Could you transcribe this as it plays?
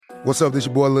What's up? This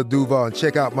your boy Lil Duval, and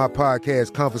check out my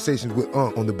podcast, Conversations with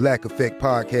Unc, on the Black Effect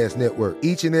Podcast Network.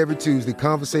 Each and every Tuesday,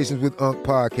 Conversations with Unc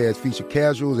podcast feature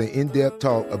casuals and in-depth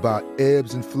talk about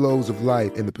ebbs and flows of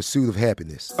life and the pursuit of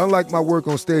happiness. Unlike my work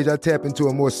on stage, I tap into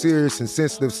a more serious and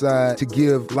sensitive side to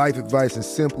give life advice and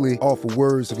simply offer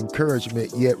words of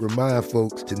encouragement, yet remind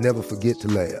folks to never forget to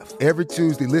laugh. Every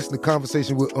Tuesday, listen to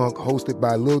Conversations with Unc, hosted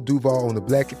by Lil Duval on the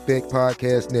Black Effect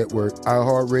Podcast Network,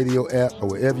 iHeartRadio app, or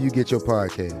wherever you get your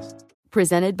podcasts.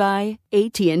 Presented by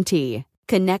AT&T.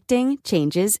 Connecting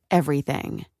changes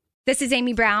everything. This is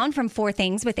Amy Brown from 4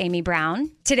 Things with Amy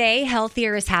Brown. Today,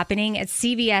 Healthier is happening at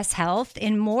CVS Health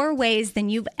in more ways than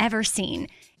you've ever seen.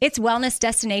 It's wellness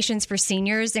destinations for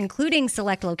seniors, including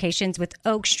select locations with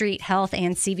Oak Street Health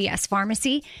and CVS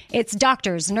Pharmacy. It's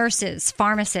doctors, nurses,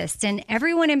 pharmacists, and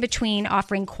everyone in between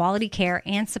offering quality care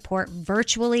and support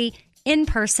virtually, in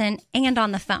person, and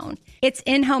on the phone. It's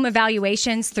in-home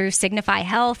evaluations through Signify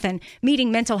Health and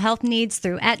meeting mental health needs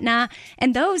through Aetna.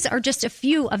 And those are just a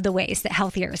few of the ways that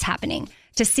Healthier is happening.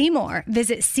 To see more,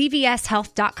 visit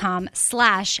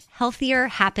cvshealth.com/healthier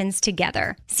happens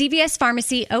together. CVS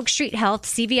Pharmacy, Oak Street Health,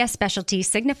 CVS Specialty,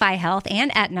 Signify Health,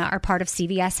 and Aetna are part of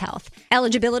CVS Health.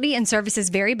 Eligibility and services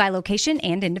vary by location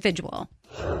and individual.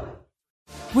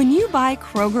 When you buy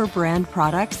Kroger brand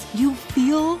products, you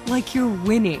feel like you're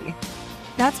winning.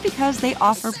 That's because they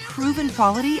offer proven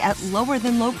quality at lower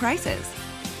than low prices.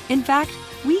 In fact,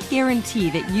 we guarantee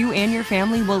that you and your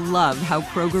family will love how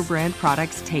Kroger brand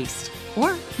products taste,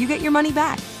 or you get your money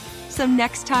back. So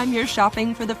next time you're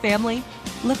shopping for the family,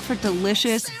 look for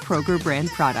delicious Kroger brand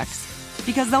products,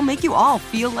 because they'll make you all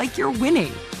feel like you're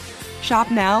winning.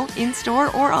 Shop now,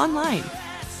 in-store, or online.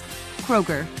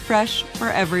 Kroger, fresh for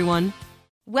everyone.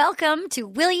 Welcome to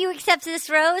Will You Accept This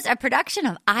Rose, a production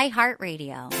of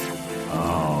iHeartRadio.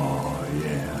 Oh,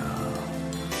 yeah.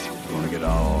 Gonna get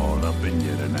all up in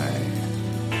you tonight.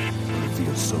 It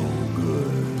feels so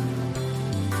good.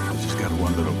 I just got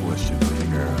one little question for you,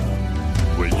 girl.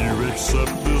 Will you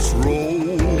accept this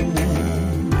rose?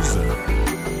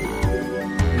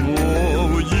 Oh,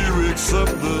 will you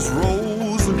accept this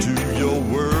rose into your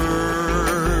world?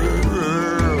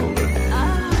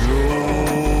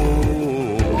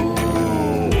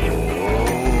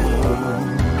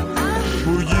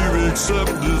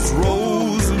 Accept this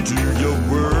rose into your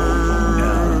world.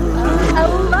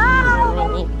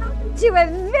 Hello to a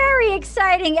very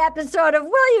exciting episode of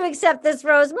Will You Accept This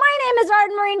Rose? My name is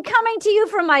Arden Marine, coming to you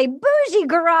from my bougie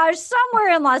garage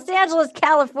somewhere in Los Angeles,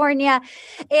 California.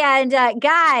 And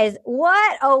guys,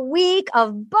 what a week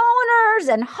of boners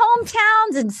and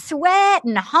hometowns and sweat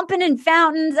and humping in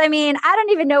fountains. I mean, I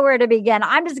don't even know where to begin.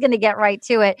 I'm just going to get right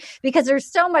to it because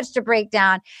there's so much to break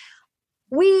down.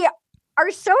 We are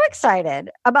so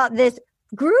excited about this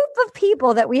group of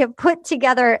people that we have put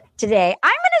together today. I'm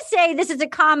going to say this is a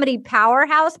comedy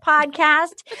powerhouse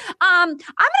podcast. I'm going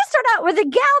to start out with a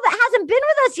gal that hasn't been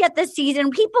with us yet this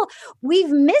season. We've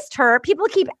missed her. People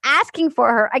keep asking for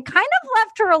her. I kind of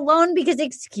left her alone because,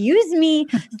 excuse me,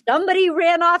 somebody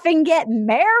ran off and get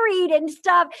married and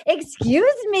stuff.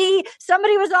 Excuse me,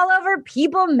 somebody was all over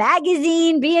People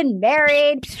magazine being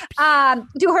married. To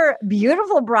her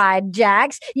beautiful bride,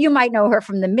 Jax. You might know her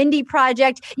from the Mindy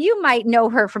Project. You might know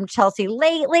her from Chelsea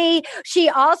Lately. She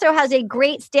also has a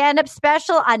great stand-up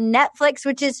special on Netflix,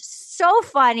 which is so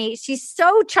funny. She's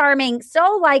so charming,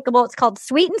 so likable. It's called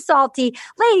Sweet and Salty.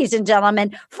 Ladies and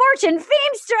gentlemen, Fortune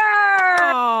Feimster!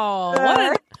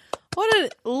 Oh, what a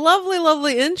lovely,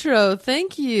 lovely intro.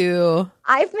 Thank you.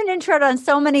 I've been introed on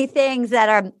so many things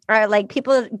that are like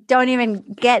people don't even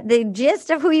get the gist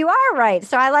of who you are, right?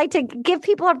 So I like to give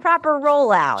people a proper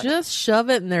rollout. Just shove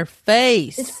it in their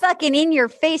face. It's fucking in your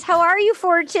face. How are you,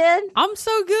 Fortune? I'm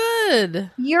so good.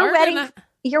 Your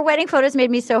wedding photos made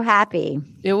me so happy.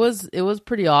 It was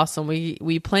pretty awesome.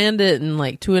 We planned it in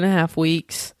like 2.5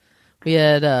 weeks. We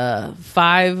had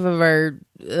 5 of our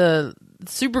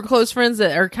super close friends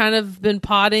that are kind of been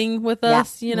potting with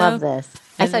us, you know. Love this.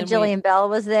 I saw Jillian Bell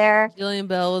was there. Jillian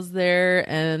Bell was there,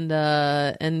 and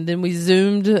then we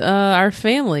Zoomed our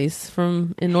families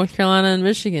in North Carolina and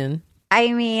Michigan.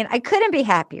 I mean, I couldn't be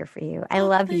happier for you. I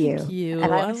love you. Thank you.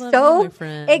 And I'm so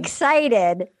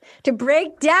excited to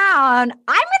break down. I'm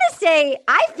going to say,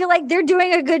 I feel like they're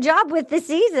doing a good job with the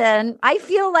season. I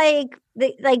feel like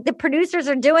the producers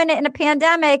are doing it in a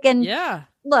pandemic. And yeah.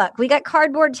 Look, we got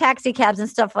cardboard taxi cabs and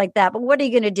stuff like that, but what are you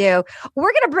going to do?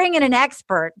 We're going to bring in an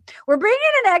expert. We're bringing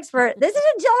in an expert. This is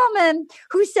a gentleman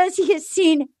who says he has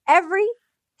seen every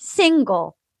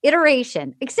single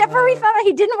iteration, except for we found out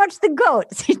he didn't watch The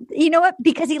Goats. You know what?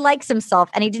 Because he likes himself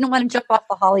and he didn't want to jump off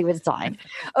the Hollywood sign.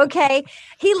 Okay.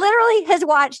 He literally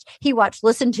he watched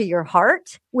Listen to Your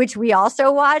Heart, which we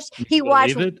also watched. He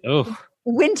watched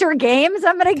Winter Games,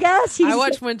 I'm going to guess. I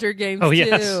watch Winter Games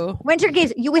too. Winter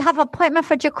Games. We have appointment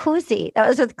for jacuzzi. That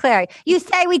was with Claire. You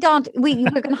say we're going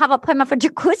to have appointment for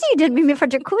jacuzzi. You didn't meet me for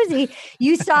jacuzzi.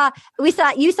 You saw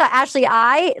Ashley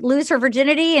I lose her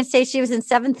virginity and say she was in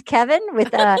Seventh Kevin with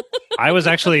I was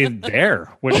actually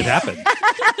there when it happened.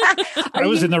 I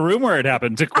was in the room where it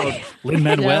happened, to quote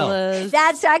Lin-Manuel.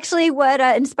 That's actually what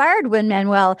inspired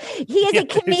Lin-Manuel. He is a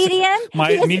comedian.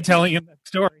 Me telling him that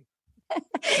story.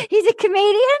 He's a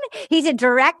comedian. He's a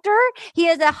director. He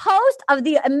is a host of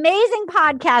the amazing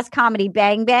podcast Comedy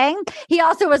Bang Bang. He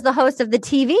also was the host of the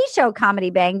TV show Comedy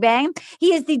Bang Bang.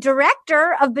 He is the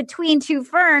director of Between Two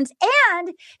Ferns,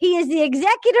 and he is the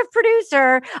executive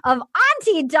producer of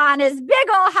Auntie Donna's Big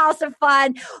Ol' House of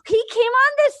Fun. He came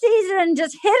on this season and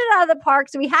just hit it out of the park,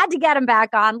 so we had to get him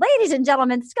back on. Ladies and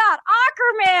gentlemen, Scott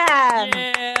Aukerman.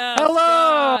 Yeah,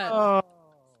 hello.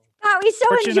 Scott, we so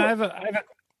Fortune, enjoy.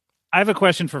 I have a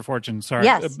question for Fortune. Sorry.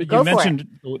 Yes, you mentioned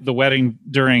the wedding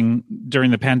during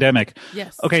the pandemic.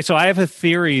 Yes. Okay, so I have a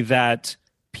theory that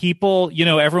people,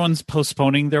 everyone's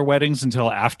postponing their weddings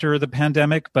until after the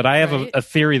pandemic, but I have a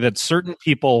theory that certain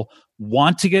people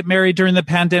want to get married during the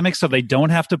pandemic so they don't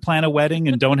have to plan a wedding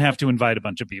and don't have to invite a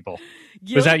bunch of people.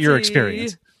 Was that your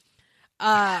experience?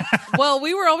 Well,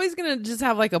 we were always going to just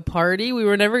have like a party. We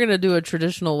were never going to do a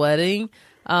traditional wedding.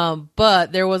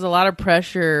 But there was a lot of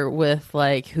pressure with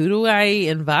like, who do I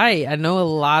invite? I know a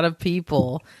lot of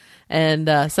people,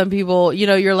 and some people,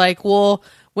 you're like, well,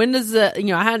 when does I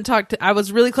hadn't talked to, I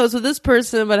was really close with this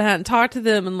person, but I hadn't talked to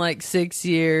them in like 6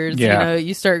 years. Yeah.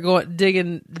 You start going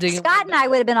digging. Scott and I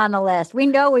would have been on the list. We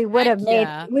know we would have made.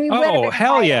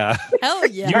 Hell yeah! Hell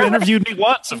yeah! You interviewed me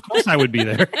once. Of course, I would be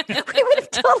there. We would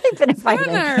have totally been invited.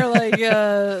 Scott and I are like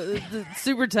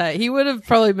super tight. He would have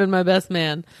probably been my best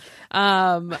man.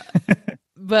 But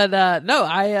no,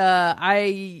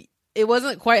 it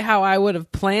wasn't quite how I would have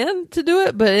planned to do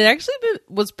it, but it actually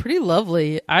was pretty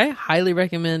lovely. I highly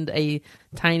recommend a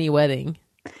tiny wedding.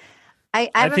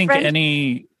 I think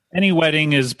any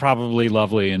wedding is probably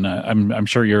lovely, and I'm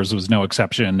sure yours was no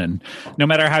exception. And no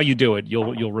matter how you do it,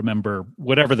 you'll remember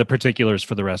whatever the particulars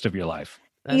for the rest of your life.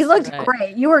 You looked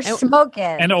great. You were smoking.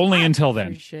 And only until then.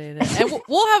 Appreciate it. And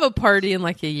we'll have a party in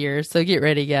like a year, so get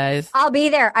ready, guys. I'll be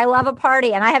there. I love a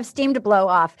party, and I have steam to blow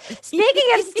off.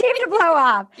 Speaking of steam to blow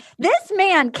off, this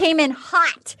man came in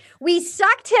hot. We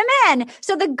sucked him in.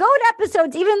 So the GOAT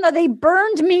episodes, even though they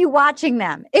burned me watching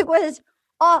them, it was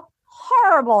a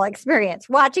horrible experience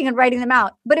watching and writing them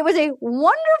out, but it was a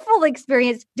wonderful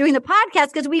experience doing the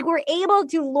podcast because we were able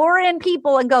to lure in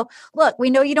people and go, look, we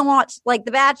know you don't watch like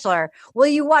The Bachelor. Will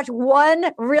you watch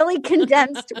one really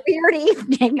condensed weird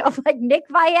evening of like Nick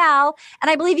Viall? And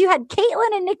I believe you had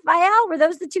Caitlin and Nick Viall. Were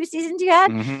those the 2 seasons you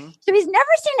had? Mm-hmm. So he's never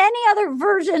seen any other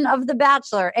version of The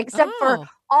Bachelor except for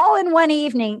all in one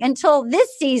evening until this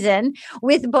season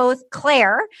with both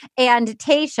Claire and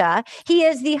Tayshia. He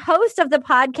is the host of the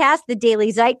podcast, The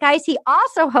Daily Zeitgeist. He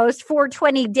also hosts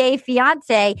 420 Day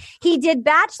Fiance. He did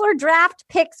Bachelor draft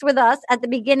picks with us at the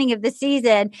beginning of the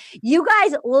season. You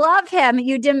guys love him.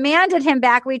 You demanded him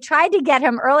back. We tried to get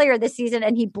him earlier this season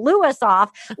and he blew us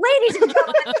off. Ladies and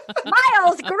gentlemen,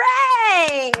 Miles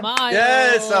Gray. Miles.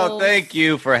 Yes. Oh, thank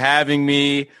you for having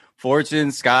me.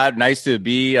 Fortune, Scott, nice to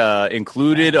be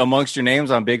included amongst your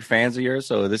names. I'm big fans of yours,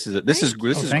 so this is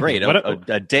great.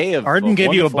 A day of Arden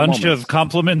gave you a bunch moments. of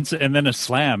compliments and then a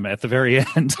slam at the very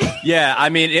end. Yeah, I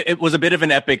mean, it was a bit of an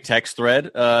epic text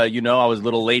thread. I was a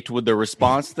little late with the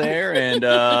response there, and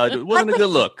it wasn't a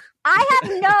good look. I have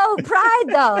no pride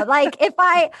though. Like if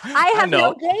I have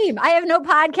no game. I have no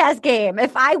podcast game.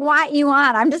 If I want you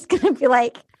on, I'm just going to be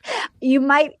like, he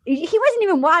wasn't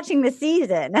even watching the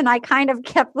season, and I kind of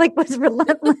kept was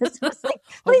relentless. I was like,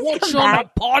 please come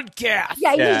back. On my podcast.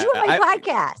 Yeah, you do my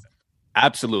podcast.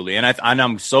 Absolutely, and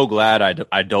I'm so glad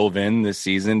I dove in this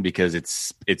season because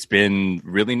it's been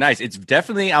really nice. It's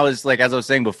definitely as I was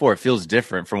saying before, it feels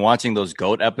different from watching those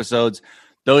GOAT episodes.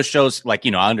 Those shows, I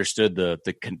understood the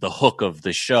hook of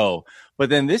the show, but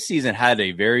then this season had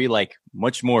a very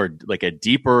much more a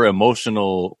deeper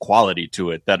emotional quality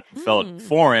to it that felt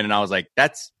foreign, and I was like,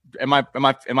 that's Am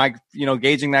I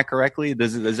gauging that correctly?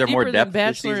 Is there more depth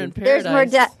this season? There's more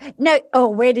depth. No,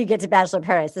 wait till you get to Bachelor in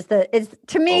Paradise. It's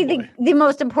to me the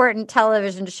most important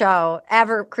television show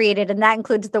ever created, and that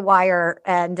includes The Wire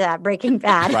and Breaking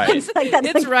Bad. Right.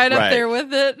 It's right up there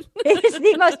with it. It's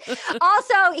the most.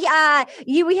 Also,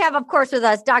 we have, of course, with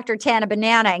us Dr. Tana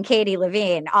Banana and Katie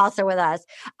Levine, also with us.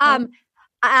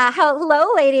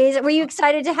 Hello, ladies. Were you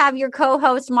excited to have your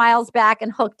co-host Miles back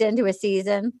and hooked into a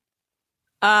season?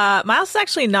 Miles is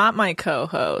actually not my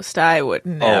co-host. I would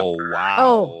never. Oh, wow.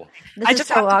 Oh, this is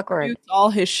so awkward.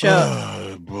 All his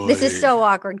shows. This is so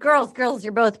awkward. Girls,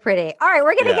 you're both pretty. All right,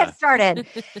 we're going to get started.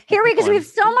 Here because we have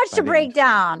so much to break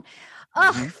down.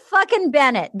 Fucking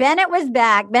Bennett. Bennett was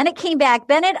back. Bennett came back.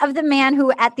 Bennett of the man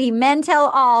who at the Men Tell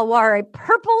All wore a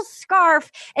purple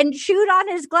scarf and chewed on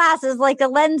his glasses like a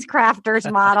lens crafters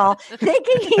model,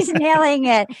 thinking he's nailing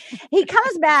it. He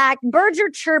comes back. Birds are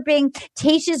chirping.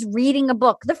 Tayshia's reading a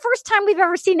book. The first time we've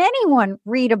ever seen anyone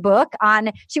read a book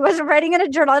she wasn't writing in a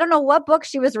journal. I don't know what book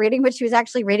she was reading, but she was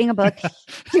actually reading a book.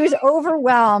 She was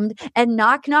overwhelmed, and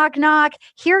knock, knock, knock.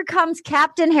 Here comes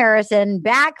Captain Harrison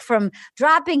back from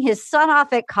dropping his son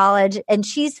off at college, and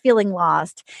she's feeling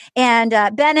lost. And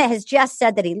Bennett has just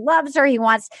said that he loves her. He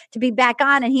wants to be back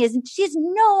on, and she has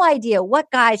no idea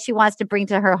what guy she wants to bring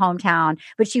to her hometown,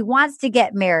 but she wants to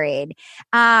get married.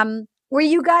 Were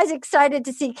you guys excited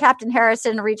to see Captain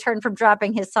Harrison return from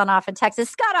dropping his son off in Texas?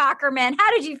 Scott Aukerman,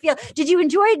 how did you feel? Did you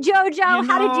enjoy JoJo?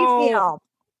 How did you feel?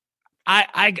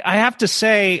 I have to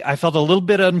say, I felt a little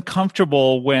bit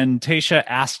uncomfortable when Tayshia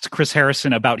asked Chris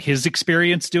Harrison about his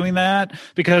experience doing that,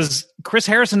 because Chris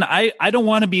Harrison, I don't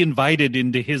want to be invited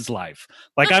into his life.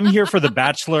 Like, I'm here for The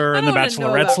Bachelor and The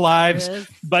Bachelorette's lives,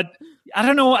 but I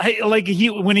don't know.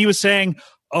 When he was saying,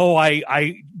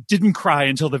 I didn't cry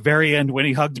until the very end when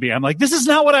he hugged me. I'm like, this is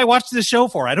not what I watched this show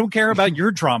for. I don't care about your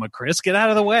drama, Chris. Get out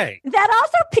of the way.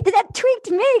 That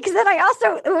tweaked me, because then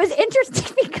it was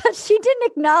interesting because she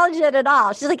didn't acknowledge it at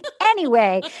all. She's like,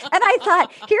 anyway. And I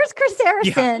thought, here's Chris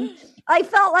Harrison. Yeah. I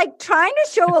felt like trying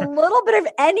to show a little bit of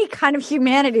any kind of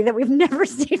humanity that we've never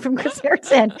seen from Chris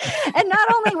Harrison. And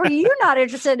not only were you not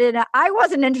interested in it, I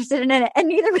wasn't interested in it, and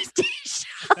neither was Tayshia.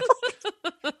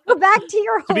 Go back to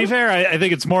your home. To be fair, I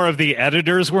think it's more of the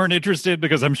editors weren't interested,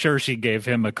 because I'm sure she gave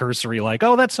him a cursory like,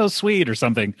 oh, that's so sweet or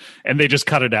something. And they just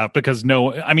cut it out because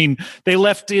they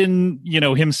left in,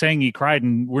 him saying he cried,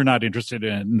 and we're not interested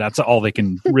in it. And that's all they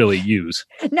can really use.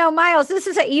 No, Miles,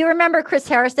 you remember Chris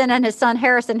Harrison and his son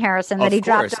Harrison that he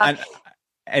dropped off.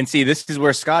 And see, this is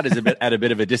where Scott is at a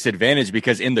bit of a disadvantage,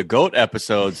 because in the GOAT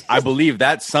episodes, I believe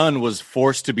that son was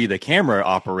forced to be the camera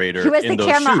operator. He was the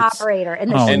camera operator in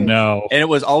the shoot. No. And it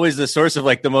was always the source of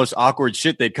like the most awkward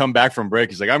shit. They'd come back from break.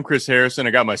 He's like, I'm Chris Harrison.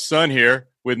 I got my son here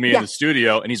with me in the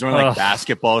studio, and he's wearing like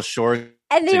basketball shorts.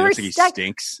 And they were stuck. He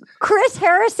stinks. Chris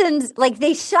Harrison's,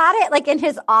 they shot it in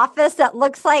his office that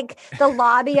looks like the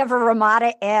lobby of a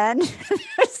Ramada Inn.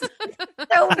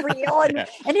 So real.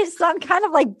 And his son kind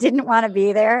of didn't want to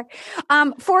be there.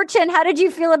 Fortune, how did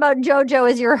you feel about JoJo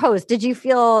as your host? Did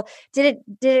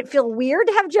it feel weird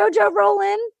to have JoJo roll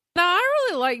in? No, I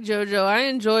really like JoJo. I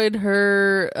enjoyed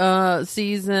her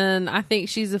season. I think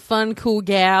she's a fun, cool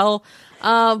gal.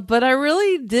 But I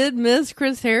really did miss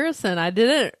Chris Harrison. I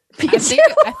didn't.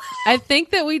 I think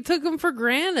that we took him for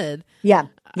granted. Yeah.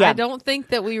 I don't think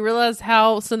that we realized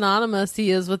how synonymous he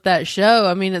is with that show.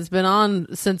 I mean, it's been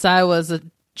on since I was a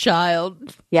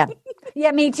child. Yeah.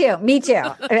 Yeah, me too. Me too.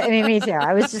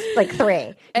 I was just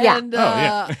 3. And,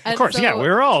 of course. We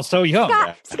were all so young.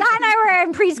 Scott and I were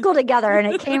in preschool together,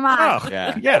 and it came on. Oh,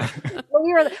 yeah. Well,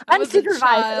 we were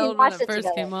unsupervised. We watched it first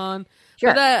together. Came on.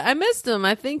 Sure. But I missed him.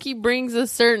 I think he brings a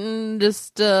certain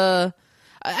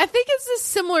I think it's just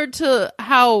similar to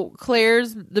how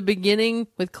Claire's the beginning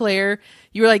with Claire.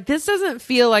 You were like, this doesn't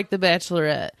feel like The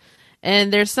Bachelorette.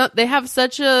 And they have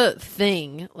such a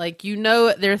thing,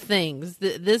 their things.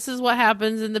 This is what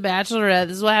happens in The Bachelorette.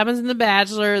 This is what happens in The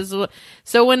Bachelor.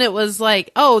 So when it was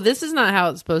this is not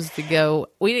how it's supposed to go,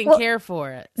 we didn't care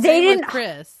for it. Same with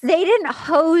Chris. They didn't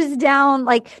hose down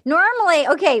normally.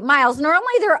 Okay, Miles.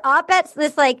 Normally they're up at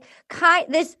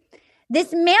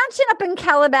this mansion up in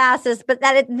Calabasas, but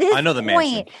that at this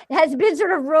point has been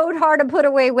sort of rode hard and put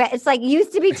away wet. It's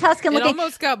used to be Tuscan looking. It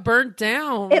almost got burnt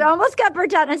down.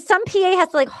 And some PA has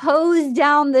to hose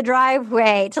down the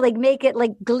driveway to make it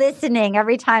glistening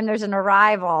every time there's an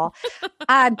arrival.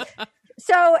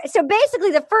 So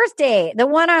basically the first day, the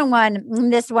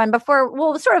one-on-one, this one, before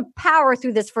we'll sort of power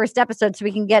through this first episode so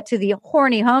we can get to the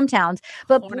horny hometowns.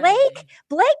 But Blake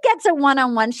gets a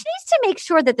one-on-one. She needs to make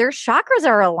sure that their chakras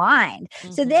are aligned.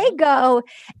 Mm-hmm. So they go,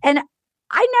 and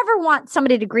I never want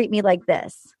somebody to greet me like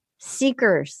this.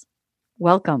 Seekers,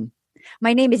 welcome.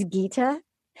 My name is Geeta.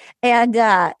 And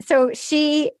so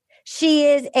she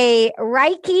is a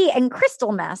Reiki and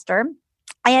crystal master.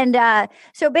 And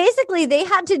so basically they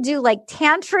had to do like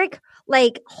tantric,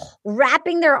 like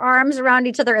wrapping their arms around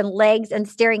each other and legs and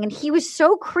staring. And he was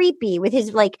so creepy with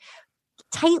his like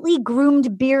tightly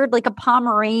groomed beard, like a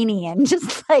Pomeranian,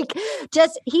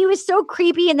 he was so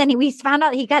creepy. And then we found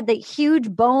out he got the huge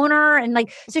boner, and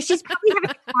like, so she's probably having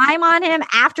to climb on him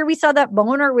after we saw that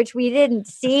boner, which we didn't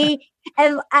see.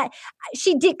 And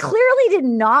she clearly did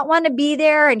not want to be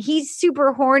there. And he's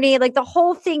super horny. Like the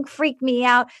whole thing freaked me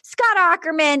out. Scott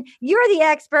Aukerman, you're the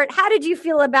expert. How did you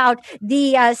feel about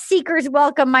the Seekers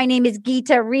Welcome? My name is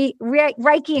Geeta,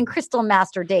 Reiki and Crystal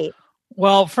Master date.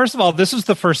 Well, first of all, this is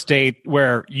the first date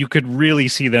where you could really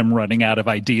see them running out of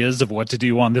ideas of what to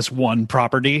do on this one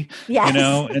property, yes.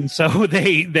 And so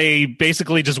they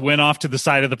basically just went off to the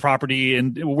side of the property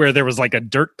and where there was like a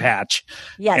dirt patch,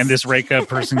 yes. And this Reika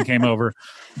person came over.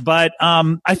 But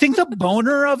I think the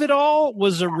boner of it all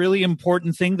was a really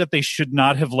important thing that they should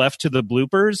not have left to the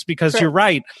bloopers, because You're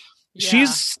right. Yeah.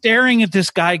 She's staring at this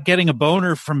guy getting a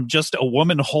boner from just a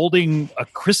woman holding a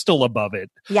crystal above it.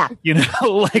 Yeah.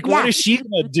 What is she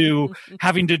going to do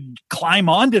having to climb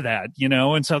onto that,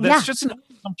 And so that's just an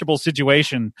uncomfortable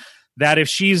situation that if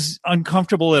she's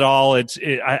uncomfortable at all,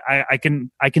 I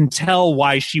can tell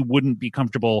why she wouldn't be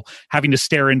comfortable having to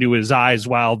stare into his eyes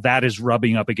while that is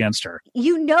rubbing up against her.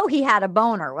 He had a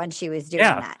boner when she was doing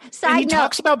that. He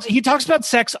talks about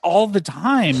sex all the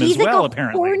time he's as well, like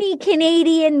apparently. Horny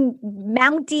Canadian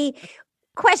Mountie.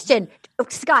 Question,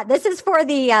 Scott, this is for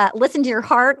the Listen to Your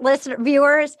Heart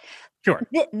viewers. Sure.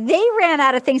 They ran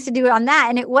out of things to do on that,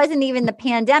 and it wasn't even the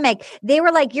pandemic. They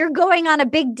were like, you're going on a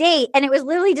big date, and it was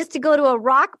literally just to go to a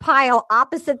rock pile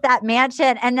opposite that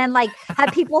mansion and then like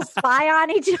have people spy on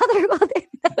each other.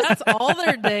 That's all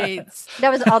their dates.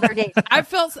 That was all their dates. I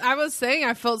felt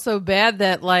so bad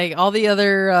that like all the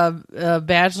other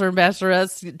bachelor and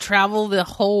bachelorettes travel the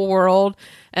whole world,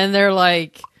 and they're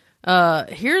like,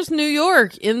 here's New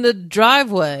York in the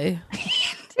driveway.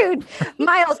 Dude,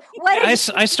 Miles, I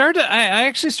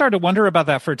actually started to wonder about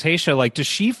that for Tayshia. Like, does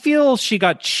she feel she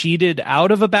got cheated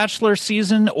out of a Bachelor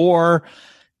season, or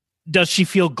does she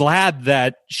feel glad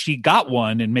that she got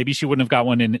one, and maybe she wouldn't have got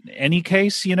one in any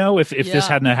case, if this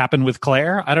hadn't happened with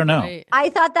Claire? I don't know. Right. I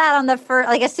thought that on the first,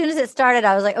 like as soon as it started,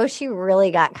 I was like, oh, she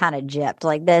really got kind of gypped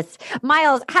like this.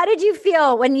 Miles, how did you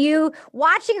feel when you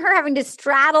watching her having to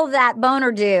straddle that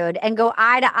boner dude and go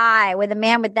eye to eye with a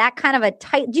man with that kind of a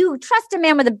tight, do you trust a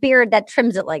man with a beard that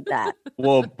trims it like that?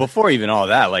 Well, before even all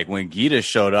that, like when Geeta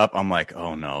showed up, I'm like,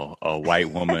 oh no, a white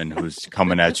woman who's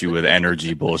coming at you with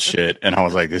energy bullshit. And I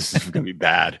was like, this is going to be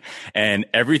bad. And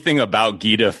everything about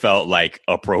Geeta felt like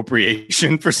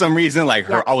appropriation for some reason. Like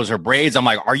her braids. I'm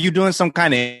like, are you doing some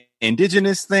kind of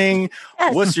indigenous thing?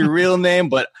 Yes. What's your real name?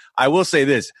 But I will say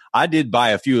this. I did buy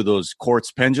a few of those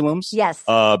quartz pendulums. Yes.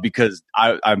 Because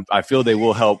I feel they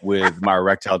will help with my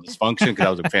erectile dysfunction, because that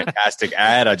was a fantastic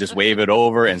ad. I just wave it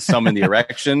over and summon the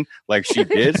erection like she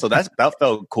did. So that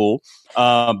felt cool.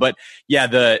 But yeah,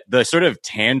 the sort of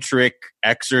tantric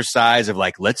exercise of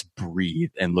like, let's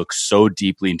breathe and look so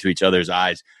deeply into each other's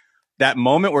eyes. That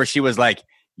moment where she was like,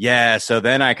 yeah, so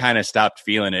then I kind of stopped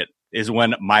feeling it, is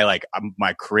when my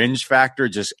cringe factor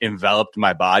just enveloped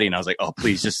my body, and I was like, oh,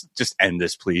 please just end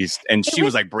this, please. And she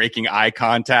was like breaking eye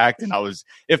contact, and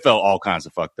it felt all kinds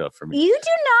of fucked up for me. You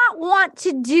do not want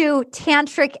to do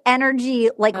tantric energy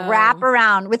wrap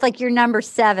around with like your number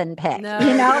 7 pick. No,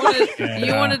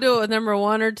 you want to do it with number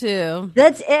 1 or 2.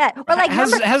 That's it. Or like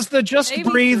has the Just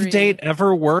Breathe 3 date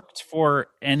ever worked for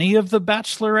any of the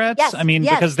Bachelorettes? Yes, I mean,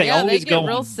 because they always get go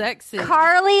real sexy.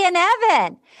 Carly and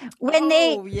Evan, when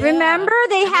remember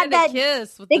they had that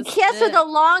kiss with the kiss with the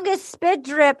longest spit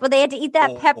drip where they had to eat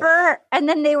that pepper, and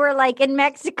then they were like in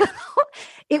Mexico.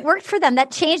 It worked for them. That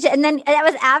changed it. And then that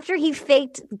was after he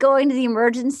faked going to the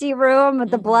emergency room with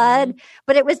the blood.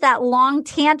 But it was that long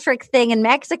tantric thing in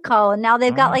Mexico. And now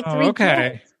they've got like 3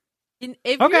 kids.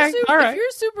 If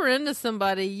you're super into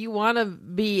somebody, you want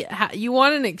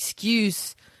an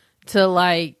excuse to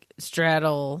like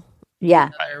straddle. Yeah.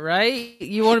 Right?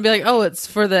 You want to be like, oh, it's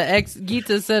for the ex.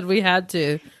 Geeta said we had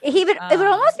to. It would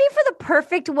almost be for the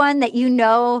perfect one that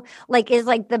like is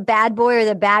like the bad boy or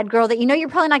the bad girl that you're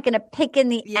probably not going to pick in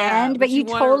the end, but you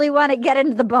totally want to get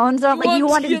into the bone zone. Like you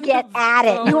want to get at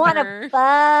it. You want to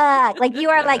fuck. Like you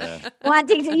are like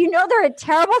wanting to, they're a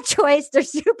terrible choice. They're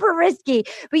super risky,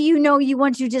 but you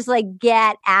want to just like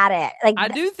get at it. Like I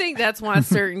do think that's why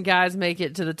certain guys make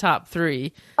it to the top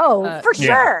 3. Oh, for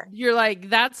sure. You're like,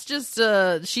 that's just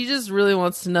just really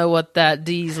wants to know what that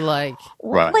D's like.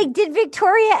 Right. Like, did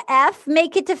Victoria F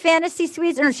make it to Fantasy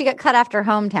Suites, or she got cut after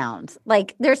hometowns?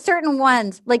 Like, there's certain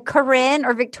ones, like Corinne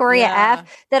or Victoria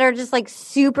F, that are just like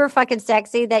super fucking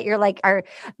sexy. That you're like,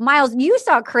 Miles, you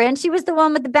saw Corinne. She was the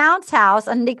one with the bounce house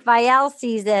on Nick Viall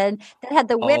season that had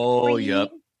the whipped cream.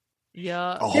 Yep.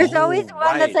 Yeah. There's always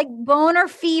one that's like boner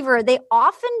fever. They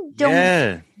often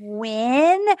don't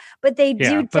win, but they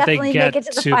do definitely make it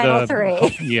to the final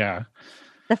three. Yeah.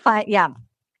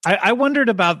 I wondered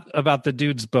about the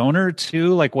dude's boner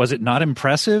too. Like, was it not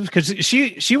impressive? Because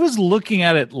she was looking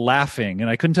at it laughing, and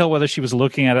I couldn't tell whether she was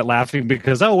looking at it laughing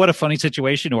because, oh, what a funny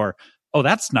situation, or, oh,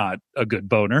 that's not a good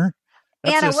boner.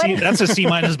 That's a C-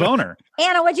 boner.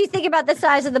 Anna, what do you think about the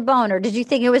size of the boner? Did you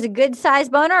think it was a good size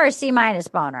boner or a C-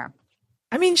 boner?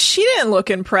 I mean, she didn't look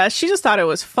impressed. She just thought it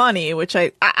was funny, which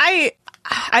I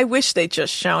wish they'd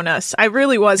just shown us. I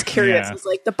really was curious. Yeah. It's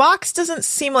like the box doesn't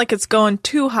seem like it's going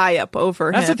too high up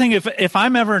over That's him. the thing. If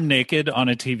I'm ever naked on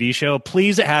a TV show,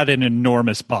 please add an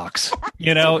enormous box.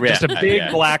 Just a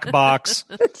big black box.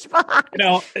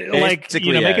 Like make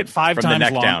it 5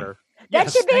 times longer. Down. That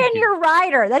should be in your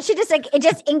rider. That should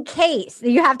just in case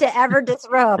you have to ever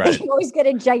disrobe. Right. You always get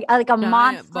a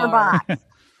monster box.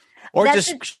 Or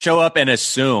just show up and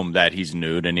assume that he's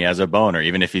nude and he has a boner,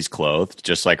 even if he's clothed,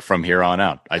 just like from here on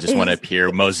out. I just want to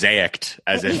appear mosaicked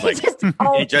as if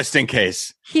just in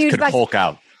case. Huge could Hulk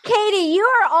out. Katie, you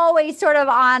are always sort of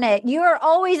on it. You are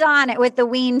always on it with the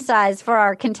ween size for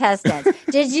our contestants.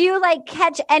 Did you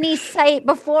catch any sight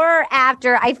before or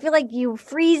after? I feel like you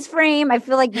freeze frame. I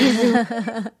feel like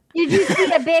you did you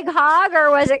see a big hog,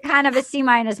 or was it kind of a C-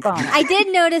 boner? I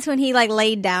did notice when he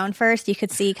laid down first, you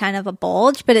could see kind of a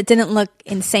bulge, but it didn't look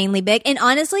insanely big. And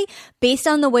honestly, based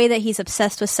on the way that he's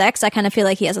obsessed with sex, I kind of feel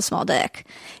like he has a small dick.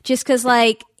 Just because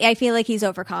I feel like he's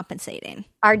overcompensating.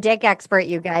 Our dick expert,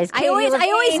 you guys. I always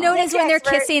notice when they're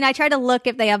kissing. I try to look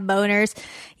if they have boners.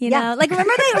 You know, remember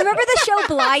the show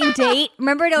Blind Date?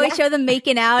 Remember it always show them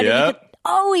making out. Yep. And you could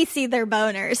always see their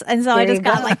boners, and so I just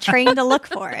got trained to look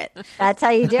for it. That's how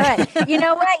you do it. You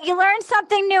know what? You learn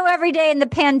something new every day in the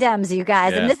pandems, you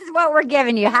guys, and this is what we're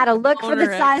giving you: how to look for the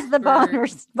size of the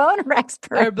boners. Boner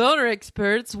expert. Our boner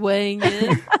experts weighing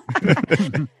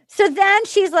in. So then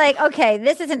she's like, "Okay,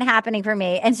 this isn't happening for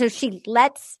me," and so she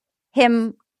lets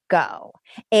him go,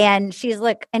 and she's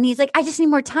like, and he's like, "I just need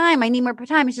more time. I need more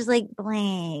time." And she's like,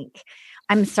 "Blank.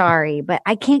 I'm sorry, but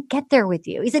I can't get there with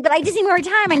you." He's like, "But I just need more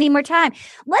time. I need more time."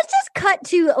 Let's just cut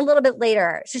to a little bit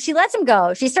later. So she lets him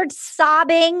go. She starts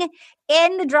sobbing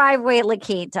in the driveway at La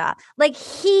Quinta,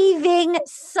 heaving,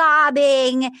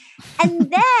 sobbing.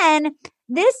 And then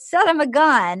this son of a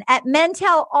gun at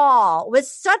Mentel All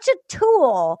was such a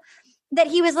tool that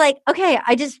he was like, "Okay,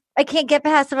 I can't get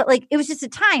past it." It was just a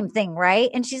time thing, right?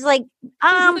 And she's like,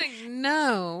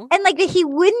 no. And he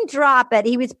wouldn't drop it.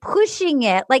 He was pushing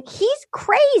it. He's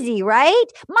crazy, right?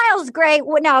 Miles Gray,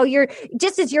 no, you're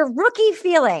just as your rookie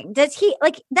feeling. Does he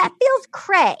that feels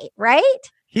cray, right?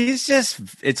 It's just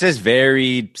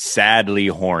very sadly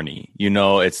horny.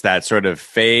 It's that sort of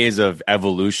phase of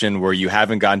evolution where you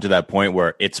haven't gotten to that point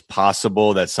where it's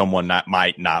possible that someone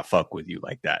might not fuck with you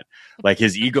like that.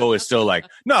 His ego is still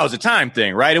no, it was a time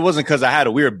thing, right? It wasn't because I had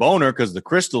a weird boner because the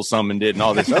crystal summoned it and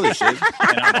all this other shit.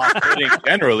 And I'm off-putting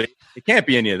generally. It can't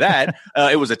be any of that.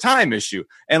 It was a time issue.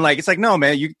 And it's no,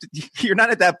 man, you're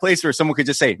not at that place where someone could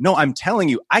just say, "No, I'm telling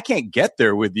you, I can't get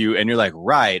there with you." And you're like,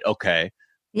 right, okay.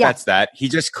 Yeah. That's that. He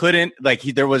just couldn't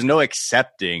there was no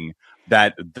accepting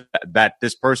that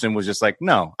this person was just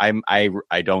no,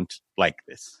 I don't like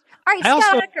this. All right,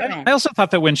 Scott Ackerman. I also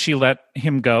thought that when she let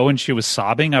him go and she was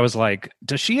sobbing, I was like,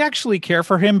 does she actually care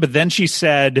for him? But then she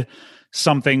said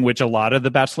something which a lot of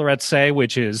the Bachelorettes say,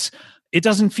 which is, it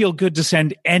doesn't feel good to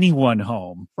send anyone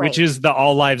home, which is the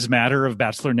all lives matter of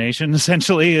Bachelor Nation.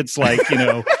 Essentially, it's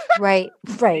right.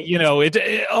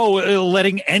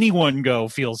 Letting anyone go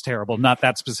feels terrible. Not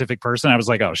that specific person. I was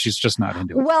like, oh, she's just not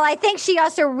into it. Well, I think she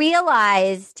also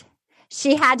realized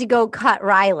she had to go cut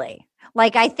Riley.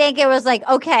 I think it was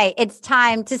okay, it's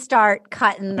time to start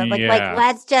cutting them.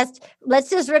 Let's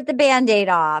just rip the Band-Aid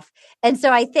off. And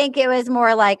so I think it was more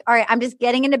all right, I'm just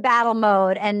getting into battle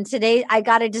mode. And today I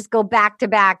got to just go back to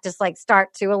back, just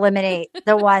start to eliminate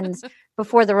the ones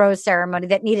before the rose ceremony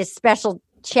that need a special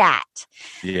chat.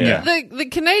 Yeah. The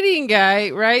Canadian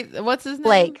guy, right? What's his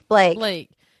name? Blake.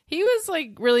 He was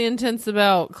really intense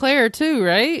about Claire too,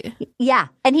 right? Yeah,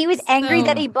 and he was angry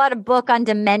that he bought a book on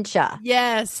dementia.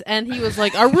 Yes, and he was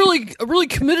like, "I really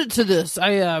committed to this.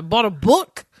 I bought a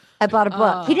book I bought a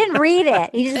book. He didn't read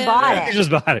it. He just bought it. He just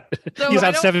bought it. So He's I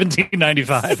at don't-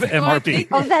 $17.95 MRP.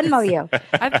 I'll Venmo you.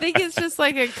 I think it's just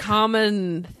like a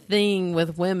common thing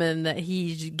with women that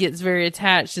he gets very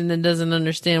attached and then doesn't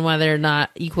understand why they're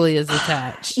not equally as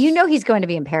attached. You know he's going to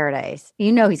be in paradise.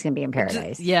 You know he's going to be in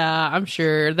paradise. Yeah, I'm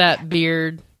sure. That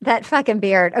beard. That fucking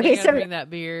beard. Okay, You gotta so bring that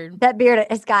beard. that beard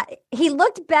has got. He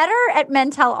looked better at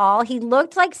Men Tell All. He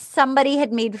looked like somebody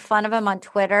had made fun of him on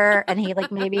Twitter, and he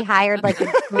like maybe hired like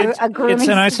a grooming.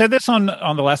 And I said this on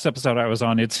the last episode I was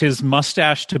on. It's his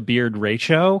mustache to beard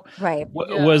ratio. Right.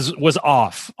 Was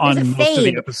off on There's a most of the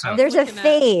fade. episodes. There's a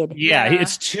fade. Yeah,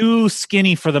 it's too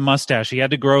skinny for the mustache. He had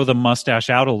to grow the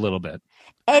mustache out a little bit.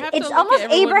 It's almost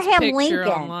Abraham Lincoln.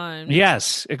 Online.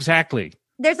 Yes, exactly.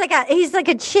 There's he's like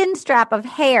a chin strap of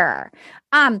hair.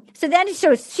 So then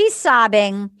she's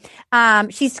sobbing.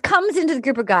 She comes into the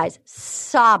group of guys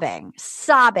sobbing.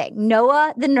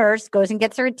 Noah, the nurse, goes and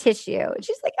gets her a tissue.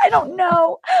 She's like, I don't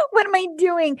know. What am I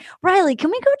doing? Riley, can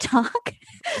we go talk?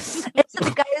 And so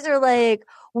the guys are like,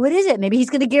 what is it? Maybe he's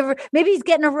going to give her, maybe he's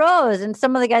getting a rose. And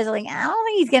some of the guys are like, I don't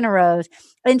think he's getting a rose.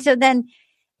 And so then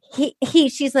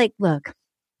she's like, look,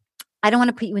 I don't want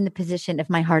to put you in the position if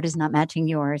my heart is not matching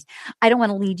yours. I don't want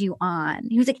to lead you on.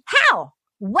 He was like, how?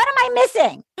 What am I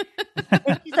missing?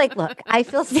 And she's like, look, I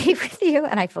feel safe with you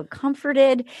and I feel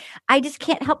comforted. I just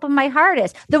can't help when my heart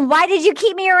is. Then why did you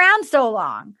keep me around so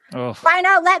long? Oh. Why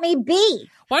not let me be?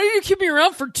 Why did you keep me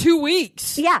around for 2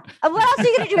 weeks? Yeah. What else are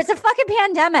you going to do? It's a fucking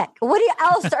pandemic. What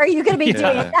else are you going to be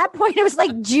doing? At that point, it was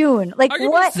like June. Like, I could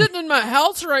what? be sitting in my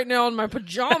house right now in my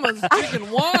pajamas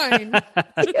drinking wine.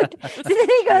 Dude. So then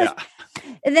he goes,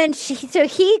 and then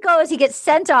he goes, he gets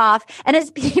sent off, and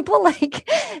as people like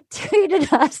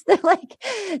tweeted us, they're like,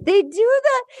 they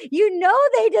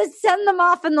just send them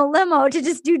off in the limo to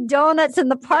just do donuts in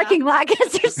the parking lot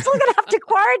because they're still going to have to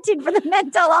quarantine for the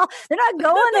mental health. They're not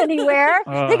going anywhere.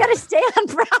 They got to stay on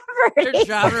property. They're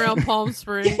driving around Palm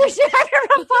Springs. They're driving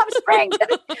around Palm Springs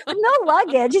with no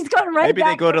luggage. He's going right Maybe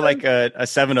back they go to home. like a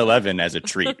 7-Eleven as a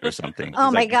treat or something. Oh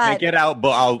He's my like, God. "You can't get out,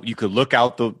 but you could look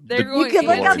out You could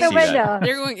look out the window.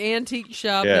 They're going antique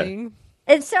shopping.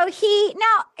 And so he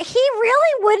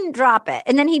really wouldn't drop it.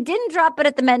 And then he didn't drop it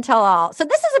at the Men Tell All. So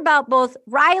this is about both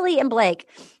Riley and Blake.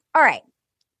 All right,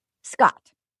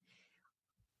 Scott,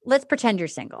 let's pretend you're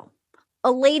single.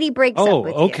 A lady breaks up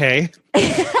with okay.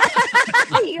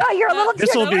 you. You're a little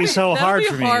This will be so hard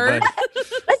for me,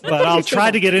 but I'll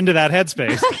try to get into that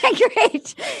headspace. Okay,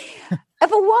 great.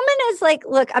 If a woman is like,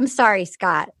 look, I'm sorry,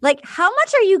 Scott, like, how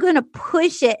much are you going to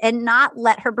push it and not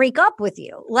let her break up with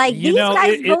you? Like, these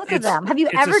guys, both of them. Have you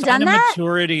ever done that?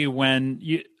 Maturity when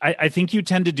I think you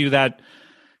tend to do that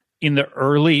in your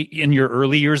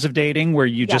early years of dating where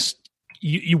you just,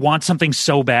 you want something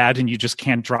so bad and you just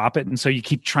can't drop it. And so you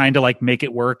keep trying to like make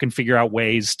it work and figure out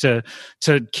ways to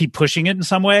keep pushing it in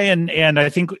some way. And I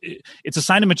think it's a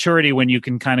sign of maturity when you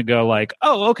can kind of go like,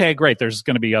 oh, okay, great. There's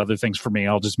going to be other things for me.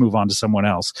 I'll just move on to someone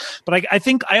else. But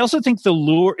I also think the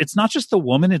lure, it's not just the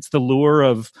woman, it's the lure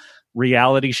of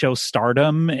reality show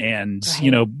stardom and,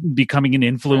 becoming an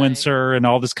influencer and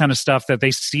all this kind of stuff that they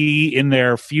see in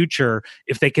their future.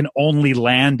 If they can only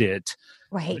land it.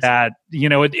 Right. That,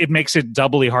 it makes it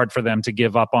doubly hard for them to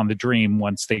give up on the dream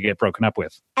once they get broken up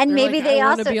with. And maybe they I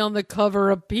also want to be on the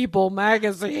cover of People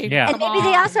magazine. Yeah. And maybe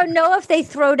they also know if they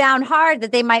throw down hard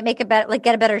that they might get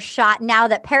a better shot now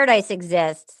that Paradise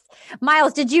exists.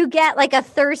 Miles, did you get like a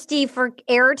thirsty for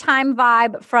airtime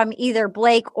vibe from either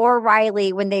Blake or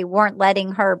Riley when they weren't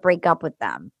letting her break up with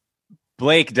them?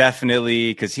 Blake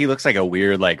definitely, because he looks like a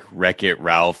weird like Wreck-It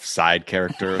Ralph side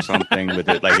character or something with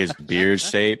it, like his beard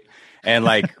shape. And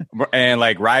like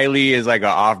Riley is like an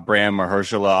off-brand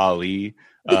Mahershala Ali.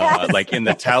 Yes. Like in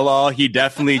the tell-all, he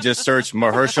definitely just searched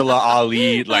Mahershala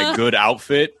Ali like good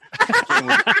outfit,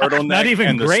 turtleneck, Not even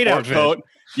and the great sport outfit. coat.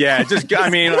 Yeah, just I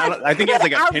think it's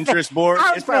like a Outfit. Pinterest board.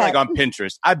 It's probably like on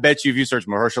Pinterest. I bet you if you search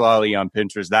Mahershala Ali on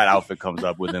Pinterest, that outfit comes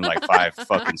up within like 5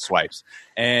 fucking swipes.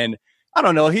 And I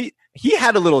don't know, he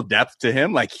had a little depth to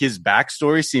him. Like his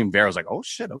backstory seemed very, I was like, oh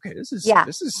shit, okay, this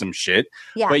is some shit.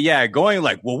 Yeah. But yeah, going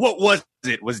like, well, what was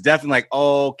it? Was definitely like,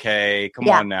 okay, come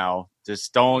on now.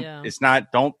 Just don't, it's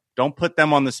not, don't put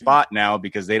them on the spot now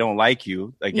because they don't like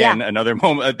you. Again, another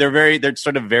moment.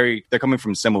 They're coming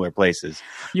from similar places.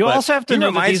 You But also have to he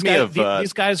know that reminds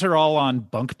these guys are all on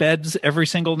bunk beds every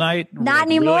single night. Not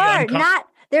anymore.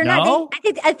 They're No? not.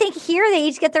 I think here they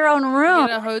each get their own room.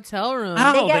 Get a hotel room.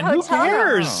 Oh, They get then who hotel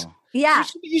cares? Yeah.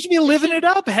 You should be living it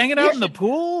up, hanging out in the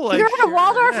pool. Like, You're in a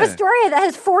Waldorf yeah. Astoria that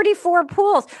has 44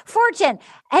 pools. Fortune,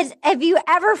 have you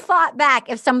ever fought back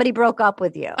if somebody broke up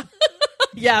with you?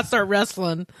 Yeah, start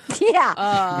wrestling.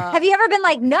 Yeah. Have you ever been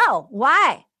like, no,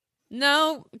 why?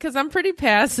 No, because I'm pretty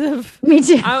passive. Me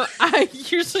too. I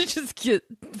usually just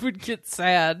would get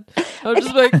sad. I would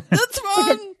just be like, that's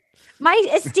fun. My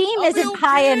esteem isn't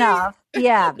high enough.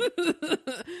 Yeah.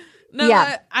 No,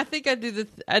 yeah. I think I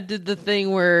did the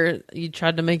thing where you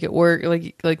tried to make it work,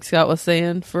 like Scott was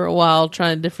saying, for a while,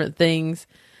 trying different things.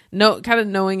 Kind of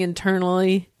knowing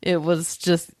internally it was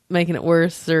just making it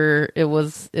worse, or it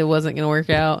wasn't going to work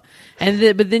out.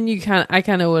 But then I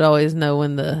kind of would always know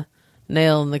when the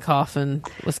nail in the coffin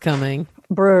was coming.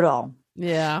 Brutal.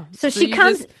 Yeah. So she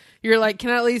comes. You're like, can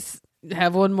I at least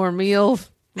have one more meal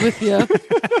with you?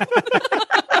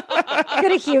 Go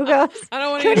to Hugo's. I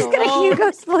don't want to go to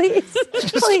Hugo's, please.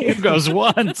 Just Hugo's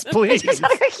once, please. I just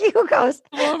want to go to Hugo's.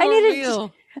 One more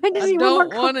meal. I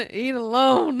don't want to eat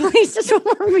alone. Please, just one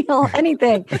more meal,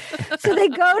 anything. So they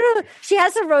go to, she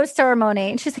has a rose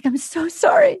ceremony, and she's like, I'm so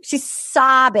sorry. She's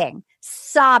sobbing.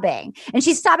 And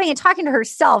she's sobbing and talking to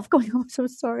herself, going, oh, I'm so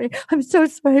sorry. I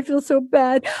feel so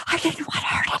bad. I didn't want to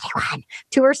hurt anyone,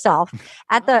 to herself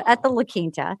at the La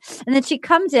Quinta. And then she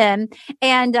comes in,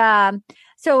 and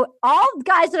so all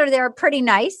guys that are there are pretty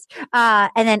nice.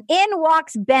 And then in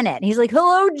walks Bennett. He's like,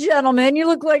 hello, gentlemen. You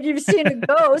look like you've seen a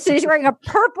ghost. And he's wearing a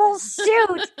purple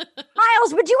suit.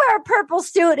 Miles, would you wear a purple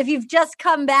suit if you've just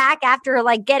come back after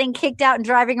like getting kicked out and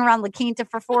driving around La Quinta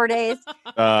for 4 days?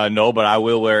 No, but I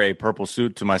will wear a purple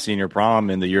suit to my senior prom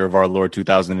in the year of our Lord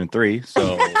 2003.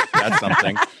 So that's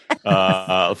something.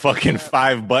 A fucking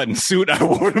 5-button suit I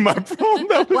wore to my prom.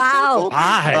 That was wow.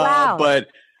 Wow. But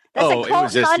that's a it Colton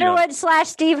was just, Underwood /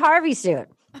 Steve Harvey suit.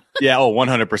 Yeah. Oh,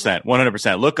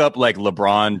 100%. Look up like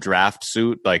LeBron draft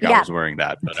suit. Like I was wearing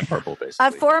that, but in purple,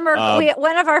 basically.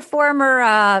 One of our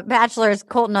former bachelors,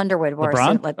 Colton Underwood, wore a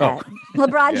suit like that.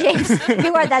 LeBron James, he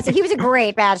wore that. So he was a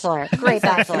great bachelor.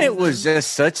 It was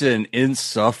just such an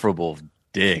insufferable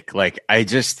dick. Like I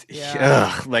just,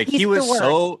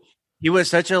 he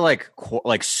was such a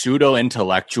like pseudo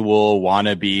intellectual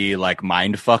wannabe like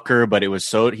mind fucker, but he was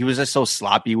just so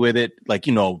sloppy with it. Like,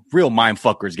 real mind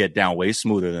fuckers get down way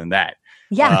smoother than that.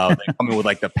 Yeah. They come in with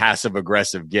like the passive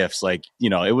aggressive gifts. Like,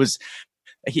 it was,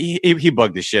 he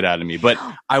bugged the shit out of me, but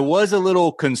I was a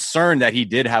little concerned that he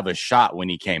did have a shot when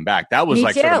he came back. That was Me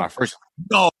like too. sort of my first,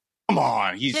 no, come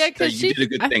on. You did a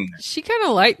good thing. She kind of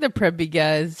liked the preppy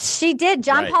guys. She did.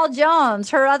 John Paul Jones,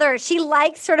 she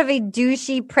likes sort of a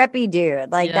douchey, preppy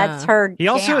dude. Like that's her. He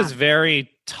also jam. is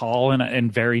very tall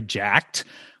and very jacked,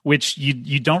 which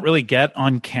you don't really get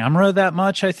on camera that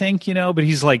much, I think, but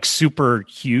he's like super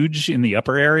huge in the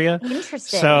upper area.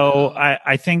 Interesting. So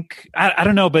I think, I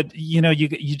don't know, but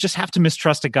you just have to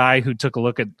mistrust a guy who took a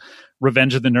look at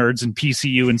Revenge of the Nerds and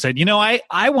PCU and said,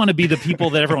 I want to be the people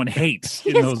that everyone hates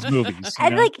in those movies.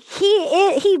 And like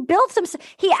he built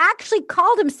he actually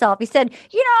called himself. He said,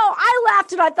 I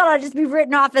laughed and I thought I'd just be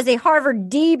written off as a Harvard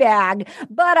D-bag.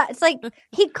 But it's like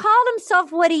he called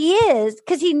himself what he is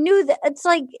because he knew that it's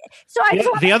like, so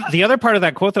I the other part of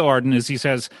that quote though, Arden, is he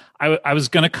says, I was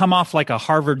going to come off like a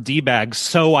Harvard D-bag.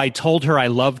 So I told her I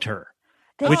loved her,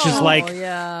 which is like,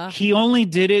 he only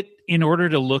did it in order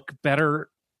to look better.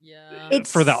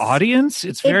 For the audience,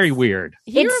 it's very weird.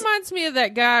 He reminds me of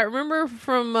that guy. Remember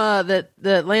from that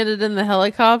landed in the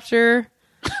helicopter?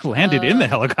 Landed in the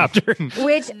helicopter,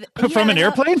 which from an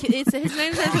airplane. His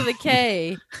name starts with a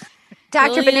K.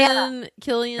 Dr. Banana.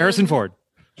 Killian Harrison Ford.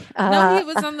 No, he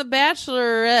was on The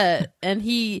Bachelorette, and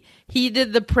he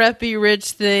did the preppy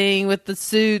rich thing with the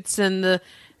suits and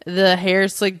the hair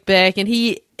slicked back, and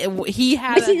he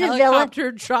had a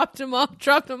helicopter dropped him off.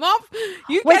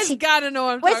 You guys gotta know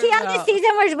what I'm talking about. Was he on the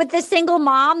season with the single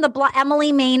mom,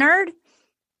 Emily Maynard?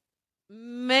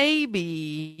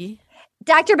 Maybe.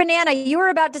 Dr. Banana, you were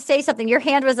about to say something. Your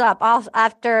hand was up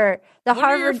after the One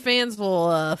Harvard. of your fans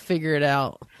will figure it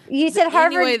out. You said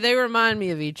Harvard. Anyway, they remind me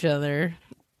of each other.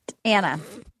 Anna,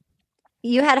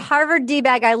 you had Harvard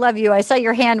D-bag. I love you. I saw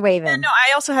your hand waving. Yeah, no,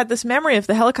 I also had this memory of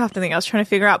the helicopter thing I was trying to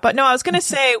figure out. But no, I was going to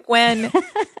say when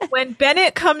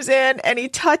Bennett comes in and he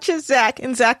touches Zach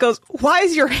and Zach goes, "Why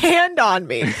is your hand on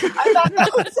me?" I thought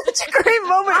that was such a great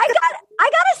moment. I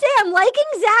gotta say, I'm liking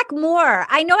Zach more.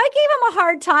 I know I gave him a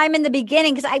hard time in the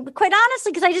beginning because I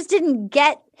just didn't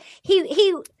get he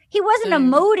wasn't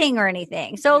emoting or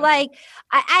anything. So like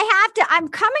I'm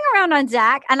coming around on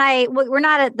Zach, and we're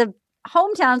not at the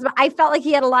hometowns, but I felt like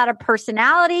he had a lot of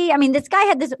personality. I mean, this guy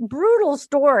had this brutal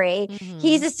story. Mm-hmm.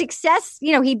 He's a success.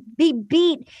 He had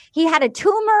a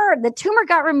tumor. The tumor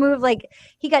got removed. Like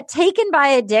he got taken by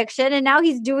addiction, and now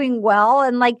he's doing well.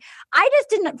 And like,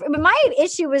 my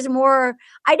issue was more,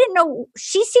 I didn't know,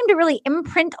 she seemed to really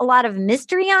imprint a lot of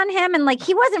mystery on him. And like,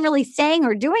 he wasn't really saying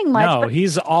or doing much. No,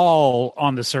 he's all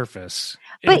on the surface.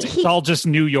 It's all just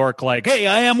New York, like, hey,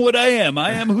 I am what I am.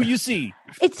 I am who you see.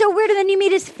 It's so weird. And then you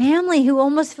meet his family who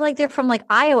almost feel like they're from like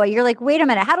Iowa. You're like, wait a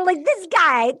minute. How do like this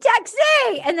guy, Texas?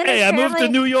 And then hey, I moved to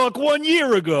New York 1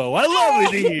 year ago. I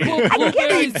love it here.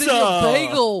 Blueberries in your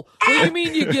bagel. What do you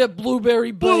mean you get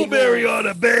blueberry bagel? Blueberry on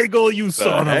a bagel, you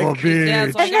son of a bitch. Yeah,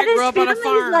 and then his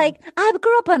family's like, I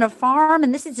grew up on a farm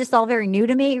and this is just all very new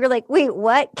to me. You're like, wait,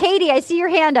 what? Katie, I see your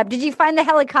hand up. Did you find the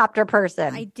helicopter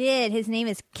person? I did. His name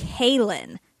is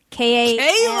Kalen.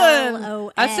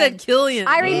 K-A-L-O-N. I said Killian.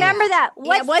 I remember that.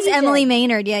 It was Emily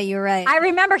Maynard. Yeah, you're right. I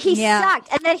remember he sucked.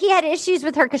 And then he had issues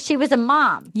with her because she was a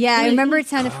mom. Yeah, I remember it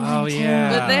sounded familiar too.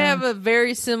 Yeah. But they have a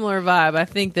very similar vibe. I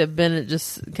think that Bennett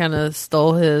just kind of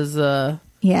stole his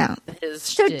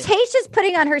So Tayshia's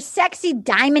putting on her sexy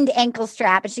diamond ankle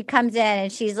strap and she comes in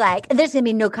and she's like, there's going to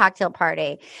be no cocktail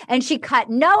party. And she cut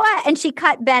Noah and she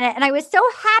cut Bennett. And I was so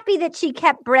happy that she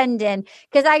kept Brendan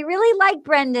because I really like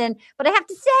Brendan. But I have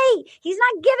to say, he's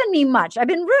not giving me much. I've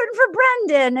been rooting for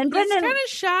Brendan. And Brendan, he's kind of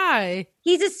shy.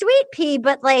 He's a sweet pea,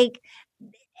 but like,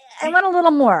 I want a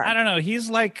little more. I don't know. He's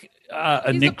like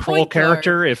a Nick Kroll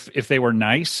character if they were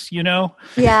nice, you know?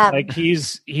 Yeah. Like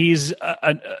he's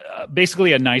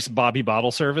basically a nice Bobby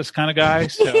Bottle Service kind of guy.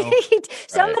 So.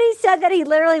 Somebody said that he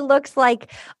literally looks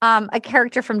like a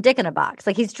character from Dick in a Box.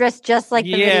 Like he's dressed just like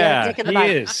the video Dick in the Box.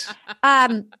 He is.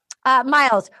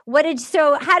 Miles,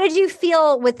 how did you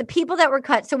feel with the people that were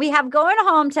cut? So we have going to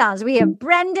hometowns. We have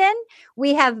Brendan,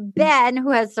 we have Ben,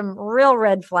 who has some real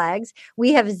red flags.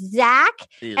 We have Zach,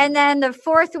 and then the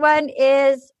fourth one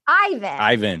is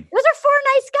Ivan. Those are four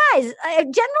nice guys.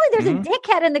 Generally, there's a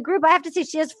dickhead in the group. I have to say,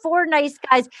 she has four nice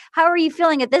guys. How are you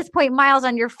feeling at this point, Miles,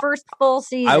 on your first full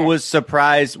season? I was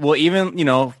surprised. Well, even,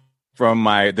 from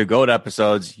the GOAT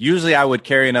episodes, usually I would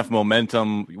carry enough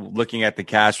momentum looking at the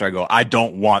cast where I go, I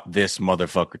don't want this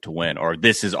motherfucker to win, or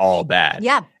this is all bad.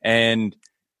 Yeah. And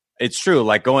it's true.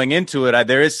 Like going into it,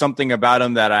 there is something about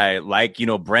him that I like.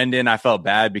 Brendan, I felt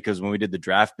bad because when we did the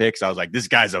draft picks, I was like, this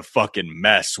guy's a fucking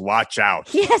mess. Watch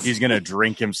out. Yes. He's going to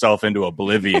drink himself into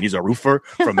oblivion. He's a roofer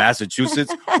from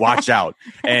Massachusetts. Watch out.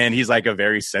 And he's like a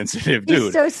very sensitive dude.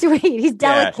 He's so sweet. He's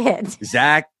delicate. Yeah.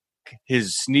 Zach,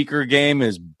 his sneaker game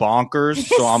is bonkers.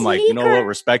 So I'm like, you know what?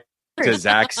 Respect to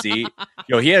Zach C.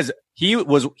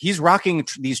 He's rocking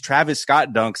these Travis Scott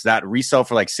dunks that resell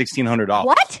for like $1,600.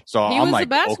 What? So he I'm was like, a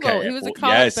basketball. okay, He was a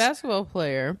college basketball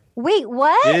player. Wait,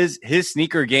 what? His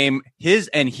sneaker game,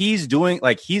 he's doing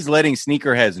like he's letting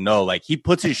sneakerheads know, like he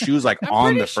puts his shoes like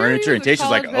on the furniture, and Tasha's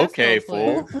like, okay,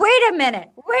 fool. Wait a minute.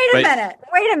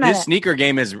 His sneaker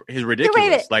game is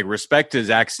ridiculous. Like respect to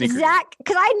Zach's sneaker. Zach,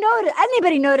 because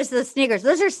anybody noticed those sneakers?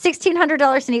 Those are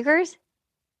 $1,600 sneakers.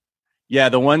 Yeah,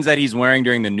 the ones that he's wearing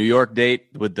during the New York date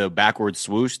with the backward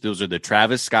swoosh, those are the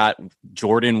Travis Scott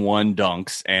Jordan 1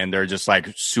 dunks, and they're just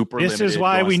like super limited. This is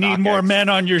why we need more men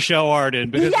on your show, Arden,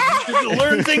 because you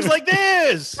learn things like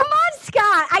this. Come on,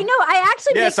 Scott. I know. I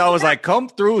actually Yes, I was like, come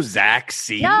through, Zach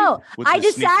C. No, I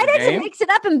decided to mix it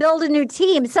up and build a new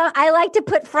team. So I like to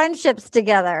put friendships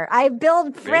together. I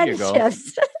build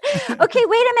friendships. Okay,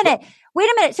 wait a minute.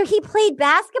 So he played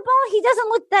basketball? He doesn't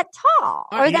look that tall.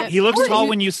 He looks tall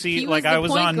when you see, like I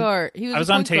was on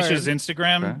Tasha's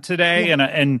Instagram today,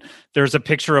 and there's a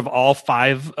picture of all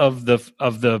 5 of the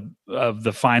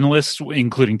finalists,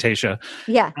 including Tasha.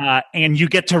 Yeah. And you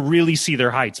get to really see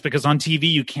their heights because on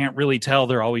TV you can't really tell.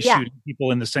 They're always shooting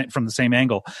people from the same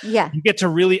angle. Yeah. You get to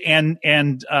really and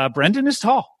Brendan is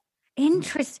tall.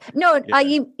 Interesting. No,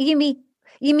 you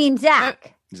mean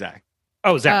Zach? Zach.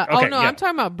 Oh, Zach. Okay. I'm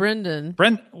talking about Brendan.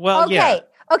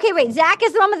 Okay, wait. Zach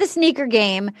is the one with the sneaker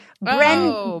game.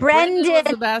 Brendan was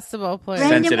a basketball player.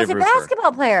 Brendan was a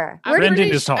basketball player. Brendan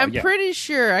is tall. I'm pretty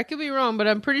sure. I could be wrong, but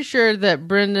I'm pretty sure that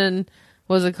Brendan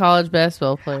was a college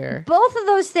basketball player. Both of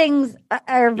those things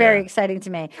are very exciting to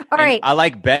me. All right. I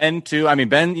like Ben too. I mean,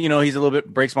 Ben, he's a little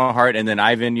bit breaks my heart. And then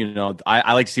Ivan,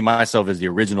 I like to see myself as the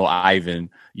original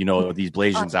Ivan. These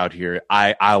Blasians out here.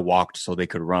 I walked so they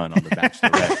could run on The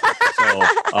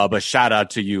Bachelorette. But shout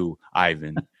out to you,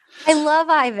 Ivan. I love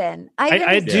Ivan.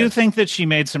 I do think that she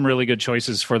made some really good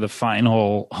choices for the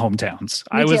final hometowns.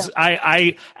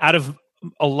 I out of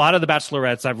a lot of the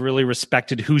Bachelorettes, I've really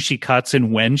respected who she cuts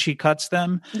and when she cuts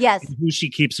them. Yes. And who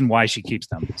she keeps and why she keeps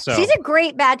them. So she's a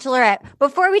great Bachelorette.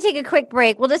 Before we take a quick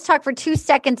break, we'll just talk for 2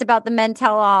 seconds about the Men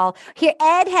Tell All. Here,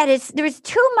 Ed there was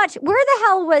too much. Where the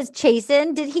hell was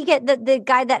Chasen? Did he get the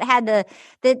guy that had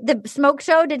the smoke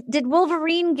show? Did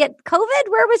Wolverine get COVID?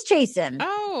 Where was Chasen?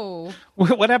 Oh.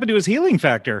 What happened to his healing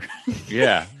factor?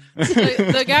 Yeah.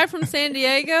 The guy from San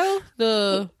Diego?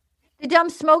 The dumb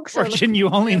smoke show. Fortune, you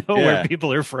only know where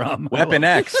people are from. Weapon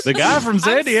X. The guy from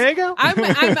San Diego?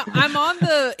 I'm on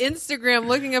the Instagram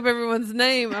looking up everyone's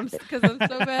name because I'm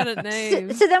so bad at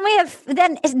names. So then we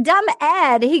have dumb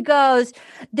Ed. He goes,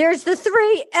 there's the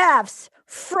 3 Fs.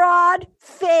 Fraud,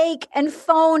 fake, and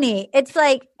phony. It's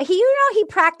like he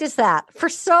practiced that for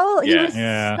so. He was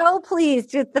so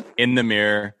pleased with the in the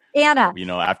mirror. Anna,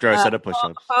 after I set a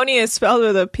push-ups. Phony is spelled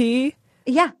with a P.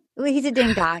 Yeah, he's a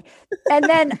ding dong. And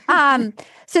then,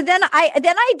 so then I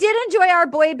did enjoy our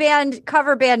boy band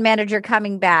cover band manager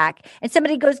coming back, and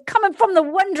somebody goes, coming from the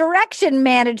One Direction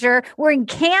manager wearing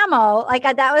camo, like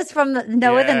that was from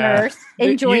Noah the Nurse.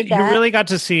 Enjoyed that. You really got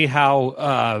to see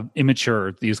how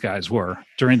immature these guys were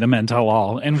during the Men Tell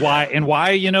All, and why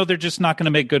they're just not going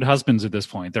to make good husbands at this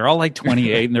point. They're all like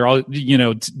 28, and they're all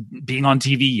being on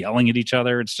TV yelling at each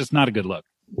other. It's just not a good look.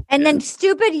 And then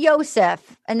stupid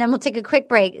Yosef, and then we'll take a quick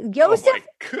break. Yosef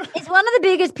is one of the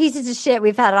biggest pieces of shit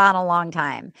we've had on a long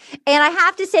time. And I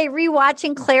have to say,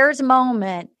 rewatching Claire's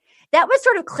moment, that was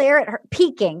sort of Claire at her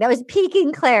peaking. That was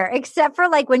peaking Claire, except for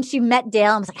like when she met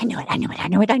Dale, I was like, I knew it.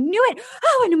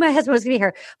 Oh, I knew my husband was going to be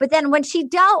here. But then when she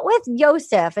dealt with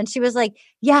Yosef and she was like,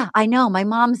 yeah, I know, my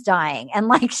mom's dying, and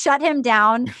like shut him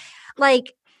down,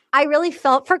 like I really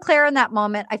felt for Claire in that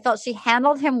moment. I felt she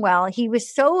handled him well. He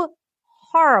was so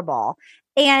horrible,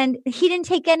 and he didn't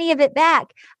take any of it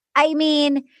back. I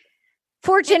mean,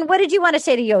 Fortune, what did you want to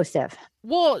say to Yosef?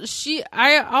 Well,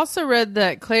 I also read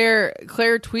that Claire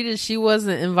tweeted she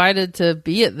wasn't invited to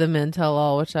be at the Men Tell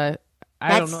All, which I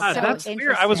don't know. That's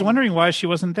weird. I was wondering why she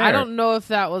wasn't there. I don't know if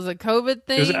that was a COVID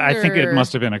thing. I think it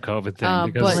must have been a COVID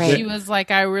thing. But she was like,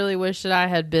 I really wish that I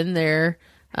had been there.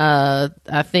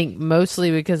 I think mostly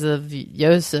because of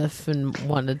Yosef and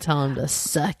wanted to tell him to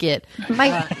suck it.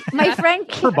 My friend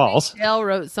for balls. Dale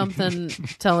wrote something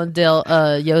telling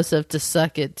Yosef to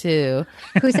suck it too.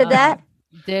 Who said that?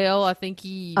 Dale. I think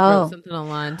he wrote something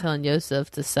online telling Yosef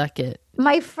to suck it.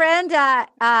 My friend,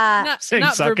 not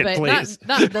suck it, please.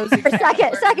 Not those. Suck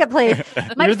it, please.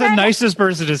 You're the nicest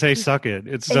person to say "suck it."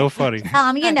 It's so funny.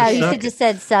 You should just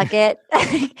said "suck it."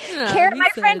 Karen, my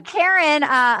friend Karen,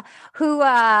 who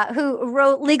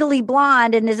wrote Legally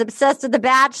Blonde and is obsessed with The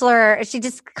Bachelor. She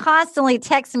just constantly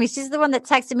texts me. She's the one that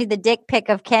texted me the dick pic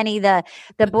of Kenny, the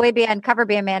boy band cover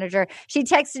band manager. She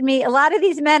texted me, a lot of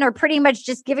these men are pretty much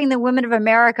just giving the women of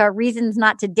America reasons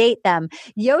not to date them.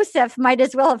 Yosef might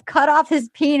as well have cut off his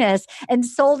penis and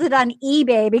sold it on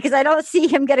eBay, because I don't see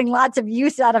him getting lots of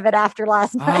use out of it after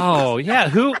last night. Oh yeah,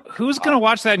 who's gonna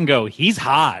watch that and go, he's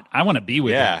hot, I want to be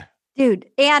with him? Dude,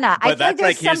 Anna, but that's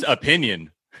like his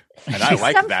opinion, and I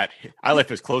like that. I like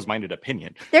his closed-minded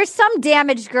opinion. There's some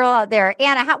damaged girl out there.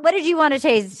 Anna, what did you want to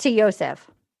say to Yosef?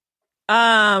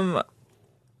 What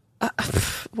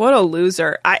a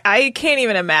loser. I can't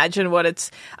even imagine what it's.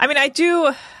 I mean, I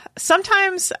do.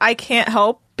 Sometimes I can't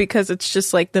help, because it's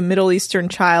just like the Middle Eastern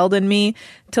child in me,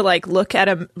 to like look at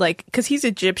him, like, because he's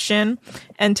Egyptian,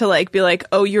 and to like be like,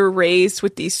 oh, you're raised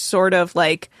with these sort of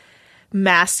like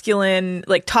masculine,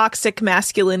 like toxic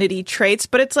masculinity traits,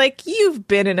 but it's like, you've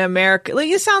been in America, like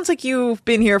it sounds like you've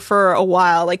been here for a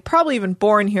while, like probably even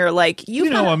born here, like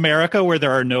America, where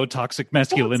there are no toxic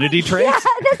masculinity traits. Yeah,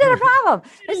 that's not a problem.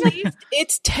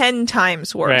 It's 10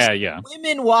 times worse. Yeah.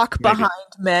 Women walk behind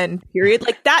men, period.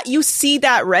 Like that, you see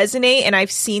that resonate, and I've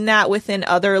seen that within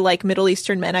other like Middle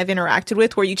Eastern men I've interacted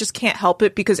with, where you just can't help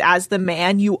it, because as the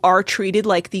man, you are treated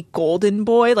like the golden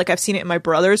boy. Like I've seen it in my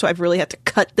brothers, so I've really had to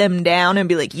cut them down and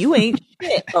be like, you ain't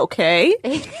shit, okay?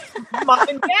 Mom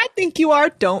and dad think you are,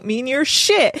 don't mean you're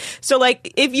shit. So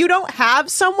like, if you don't have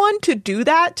someone to do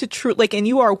that, to and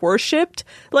you are worshipped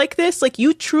like this, like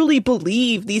you truly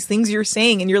believe these things you're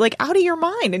saying, and you're like out of your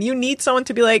mind, and you need someone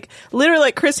to be like, literally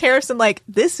like Chris Harrison, like,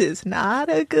 this is not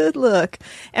a good look.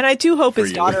 And I do hope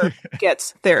his daughter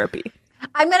gets therapy.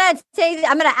 I'm going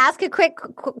to ask a quick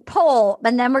poll,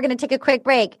 and then we're going to take a quick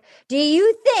break. Do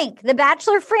you think the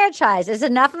Bachelor franchise is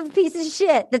enough of a piece of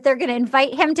shit that they're going to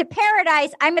invite him to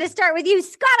paradise? I'm going to start with you,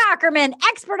 Scott Ackerman,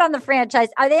 expert on the franchise.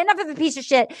 Are they enough of a piece of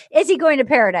shit? Is he going to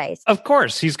paradise? Of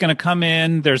course. He's going to come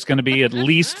in. There's going to be at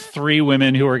least 3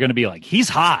 women who are going to be like, he's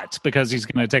hot, because he's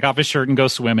going to take off his shirt and go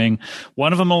swimming.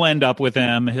 One of them will end up with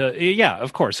him. Yeah,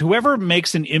 of course. Whoever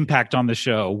makes an impact on the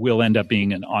show will end up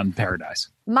being on Paradise.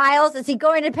 Miles, is he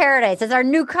going to paradise as our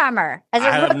newcomer? I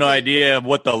have no idea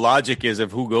what the logic is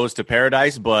of who goes to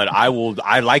paradise, but I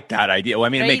like that idea. Well, I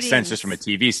mean, it makes sense just from a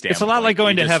TV standpoint. It's a lot like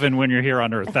going to heaven when you're here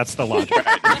on Earth. That's the logic.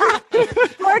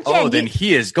 Fortune, then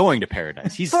he is going to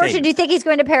paradise. Fortune, do you think he's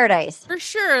going to paradise? For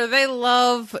sure. They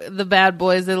love the bad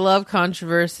boys. They love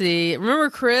controversy. Remember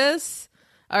Chris?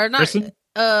 Or not?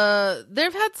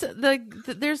 They've had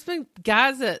there's been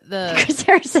guys at the Chris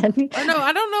Harrison. Or no,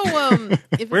 I don't know.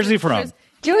 Where's he from?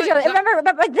 JoJo. Remember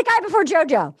the guy before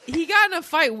JoJo. He got in a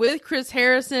fight with Chris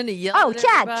Harrison. He yelled. Oh,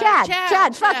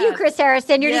 Chad. Fuck you, Chris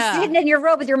Harrison. You're just sitting in your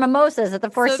robe with your mimosas at the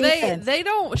Four Seasons. They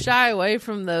don't shy away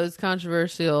from those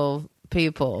controversial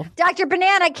people. Dr.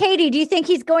 Banana, Katie, do you think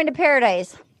he's going to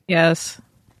paradise? Yes.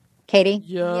 Katie?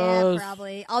 Yeah,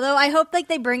 probably. Although I hope like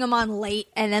they bring him on late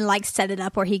and then like set it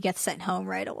up where he gets sent home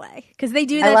right away. Because they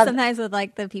do that sometimes with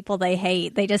like the people they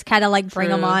hate. They just kind of like bring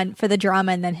him on for the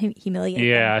drama and then humiliate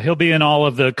them. He'll be in all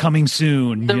of the coming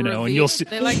soon, and you'll see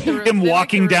him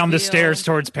walking down the stairs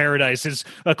towards paradise. Is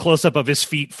a close up of his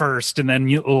feet first, and then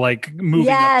like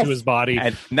moving up to his body.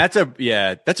 And that's a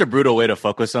brutal way to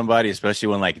fuck with somebody, especially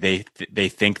when like they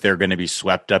think they're going to be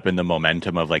swept up in the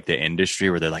momentum of like the industry,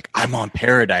 where they're like, I'm on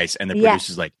paradise. And the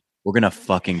producer's like, we're going to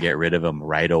fucking get rid of him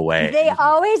right away. They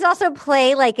always also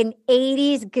play like an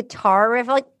 80s guitar riff,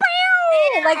 like a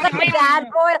bad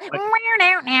boy.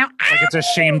 Like it's a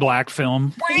Shane Black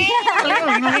film.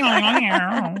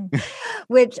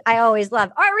 Which I always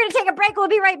love. All right, we're going to take a break. We'll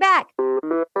be right back.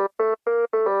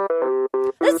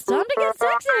 It's time to get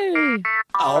sexy.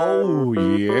 Oh,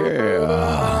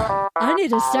 yeah. I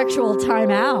need a sexual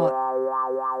timeout.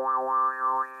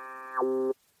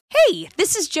 Hey,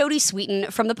 this is Jody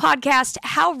Sweeten from the podcast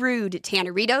How Rude,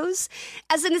 Tanneritos.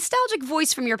 As a nostalgic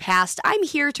voice from your past, I'm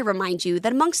here to remind you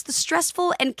that amongst the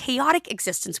stressful and chaotic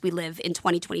existence we live in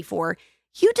 2024,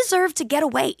 you deserve to get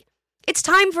away. It's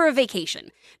time for a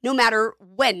vacation, no matter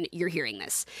when you're hearing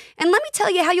this. And let me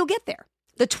tell you how you'll get there.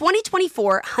 The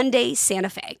 2024 Hyundai Santa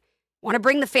Fe. Want to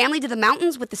bring the family to the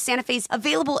mountains with the Santa Fe's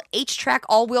available H-Track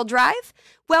all-wheel drive?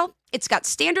 Well, it's got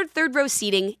standard third-row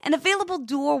seating and available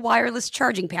dual wireless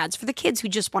charging pads for the kids who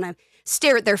just want to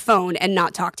stare at their phone and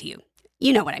not talk to you.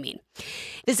 You know what I mean.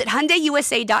 Visit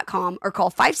HyundaiUSA.com or call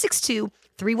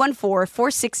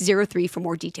 562-314-4603 for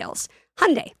more details.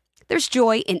 Hyundai. There's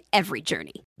joy in every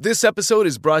journey. This episode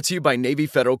is brought to you by Navy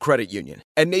Federal Credit Union.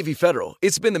 At Navy Federal,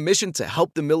 it's been the mission to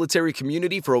help the military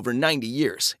community for over 90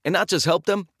 years. And not just help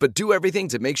them, but do everything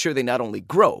to make sure they not only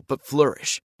grow, but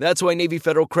flourish. That's why Navy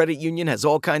Federal Credit Union has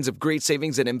all kinds of great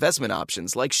savings and investment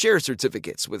options like share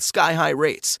certificates with sky-high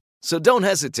rates. So don't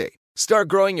hesitate. Start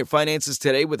growing your finances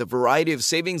today with a variety of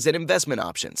savings and investment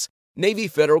options. Navy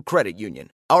Federal Credit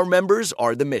Union. Our members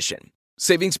are the mission.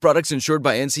 Savings products insured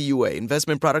by NCUA.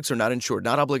 Investment products are not insured,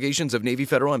 not obligations of Navy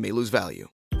Federal and may lose value.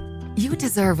 You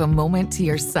deserve a moment to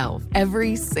yourself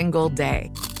every single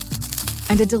day.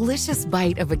 And a delicious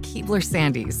bite of a Keebler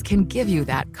Sandies can give you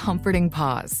that comforting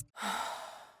pause.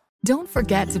 Don't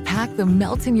forget to pack the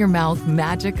melt-in-your-mouth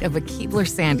magic of a Keebler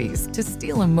Sandies to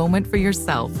steal a moment for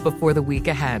yourself before the week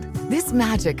ahead. This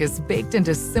magic is baked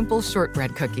into simple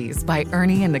shortbread cookies by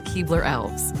Ernie and the Keebler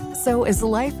Elves. So as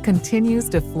life continues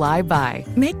to fly by,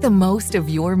 make the most of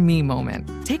your me moment.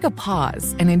 Take a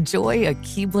pause and enjoy a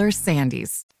Keebler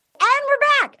Sandies. And we're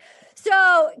back.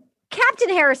 So Captain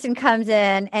Harrison comes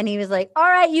in and he was like, all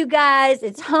right, you guys,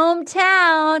 it's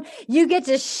hometown. You get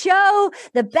to show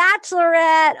the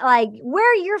Bachelorette, like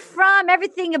where you're from,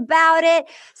 everything about it,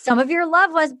 some of your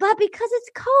loved ones. But because it's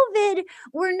COVID,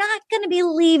 we're not going to be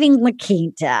leaving La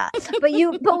Quinta. But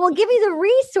we'll give you the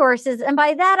resources. And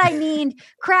by that, I mean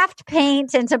craft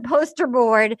paint and some poster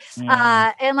board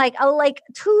and like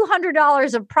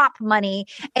 $200 of prop money.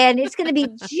 And it's going to be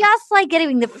just like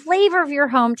getting the flavor of your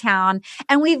hometown.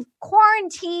 And we've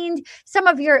quarantined some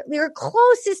of your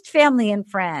closest family and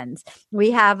friends. We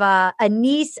have a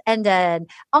niece and an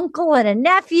uncle and a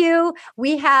nephew.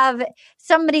 We have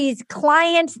somebody's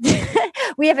client.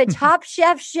 We have a Top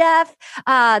Chef.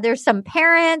 There's some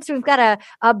parents. We've got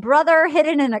a brother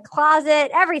hidden in a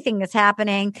closet. Everything is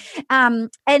happening.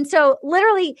 And so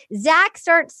literally Zach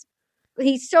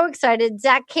he's so excited.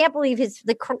 Zach can't believe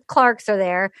the Clarks are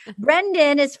there.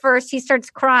 Brendan is first. He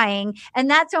starts crying. And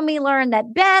that's when we learn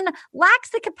that Ben lacks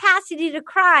the capacity to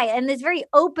cry and is very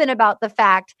open about the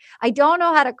fact, I don't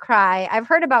know how to cry. I've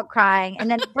heard about crying. And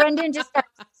then Brendan just starts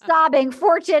sobbing.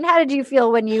 Fortune, how did you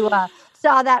feel when you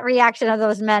saw that reaction of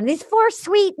those men? These 4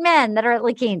 sweet men that are at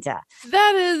La Quinta.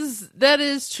 That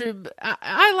is true.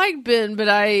 I like Ben, but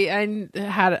I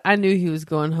knew he was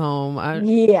going home. I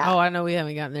know we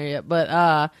haven't gotten there yet,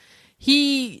 but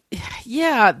the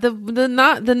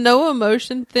no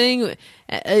emotion thing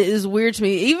is weird to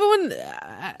me. Even when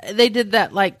they did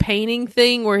that like painting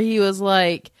thing where he was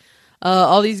like,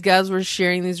 all these guys were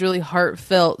sharing these really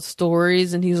heartfelt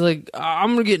stories, and he's like,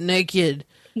 I'm gonna get naked.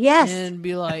 Yes. And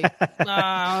be like,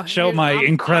 show my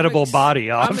incredible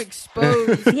body off. I'm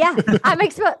exposed. Yeah, I'm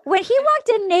exposed. When he walked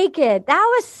in naked,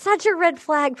 that was such a red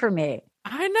flag for me.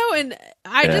 I know, and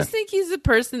I just think he's a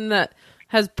person that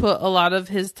has put a lot of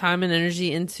his time and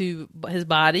energy into his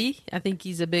body. I think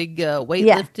he's a big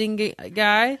weightlifting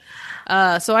guy.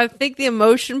 So I think the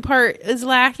emotion part is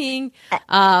lacking.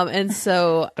 And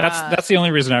so that's the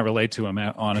only reason I relate to him,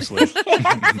 honestly.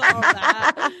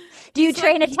 Do you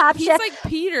train a Top Chef? He's like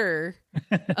Peter.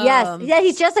 Yes. Yeah,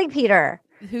 he's just like Peter.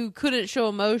 Who couldn't show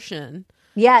emotion.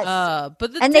 Yes.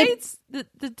 But the dates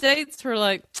the dates were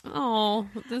like, oh,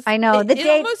 I know. It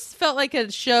almost felt like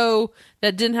a show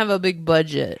that didn't have a big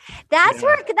budget. That's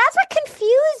what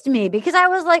confused me, because I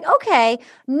was like, okay,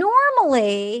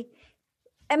 normally,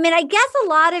 I mean, I guess a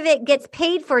lot of it gets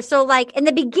paid for. So like in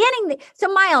the beginning, so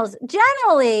Miles,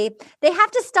 generally they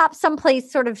have to stop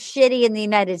someplace sort of shitty in the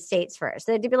United States first.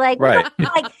 They'd be like, right.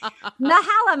 like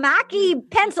Nahalamaki,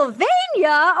 Pennsylvania.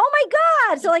 Oh my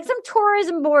God. So like some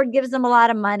tourism board gives them a lot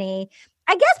of money.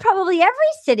 I guess probably every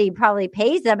city probably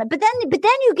pays them. But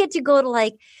then you get to go to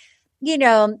like, you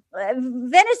know,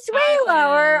 Venezuela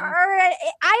or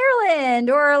Ireland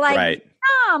or like, right.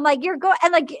 Like you're going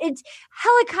and like it's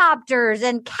helicopters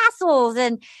and castles,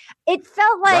 and it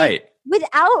felt like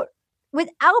without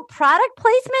product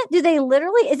placement, do they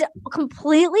literally, is it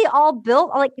completely all built?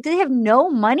 Like, do they have no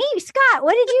money? Scott,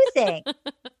 what did you think?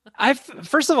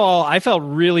 First of all, I felt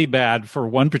really bad for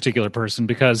one particular person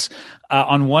because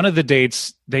on one of the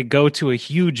dates, they go to a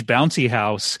huge bouncy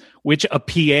house, which a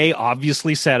PA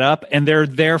obviously set up, and they're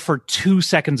there for 2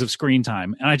 seconds of screen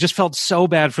time. And I just felt so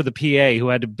bad for the PA who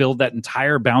had to build that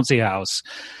entire bouncy house.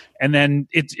 And then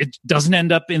it doesn't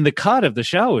end up in the cut of the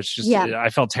show. It's just,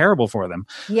 I felt terrible for them.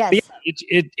 Yes.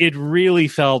 It really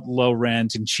felt low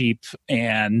rent and cheap.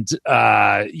 And,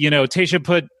 Tayshia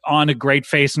put on a great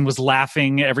face and was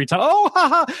laughing every time. Oh, ha,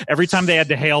 ha. Every time they had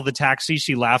to hail the taxi,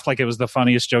 she laughed like it was the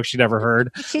funniest joke she'd ever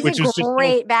heard. She's a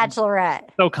great bachelorette.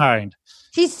 So kind.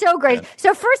 She's so great.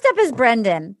 So first up is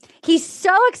Brendan. He's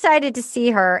so excited to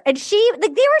see her. And they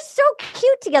were so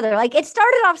cute together. Like it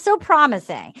started off so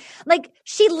promising. Like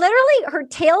she literally, her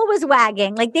tail was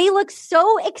wagging. Like they look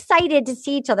so excited to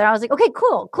see each other. I was like, okay,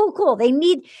 cool. They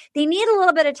need a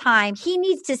little bit of time. He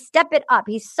needs to step it up.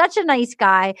 He's such a nice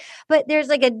guy, but there's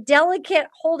like a delicate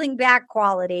holding back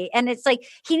quality. And it's like,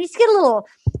 he needs to get a little,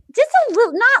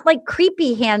 not like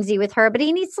creepy handsy with her, but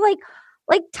he needs to like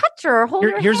touch her or hold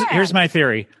her hand. Here's my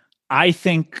theory. I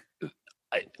think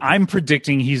I'm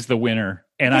predicting he's the winner,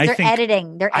 and I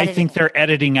think they're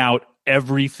editing out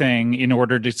everything in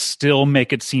order to still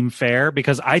make it seem fair,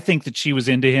 because I think that she was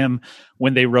into him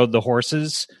when they rode the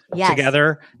horses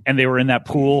together and they were in that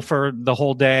pool for the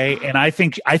whole day, and I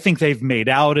think they've made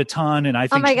out a ton, and I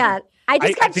think oh my God. I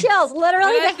just got chills.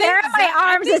 Literally, the hair on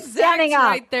my arms is standing up.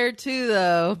 Right there too,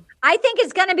 though. I think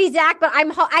it's going to be Zach, but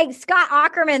Scott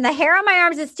Aukerman. The hair on my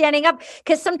arms is standing up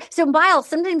because Miles,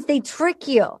 sometimes they trick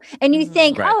you and you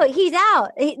think, oh, he's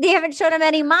out. They haven't shown him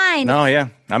any mind. No, yeah,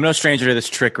 I'm no stranger to this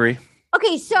trickery.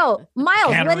 Okay, so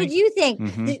Miles, what did you think?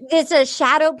 Mm-hmm. It's a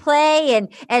shadow play,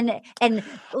 and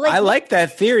I like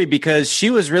that theory because she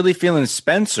was really feeling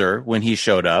Spencer when he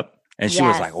showed up. And she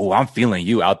was like, oh, I'm feeling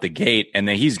you out the gate. And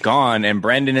then he's gone. And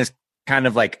Brendan is kind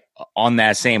of like on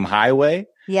that same highway.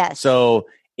 Yes. So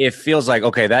it feels like,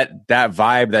 okay, that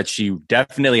vibe that she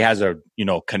definitely has a,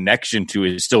 connection to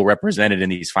is still represented in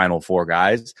these final four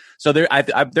guys. So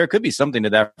there could be something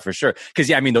to that for sure. Because,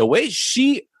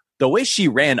 the way she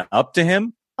ran up to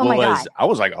him I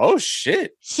was like, oh,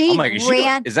 shit.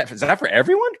 Is that for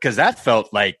everyone? Because that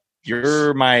felt like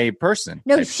you're my person.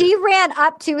 No, she ran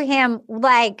up to him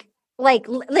like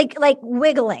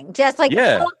wiggling, just like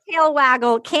tail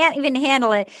waggle, can't even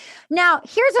handle it. Now,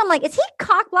 here's what I'm like, is he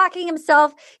cock blocking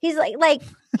himself? He's like,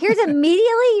 here's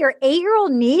immediately your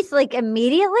 8-year-old niece, like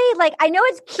immediately. Like, I know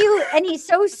it's cute and he's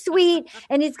so sweet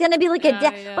and he's going to be like but like,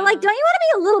 don't you want to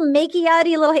be a little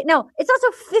makey-outy, no, it's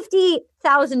also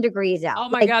 50,000 degrees out. Oh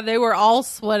my God, they were all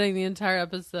sweating the entire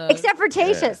episode. Except for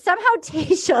Tayshia. Yeah. Somehow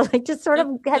Tayshia just sort of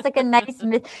has like a nice,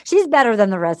 she's better than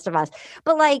the rest of us.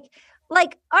 But like,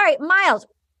 all right, Miles,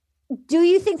 do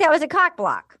you think that was a cock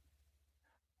block?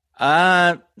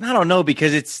 I don't know,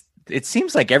 because it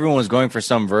seems like everyone was going for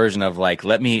some version of like,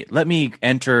 let me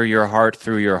enter your heart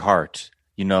through your heart.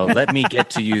 Let me get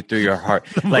to you through your heart.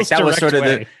 Like that was sort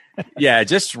of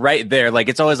just right there. Like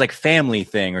it's always like family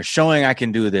thing or showing I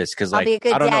can do this. Cause I'll be a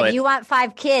good dad. You want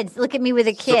 5 kids. Look at me with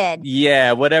a kid.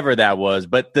 Whatever that was.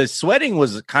 But the sweating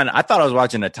was I thought I was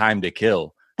watching A Time to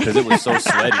Kill. Because it was so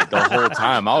sweaty the whole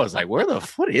time. I was like, what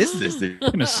is this?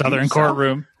 In a Southern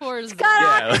courtroom.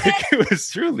 It was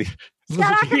truly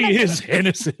He is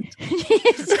innocent.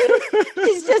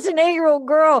 She's just an 8-year-old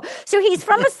girl. So he's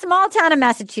from a small town in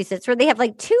Massachusetts where they have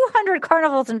like 200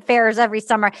 carnivals and fairs every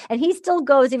summer. And he still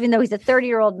goes, even though he's a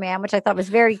 30-year-old man, which I thought was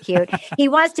very cute. He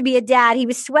wants to be a dad. He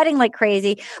was sweating like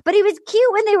crazy, but he was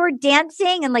cute when they were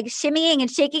dancing and like shimmying and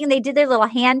shaking. And they did their little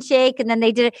handshake and then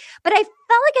they did it. But I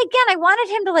felt like, again, I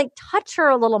wanted him to like touch her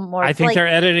a little more. I think like, they're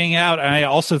editing out. And I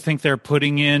also think they're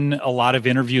putting in a lot of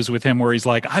interviews with him where he's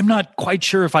like, I'm not quite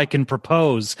sure if I can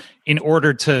propose in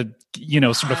order to,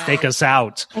 sort of fake us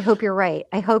out. I hope you're right.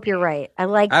 I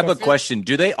have a question.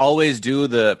 Do they always do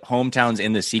the hometowns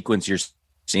in the sequence you're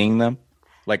seeing them?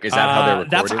 Like, is that how they're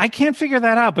recorded? I can't figure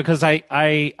that out because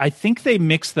I think they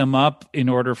mix them up in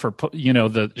order for,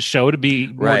 the show to be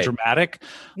more dramatic.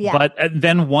 Yeah. But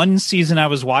then one season I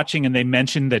was watching and they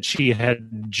mentioned that she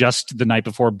had just the night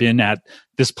before been at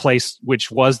this place, which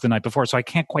was the night before. So I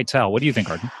can't quite tell. What do you think,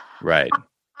 Arden? Right.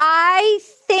 I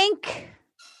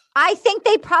think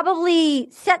they probably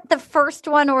set the first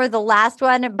one or the last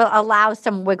one, but allow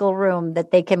some wiggle room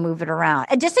that they can move it around.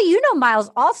 And just so you know,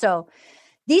 Miles, also,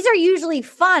 these are usually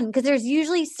fun because there's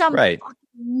usually some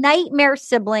nightmare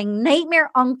sibling, nightmare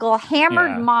uncle,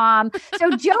 hammered mom. So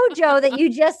JoJo who you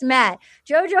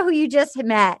just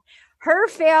met, her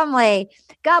family,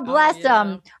 God bless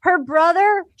them. Her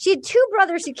brother, she had 2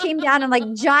 brothers who came down in like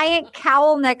giant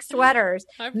cowl neck sweaters.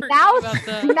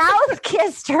 Mouth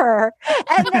kissed her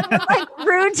and then was like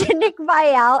rude to Nick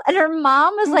Viall. And her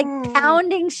mom was like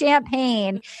pounding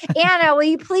champagne. Anna, will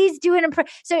you please do an impression?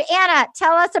 So Anna,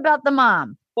 tell us about the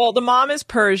mom. Well, the mom is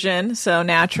Persian, so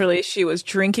naturally she was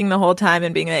drinking the whole time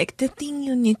and being like, the thing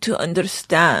you need to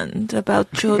understand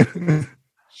about Joe,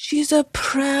 she's a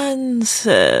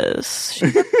princess. She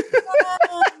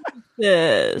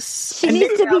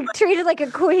needs to be treated like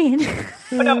a queen.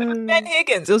 No, it was Ben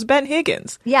Higgins. It was Ben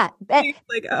Higgins. Yeah. Like,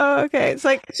 oh, okay. It's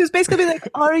like, she was basically being like,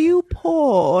 are you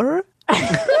poor?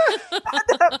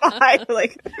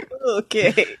 Like,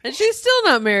 okay. And she's still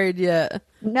not married yet.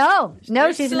 No,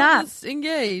 she's not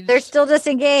engaged. They're still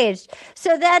disengaged.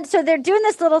 So they're doing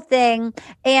this little thing,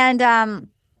 and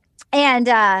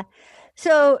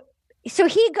so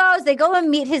he goes. They go and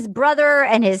meet his brother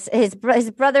and his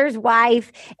brother's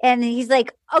wife, and he's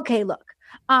like, okay, look.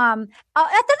 I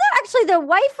thought that actually the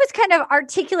wife was kind of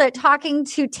articulate talking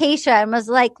to Tayshia and was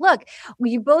like, look,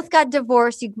 you both got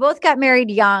divorced. You both got married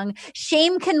young.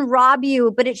 Shame can rob you,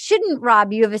 but it shouldn't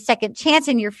rob you of a second chance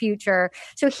in your future.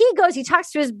 So he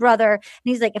talks to his brother and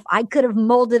he's like, if I could have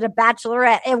molded a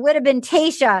bachelorette, it would have been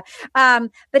Tayshia.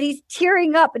 But he's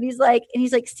tearing up and he's like,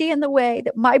 see in the way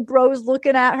that my bro's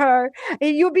looking at her.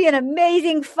 And you'll be an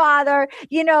amazing father,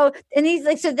 and he's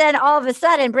like, so then all of a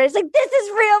sudden, Brady's like, this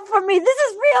is real for me. This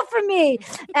is real for me.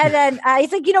 And then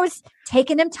he's like, it's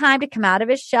taken him time to come out of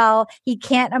his shell. He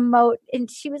can't emote. And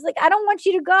she was like, I don't want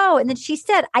you to go. And then she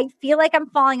said, I feel like I'm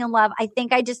falling in love. I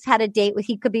think I just had a date with,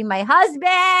 he could be my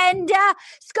husband.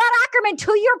 Scott Ackerman,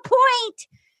 to your point.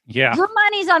 Yeah. Your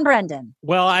money's on Brendan.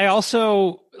 Well,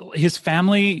 his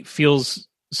family feels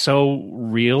so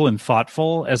real and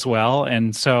thoughtful as well.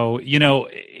 And so,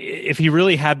 if he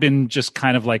really had been just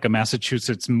kind of like a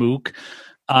Massachusetts mook,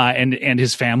 and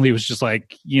his family was just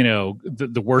like,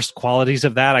 the worst qualities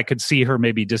of that, I could see her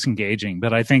maybe disengaging.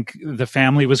 But I think the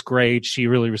family was great. She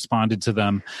really responded to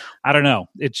them. I don't know.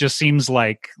 It just seems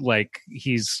like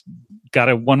he's got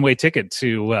a one-way ticket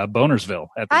to Bonersville.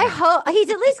 I hope he's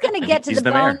at least going to get to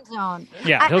the bone zone.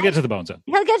 Yeah, he'll get to the bone zone.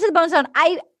 He'll get to the bone zone.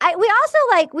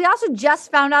 We also just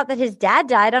found out that his dad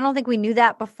died. I don't think we knew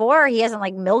that before. He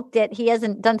hasn't milked it. He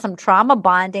hasn't done some trauma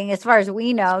bonding as far as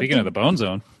we know. Speaking of the bone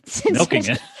zone. Milking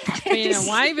it. I mean,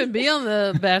 why even be on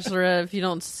the Bachelorette if you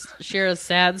don't share a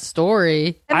sad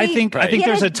story? I think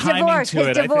there's a timing to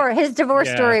it. His divorce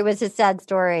story was his sad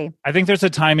story. I think there's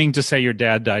a timing to say your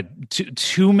dad died.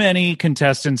 Too many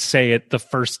contestants say it the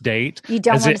first date. You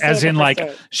don't want to say it the first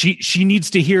date. She needs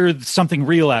to hear something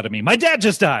real out of me. My dad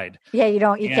just died. Yeah, you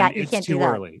can't do that. It's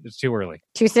too early.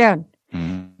 Too soon.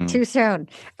 Mm-hmm. Too soon.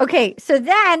 Okay, so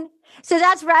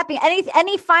that's wrapping.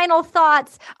 Any final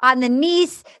thoughts on the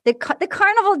niece, the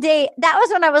carnival date? That was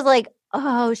when I was like,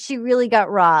 oh, she really got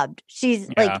robbed. She's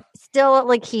still at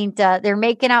La Quinta. They're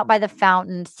making out by the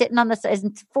fountain, sitting on the side.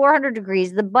 It's 400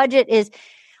 degrees. The budget is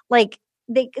like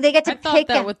they get to pick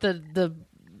that with the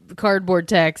cardboard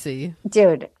taxi.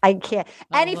 Dude, I can't.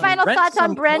 Any final thoughts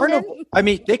on Brendan? I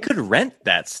mean, they could rent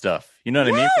that stuff. You know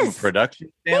what I mean? From a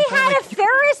production standpoint. They had a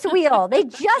Ferris wheel. They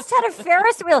just had a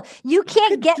Ferris wheel. You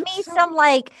can't get me some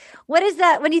what is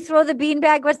that when you throw the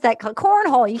beanbag? What's that called?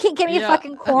 Cornhole. You can't give me a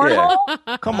fucking cornhole.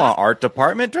 Yeah. Come on, art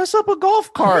department, dress up a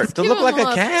golf cart to look like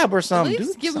a cab or something. At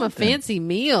least give them a fancy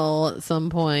meal at some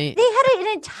point. They had an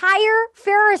entire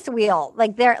Ferris wheel.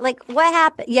 Like what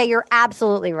happened? Yeah, you're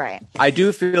absolutely right. I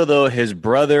do feel though his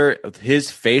brother,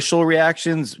 his facial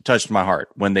reactions touched my heart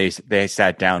when they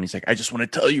sat down. He's like, I just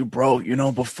want to tell you, bro,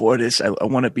 before this, I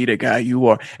want to be the guy you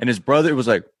are. And his brother was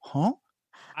like, huh?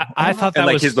 I thought that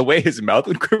was the way his mouth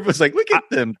would curve was like, look at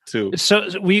them too. So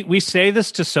we say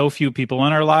this to so few people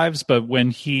in our lives, but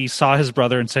when he saw his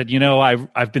brother and said,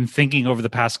 I've been thinking over the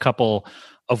past couple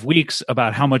of weeks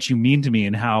about how much you mean to me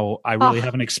and how I really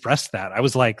haven't expressed that. I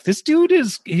was like, this dude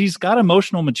he's got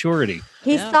emotional maturity.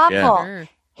 He's thoughtful. Yeah.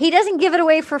 He doesn't give it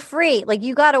away for free. Like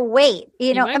you got to wait,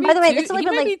 And by the way, it's like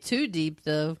be too deep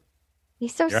though.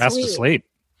 He's so You're sweet. asked to sleep.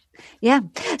 Yeah.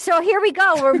 So here we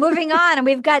go. We're moving on, and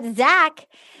we've got Zach.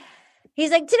 He's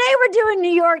like, today we're doing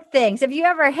New York things. Have you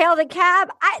ever hailed a cab?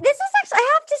 This is actually,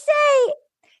 I have to say,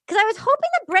 because I was hoping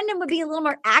that Brendan would be a little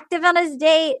more active on his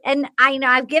date. And I know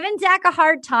I've given Zach a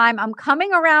hard time. I'm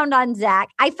coming around on Zach.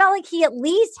 I felt like he at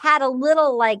least had a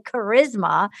little like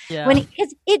charisma when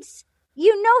it's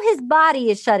his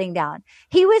body is shutting down.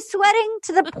 He was sweating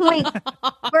to the point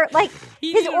where like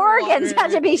his organs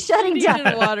had to be shutting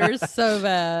down. Water so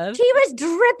bad. He was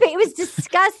dripping. It was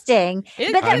disgusting.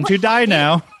 Time to die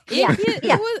now.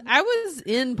 I was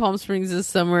in Palm Springs this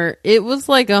summer. It was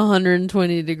like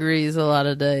 120 degrees a lot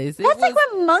of days. That's like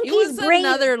when monkeys bring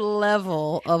another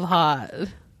level of hot.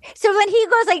 So when he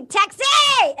goes like, taxi!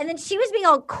 And then she was being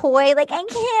all coy, like, I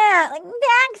can't, like,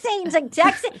 taxi. He's like,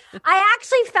 taxi. I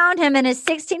actually found him in his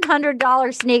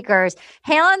 $1,600 sneakers,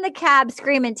 hailing the cab,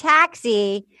 screaming,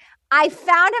 taxi. I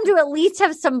found him to at least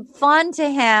have some fun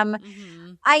to him.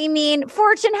 Mm-hmm. I mean,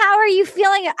 Fortune, how are you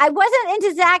feeling? I wasn't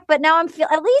into Zach, but now I'm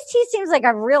at least he seems like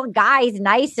a real guy. He's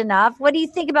nice enough. What do you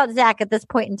think about Zach at this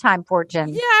point in time, Fortune?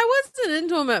 Yeah, I wasn't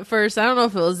into him at first. I don't know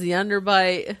if it was the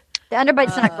underbite. The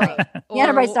underbite's not great. The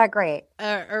underbite's not great.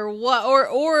 Or what?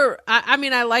 Or I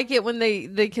mean, I like it when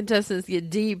the contestants get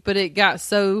deep, but it got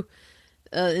so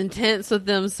intense with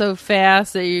them so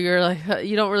fast that you're like,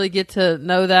 you don't really get to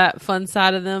know that fun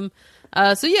side of them.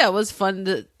 So yeah, it was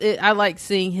fun. I like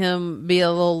seeing him be a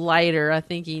little lighter. I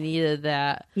think he needed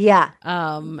that. Yeah.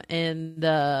 But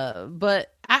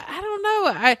I don't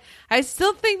know. I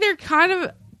still think they're kind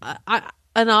of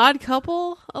an odd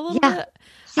couple a little bit.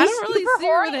 I don't really see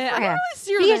her with it. I don't really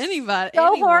see her with anybody.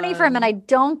 So horny for him, and I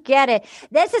don't get it.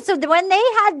 So when they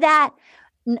had that,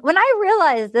 when I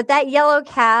realized that yellow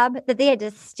cab that they had to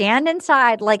stand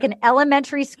inside like an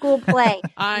elementary school play,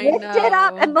 lift it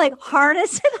up and like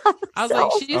harness it up. I was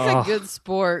like, she's a good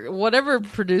sport. Whatever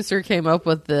producer came up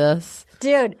with this,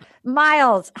 dude.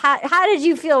 Miles, how did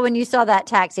you feel when you saw that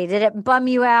taxi? Did it bum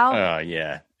you out?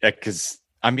 Yeah, because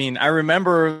I mean, I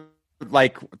remember.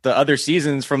 Like the other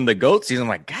seasons from the GOAT season, I'm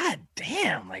like, God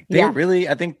damn, like they really,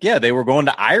 I think, they were going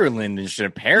to Ireland and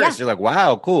shit, Paris. Yeah. You're like,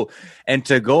 wow, cool. And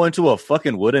to go into a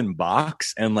fucking wooden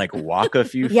box and like walk a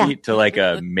few feet to like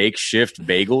a makeshift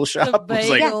bagel shop. Bagels,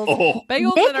 like,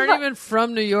 bagels that aren't even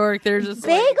from New York. They're just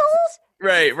bagels.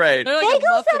 Right. Like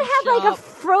bagels that have like a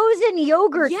frozen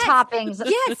yogurt toppings.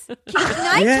 Yes. Can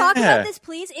I talk about this,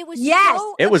 please? It was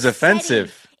so it was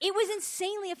offensive. It was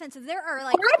insanely offensive. There are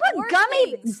like I put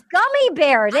gummy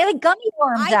bears. They had like gummy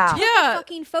worms out. I took a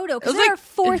fucking photo because there are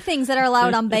 4 things that are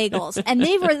allowed on bagels, and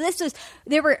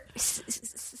there were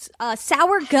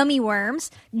sour gummy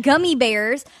worms, gummy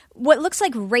bears, what looks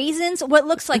like raisins, what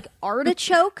looks like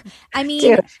artichoke. I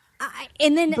mean,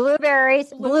 and then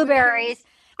blueberries.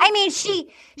 I mean,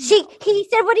 he said,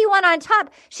 what do you want on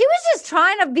top? She was just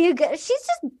trying to be good. She's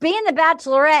just being the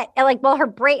Bachelorette. And like, well,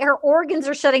 her organs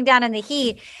are shutting down in the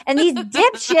heat. And these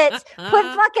dipshits put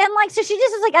fucking like, so she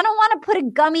just was like, I don't want to put a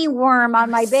gummy worm on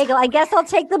my bagel. I guess I'll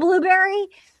take the blueberry.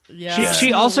 Yeah.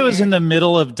 She also is in the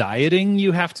middle of dieting.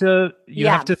 You have to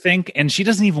think, and she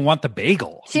doesn't even want the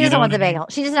bagel. She doesn't want the bagel.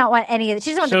 She does not want any of it.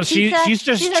 She doesn't want the pizza. She's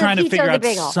just trying to figure out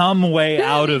some way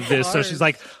out of this. So she's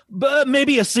like, but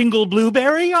maybe a single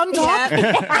blueberry on top.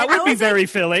 Yeah. That would be very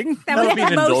filling. That would be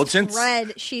an indulgence.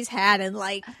 Bread she's had in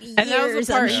like years. And that was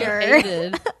the part I'm sure.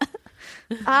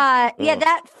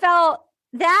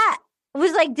 That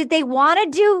was like, did they want to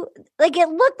do like it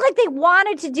looked like they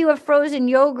wanted to do a frozen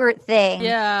yogurt thing?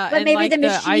 Yeah, but maybe like the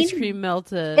machine ice cream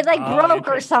melted. It like broke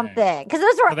or something because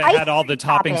those were they had all the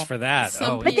toppings for that.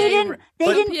 But they didn't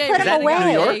put them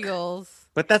away. Bagels.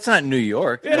 But that's not New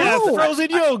York. Yeah, frozen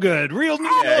yogurt, real New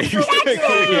York.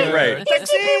 Right.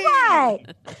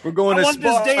 We're going I to want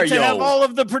this Spar, date to yo. have all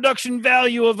of the production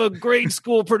value of a grade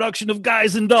school production of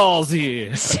Guys and Dolls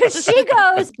here. She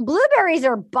goes, blueberries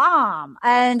are bomb.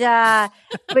 And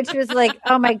which was like,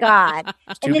 oh my God.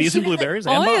 Two bees and blueberries.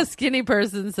 And Only bomb. a skinny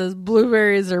person says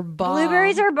blueberries are bomb.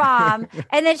 Blueberries are bomb.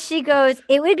 And then she goes,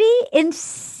 it would be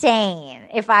insane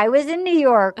if I was in New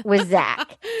York with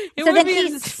Zach. It So would then be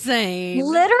he's insane.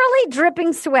 literally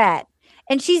dripping sweat.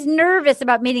 And she's nervous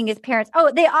about meeting his parents.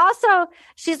 Oh,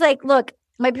 she's like, look,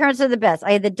 my parents are the best.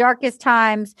 I had the darkest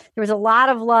times. There was a lot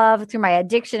of love through my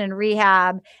addiction and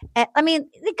rehab. And, I mean,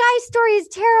 the guy's story is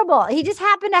terrible. He just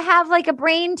happened to have like a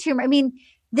brain tumor. I mean,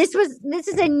 this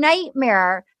is a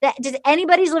nightmare that just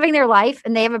anybody's living their life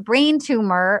and they have a brain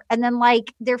tumor and then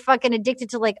like they're fucking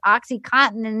addicted to like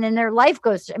OxyContin and then their life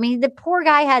goes. I mean, the poor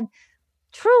guy had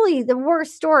truly the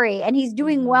worst story and he's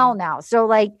doing well now. So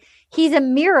like he's a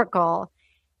miracle.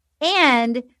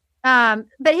 And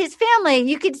but his family,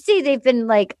 you could see they've been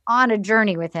like on a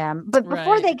journey with him. But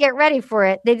before they get ready for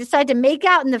it, they decide to make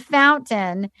out in the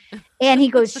fountain. And he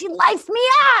goes, she lights me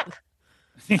up.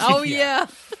 Oh, yeah.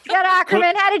 Scott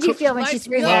Ackerman, how did you feel when she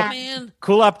screamed that?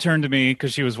 Kulop turned to me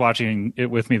because she was watching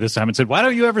it with me this time and said, why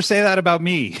don't you ever say that about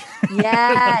me?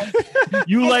 Yes.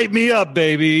 You light me up,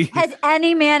 baby. Has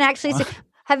any man actually said,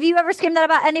 have you ever screamed that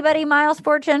about anybody, Miles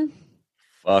Fortune?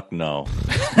 Fuck no.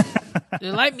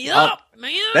 You light me up,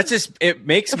 man. That's just, it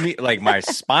makes me like my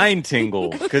spine tingle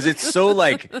because it's so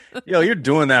like, you're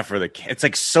doing that for it's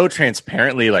like so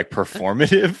transparently like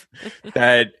performative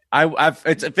that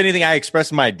if anything, I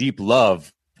express my deep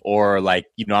love or like,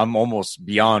 I'm almost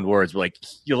beyond words. But like,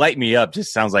 you light me up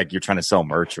just sounds like you're trying to sell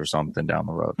merch or something down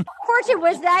the road. Fortune,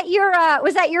 was that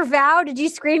your vow? Did you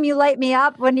scream "you light me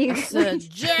up" when you said,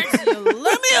 Jackson, you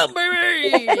light me up,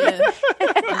 baby?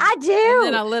 I do. And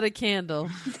then I lit a candle.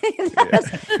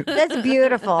 That's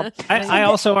beautiful. I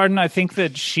also, Arden, I think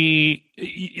that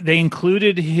they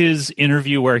included his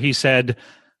interview where he said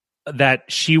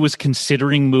that she was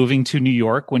considering moving to New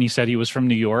York when he said he was from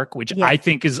New York, which I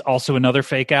think is also another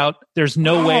fake out. There's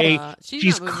no way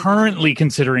she's currently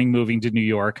considering moving to New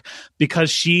York because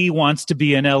she wants to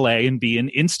be in LA and be an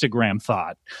Instagram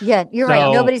thought. Yeah, you're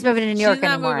right. Nobody's moving to New York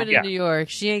anymore. She's not moving to New York.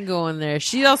 She ain't going there.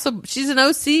 She's an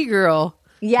OC girl.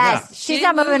 Yes, she's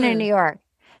not moving to New York.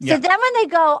 So then when they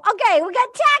go, okay, we got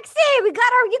taxi, you get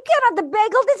on the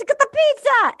bagel, let's get the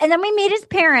pizza. And then we meet his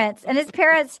parents, and his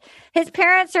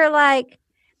parents are like,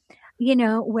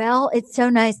 well, it's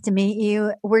so nice to meet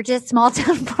you. We're just small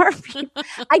town poor people.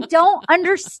 I don't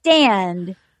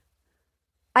understand.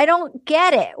 I don't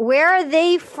get it. Where are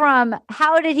they from?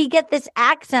 How did he get this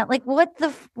accent? Like what?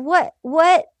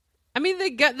 I mean,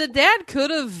 the dad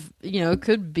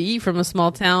could be from a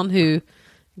small town who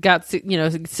got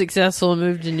successful and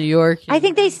moved to New York. I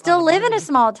think they still live in a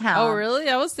small town. Oh, really?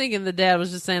 I was thinking the dad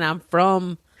was just saying I'm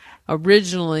from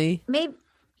originally. Maybe.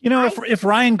 If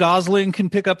Ryan Gosling can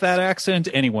pick up that accent,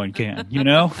 anyone can.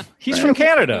 He's from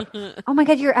Canada. Oh my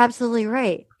God, you're absolutely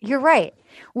right. You're right.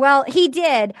 Well, he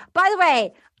did. By the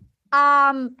way,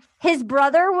 his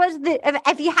brother was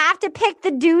if you have to pick the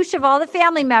douche of all the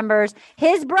family members,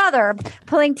 his brother,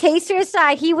 pulling Taster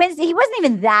aside, he wins. He wasn't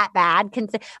even that bad.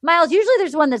 Miles, usually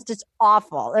there's one that's just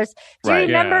awful. Do you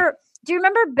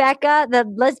remember Becca, the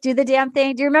Let's Do the Damn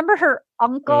Thing? Do you remember her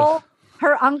uncle? Ugh.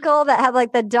 Her uncle that had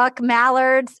like the duck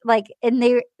mallards, like, and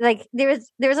they like there was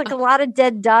like a lot of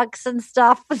dead ducks and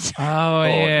stuff. Oh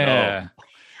yeah.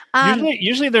 No.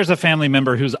 Usually there's a family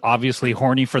member who's obviously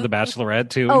horny for the Bachelorette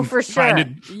too. Oh, for sure.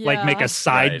 Trying to like make a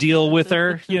side deal with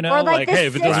her, Or like hey,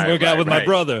 if it doesn't work out with my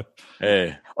brother,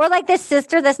 hey. Or like this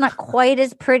sister that's not quite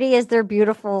as pretty as their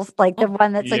beautiful, like the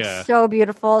one that's like so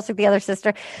beautiful. It's like the other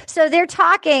sister. So they're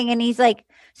talking, and he's like,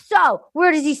 so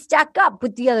where does he stack up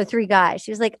with the other three guys?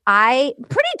 She was like,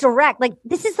 pretty direct. Like,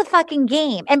 this is the fucking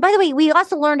game. And by the way, we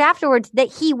also learned afterwards that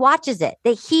he watches it,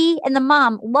 that he and the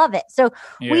mom love it. So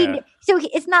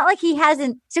it's not like he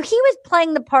hasn't. So he was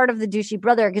playing the part of the douchey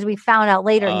brother because we found out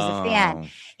later he's a fan.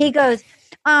 He goes,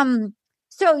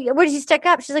 so where does he stack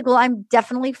up? She's like, well, I'm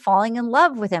definitely falling in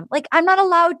love with him. Like, I'm not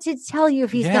allowed to tell you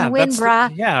if he's going to win,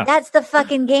 brah. That's the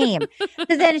fucking game.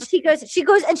 So then she goes,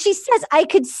 and she says, I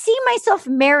could see myself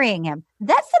marrying him.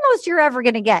 That's the most you're ever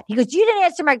going to get. He goes, you didn't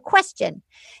answer my question.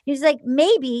 He's like,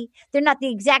 maybe they're not the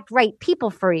exact right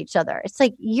people for each other. It's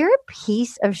like, you're a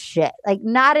piece of shit. Like,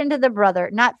 not into the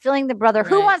brother, not feeling the brother. Right.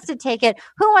 Who wants to take it?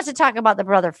 Who wants to talk about the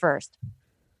brother first?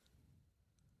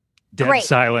 Dead Great.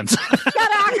 silence. Scott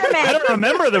Ackerman. I don't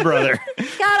remember the brother.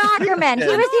 Scott Ackerman. He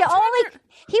was the only.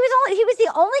 he was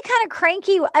the only kind of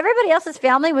cranky. Everybody else's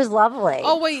family was lovely.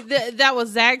 Oh wait, that was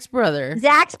Zach's brother.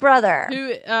 Zach's brother.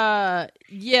 Who?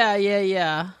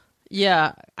 Yeah.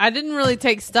 I didn't really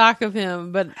take stock of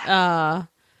him, but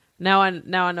now I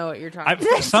know what you're talking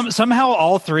about. Somehow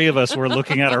all three of us were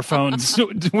looking at our phones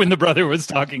when the brother was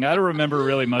talking. I don't remember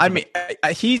really much. I mean,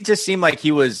 he just seemed like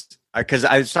he was, because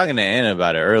I was talking to Anna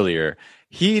about it earlier.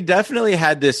 He definitely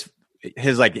had this.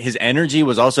 His energy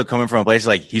was also coming from a place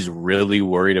like he's really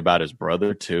worried about his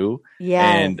brother too.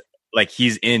 Yeah. And like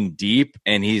he's in deep,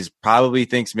 and he's probably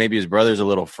thinks maybe his brother's a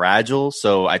little fragile.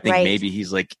 So I think maybe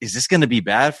he's like, is this going to be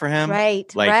bad for him? Right.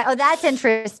 Like, right. Oh, that's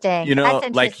interesting. You know,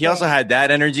 like he also had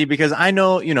that energy, because I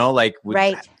know, like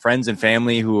with friends and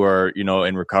family who are,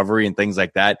 in recovery and things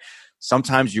like that.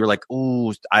 Sometimes you're like,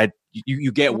 oh,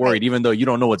 you get worried, even though you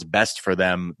don't know what's best for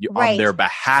them on their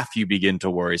behalf. You begin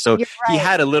to worry. So he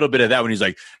had a little bit of that when he's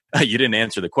like, you didn't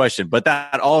answer the question, but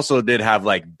that also did have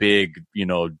like big,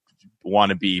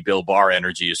 wannabe Bill Barr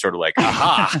energy. Is sort of like,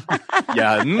 aha,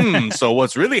 yeah. So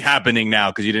what's really happening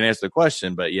now? Because you didn't answer the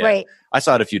question, but I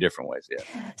saw it a few different ways.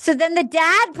 Yeah. So then the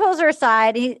dad pulls her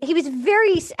aside. He was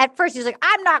at first he was like,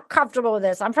 I'm not comfortable with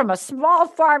this. I'm from a small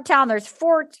farm town. There's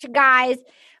 4 guys.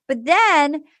 But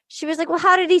then she was like, well,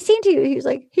 how did he seem to you? He was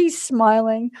like, he's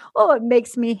smiling. Oh, it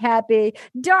makes me happy.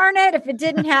 Darn it. If it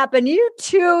didn't happen, you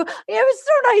too. It was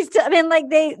so nice to, I mean, like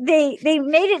they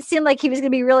made it seem like he was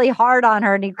going to be really hard on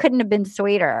her, and he couldn't have been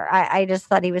sweeter. I just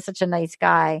thought he was such a nice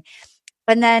guy.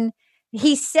 And then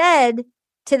he said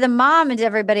to the mom and to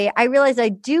everybody, I realize I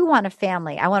do want a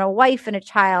family. I want a wife and a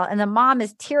child. And the mom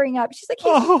is tearing up. She's like,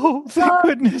 oh, thank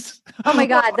goodness. Oh my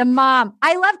God, the mom.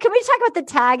 Can we talk about the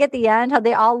tag at the end? How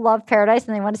they all love Paradise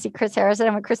and they want to see Chris Harrison.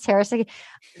 And with Chris Harrison,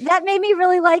 that made me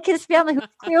really like his family, who's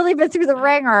clearly been through the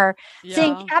ringer. Yeah.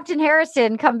 Seeing Captain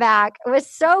Harrison come back, it was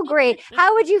so great.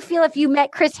 How would you feel if you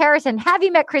met Chris Harrison? Have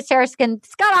you met Chris Harrison?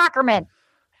 Scott Ackerman.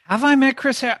 Have I met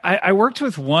Chris? I worked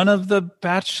with one of the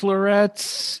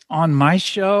Bachelorettes on my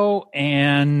show,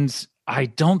 and I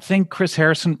don't think Chris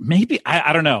Harrison. Maybe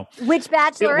I don't know. Which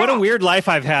Bachelorette? What a weird life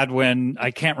I've had when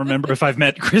I can't remember if I've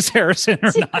met Chris Harrison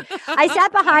or not. I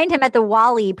sat behind him at the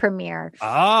Wall-E premiere.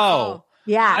 Oh,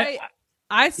 yeah.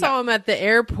 I saw him at the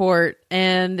airport,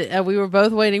 and we were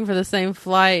both waiting for the same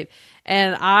flight.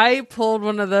 And I pulled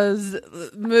one of those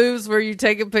moves where you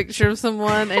take a picture of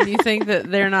someone and you think that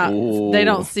they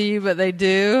don't see you, but they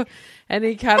do. And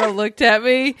he kind of looked at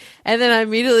me, and then I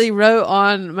immediately wrote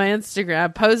on my Instagram. I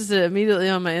posted it immediately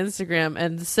on my Instagram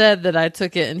and said that I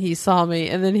took it, and he saw me,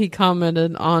 and then he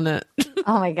commented on it.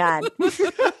 Oh my God.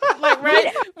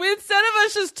 Instead of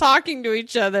us just talking to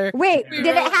each other. Wait, did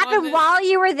it happen while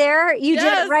you were there? You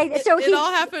did it right. So it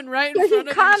all happened right in front of each other.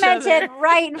 He commented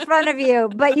right in front of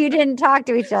you, but you didn't talk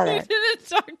to each other. We didn't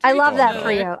talk to I love that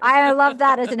for you. I love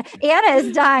that Anna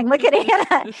is dying. Look at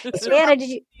Anna. Anna, did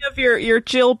you have your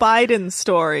Jill Biden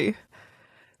story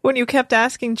when you kept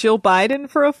asking Jill Biden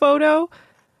for a photo?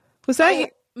 Was that you?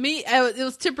 Me? It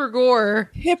was Tipper Gore.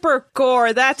 Tipper Gore.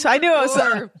 I knew it was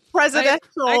a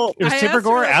presidential. It was Tipper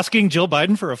Gore asking Jill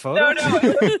Biden for a photo? No.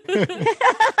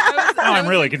 I'm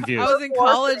really confused. I was in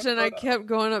college and I kept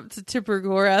going up to Tipper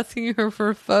Gore asking her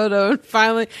for a photo, and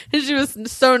finally, and she was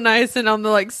so nice, and on the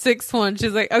 6th one,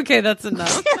 she's like, okay, that's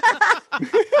enough.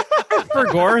 Tipper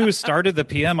Gore, who started the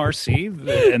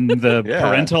PMRC and the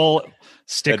parental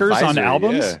stickers on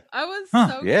albums. Yeah. I was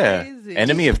so crazy.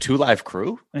 Enemy of Two Live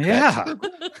Crew. Yeah.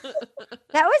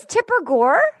 That was Tipper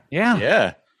Gore?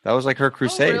 Yeah. That was like her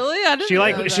crusade. Oh, really? I didn't know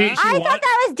that. I thought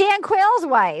that was Dan Quayle's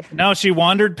wife. No, she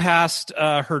wandered past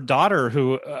her daughter,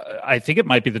 who I think it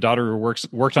might be the daughter who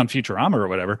worked on Futurama or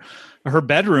whatever, her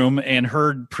bedroom, and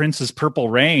heard Prince's Purple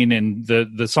Rain and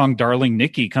the song Darling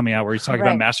Nikki coming out, where he's talking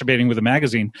about masturbating with a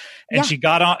magazine. And she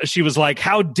got on, she was like,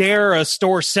 how dare a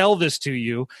store sell this to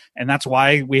you? And that's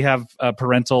why we have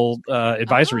parental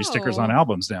advisory stickers on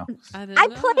albums now. I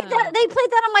played that. They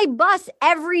played that on my bus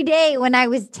every day when I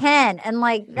was 10. And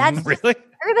that's really?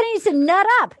 Everybody needs to nut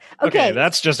up. Okay.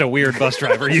 That's just a weird bus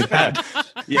driver you had.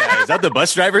 Yeah, is that the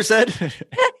bus driver said?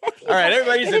 All right,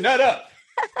 everybody needs to nut up.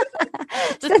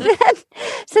 So then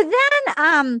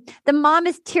the mom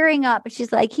is tearing up.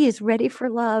 She's like, he is ready for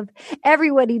love.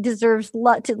 Everybody deserves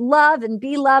to love and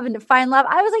be loved and to find love.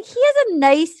 I was like, he has a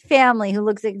nice family who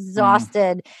looks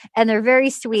exhausted and they're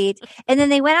very sweet. And then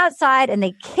they went outside and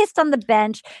they kissed on the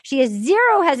bench. She has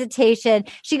zero hesitation.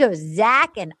 She goes,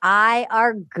 Zach and I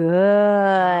are good.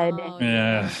 Oh,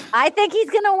 yeah. I think he's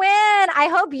going to win. I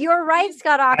hope you're right,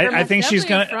 Scott Ackerman. I think she's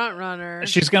going to front runner.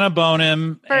 She's going to bone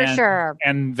him for sure.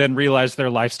 And then realize their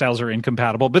lifestyles are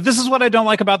incompatible. But this is what I don't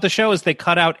like about the show is they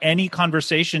cut out any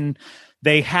conversation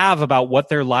they have about what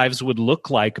their lives would look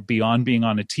like beyond being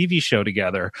on a TV show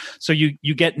together. So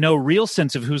you get no real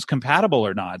sense of who's compatible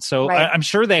or not. So I'm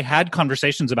sure they had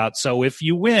conversations about, so if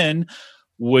you win,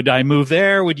 would I move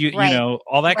there? Would you,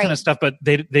 all that kind of stuff, but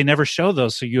they never show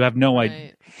those. So you have no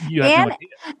idea. Anna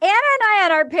and I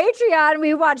on our Patreon,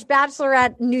 we watch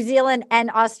Bachelorette New Zealand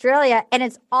and Australia, and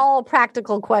it's all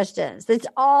practical questions. It's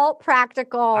all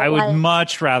practical. I would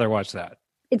much rather watch that.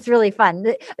 It's really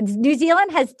fun. New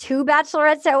Zealand has 2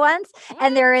 bachelorettes at once,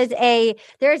 and there's a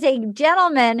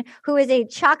gentleman who is a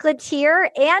chocolatier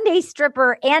and a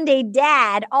stripper and a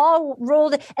dad, all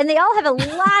rolled, and they all have a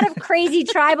lot of crazy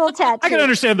tribal tattoos. I can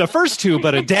understand the first 2,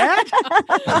 but a dad?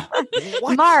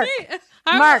 Mark,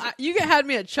 you had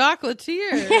me a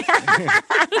chocolatier.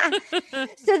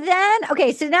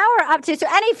 So now we're up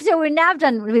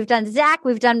to we've done Zach,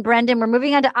 we've done Brendan. We're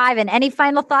moving on to Ivan. Any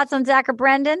final thoughts on Zach or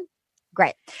Brendan?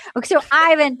 Great. Okay, so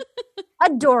Ivan,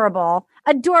 adorable.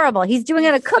 He's doing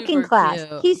a cooking class.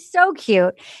 Cute. He's so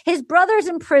cute. His brother's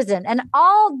in prison, and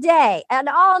all day and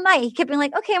all night he kept being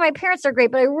like, okay, my parents are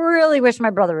great, but I really wish my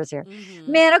brother was here.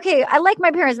 Man, okay, I like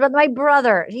my parents, but my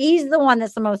brother, he's the one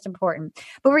that's the most important.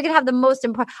 But we're going to have the most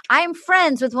important. I'm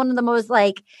friends with one of the most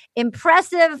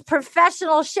impressive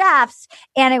professional chefs,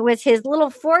 and it was his little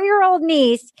 4-year-old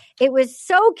niece. It was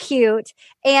so cute.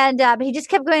 And he just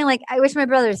kept going I wish my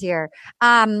brother's here.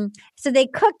 So they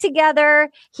cook together.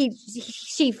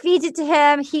 She feeds it to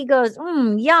him. He goes,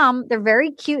 yum. They're very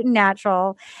cute and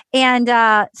natural. And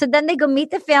so then they go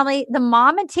meet the family. The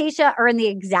mom and Tayshia are in the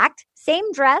exact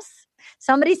same dress.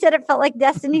 Somebody said it felt like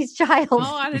Destiny's Child. Oh,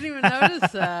 I didn't even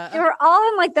notice that. They were all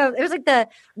in it was the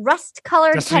rust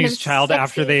colored Destiny's Child sexy.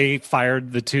 after they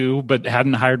fired the 2 but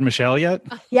hadn't hired Michelle yet.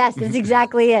 Yes, that's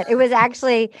exactly it. It was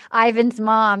actually Ivan's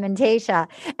mom and Tayshia.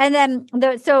 And then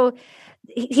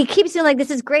he keeps doing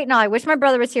this is great. Now I wish my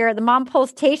brother was here. The mom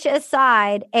pulls Tayshia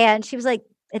aside and she was like,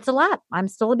 it's a lot. I'm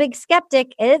still a big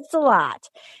skeptic. It's a lot.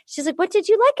 She's like, what did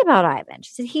you like about Ivan?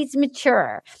 She said, he's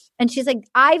mature. And she's like,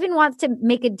 Ivan wants to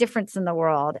make a difference in the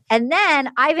world. And then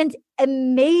Ivan's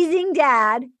amazing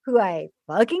dad, who I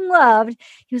fucking loved,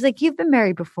 he was like, you've been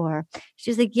married before.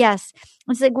 She was like, yes.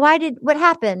 And she's like, what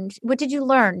happened? What did you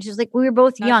learn? She was like, we were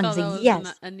both young. She's like,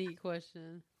 yes. A neat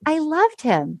question. I loved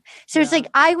him. So it's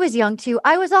I was young too.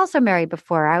 I was also married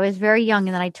before. I was very young,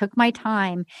 and then I took my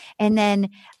time. And then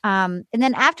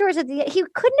afterwards, he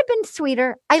couldn't have been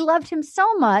sweeter. I loved him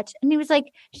so much, and he was like,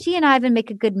 she and Ivan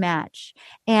make a good match.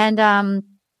 And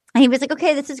he was like,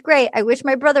 okay, this is great. I wish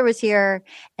my brother was here.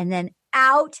 And then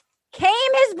out came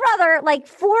his brother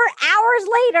 4 hours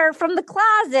later from the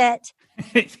closet.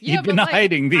 He'd been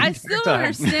hiding the I still don't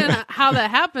understand how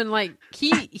that happened.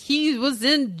 He was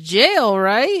in jail,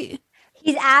 right?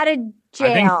 He's out of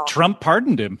jail. I think Trump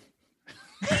pardoned him.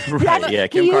 Right, yeah,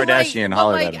 Kim Kardashian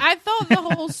hollered at him. I thought the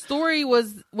whole story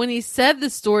was, when he said the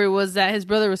story, was that his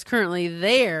brother was currently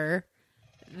there.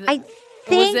 I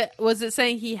think was it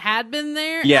saying he had been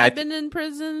there? Yeah, had been in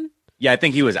prison. Yeah, I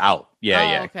think he was out.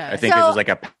 Yeah. Okay. I think it was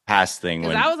a pass thing.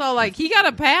 Because I was all like, he got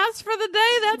a pass for the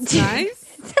day? That's nice.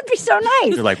 That'd be so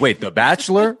nice. You're like, wait, The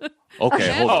Bachelor?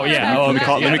 Okay, hold on. Let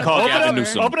me call Gavin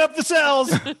Newsom. Open up the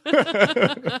cells.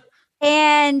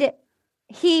 And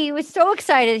he was so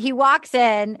excited. He walks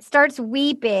in, starts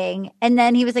weeping, and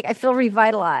then he was like, I feel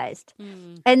revitalized.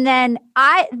 And then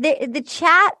the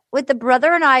chat with the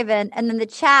brother and Ivan, and then the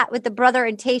chat with the brother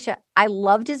and Tayshia, I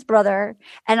loved his brother,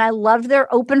 and I loved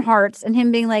their open hearts, and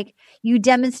him being like, you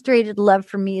demonstrated love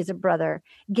for me as a brother.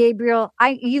 Gabriel,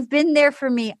 you've been there for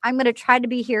me. I'm going to try to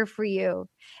be here for you.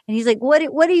 And he's like, what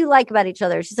do you like about each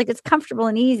other? She's like, it's comfortable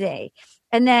and easy.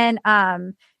 And then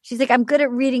she's like, I'm good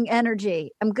at reading energy.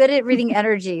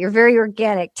 You're very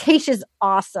organic. Tayshia's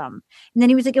awesome. And then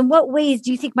he was like, in what ways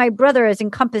do you think my brother has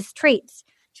encompassed traits?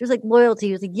 She was like, loyalty.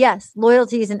 He was like, yes,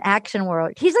 loyalty is an action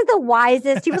word. He's like the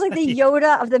wisest. He was like the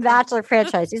Yoda of the Bachelor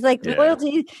franchise. He's like,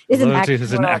 loyalty is an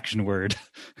action word.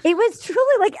 It was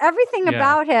truly everything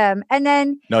about him. And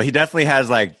then no, he definitely has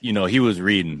he was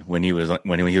reading when he was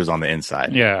on the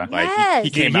inside. Yeah, he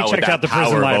came out with that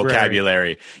power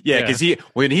vocabulary. Yeah, because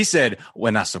when he said,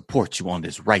 when I support you on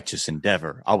this righteous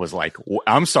endeavor, I was like,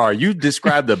 I'm sorry, you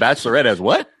described the Bachelorette as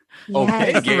what?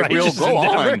 Okay, Gabriel, go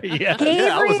on. Yeah.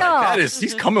 I was like,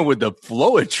 he's coming with the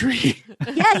floetry.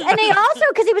 Yes, and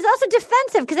because he was also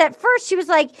defensive, because at first she was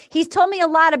like, he's told me a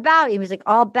lot about you. He was like,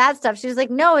 all bad stuff. She was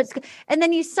like, no, it's good. And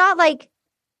then you saw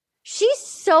she's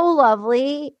so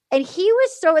lovely, and he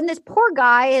was so, and this poor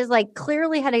guy is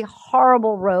clearly had a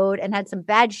horrible road and had some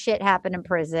bad shit happen in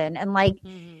prison, and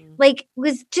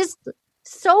was just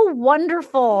so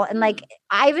wonderful. And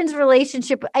Ivan's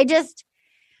relationship,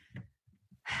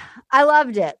 I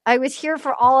loved it. I was here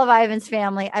for all of Ivan's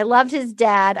family. I loved his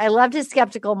dad. I loved his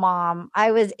skeptical mom.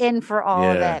 I was in for all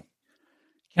of it.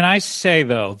 Can I say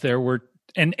though, there were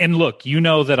and look, you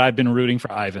know that I've been rooting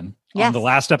for Ivan. Yes. On the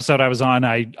last episode I was on,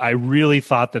 I really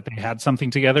thought that they had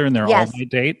something together in their all-night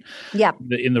date. Yep.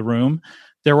 In the room.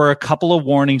 There were a couple of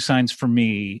warning signs for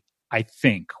me, I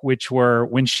think, which were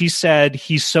when she said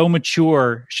he's so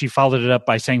mature, she followed it up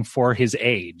by saying for his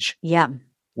age. Yeah.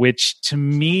 Which to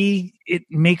me, it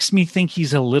makes me think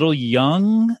he's a little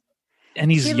young. And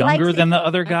he's younger than the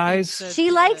other guys.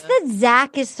 She likes that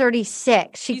Zach is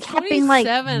 36. She kept being like,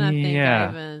 27, I think,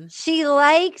 Ivan. She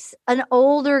likes an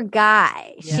older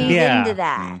guy. She's into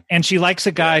that. And she likes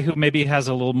a guy who maybe has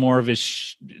a little more of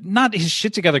his, not his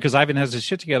shit together, because Ivan has his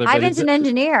shit together. Ivan's an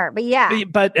engineer, but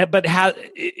But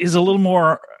is a little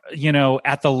more,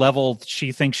 at the level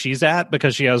she thinks she's at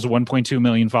because she has 1.2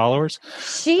 million followers.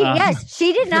 She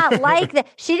did not like that.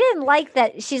 She didn't like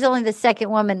that she's only the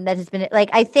second woman that has been like,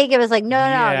 I think it was like, no, you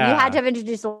had to have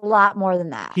introduced a lot more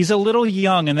than that. He's a little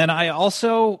young. And then I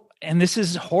also, and this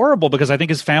is horrible because I think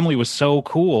his family was so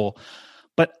cool,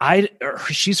 but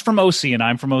she's from OC and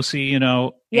I'm from OC,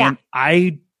 and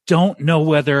I don't know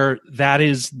whether that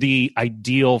is the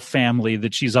ideal family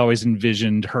that she's always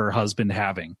envisioned her husband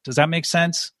having. Does that make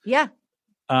sense? Yeah.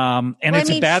 It's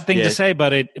a bad thing to say,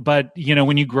 but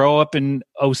when you grow up in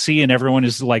OC and everyone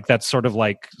is like that sort of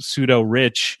like pseudo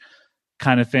rich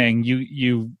kind of thing,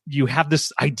 you have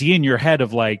this idea in your head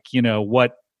of like,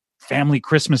 what family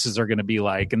Christmases are going to be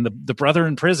like. And the brother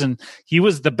in prison, he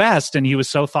was the best and he was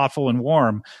so thoughtful and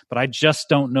warm, but I just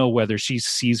don't know whether she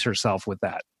sees herself with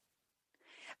that.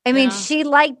 I mean, she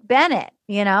liked Bennett,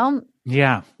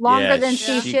 Yeah. Longer than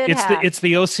she should have. It's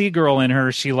the OC girl in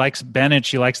her. She likes Bennett.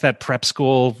 She likes that prep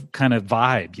school kind of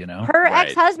vibe, Her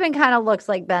ex-husband kind of looks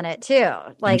like Bennett too.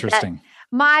 Like interesting.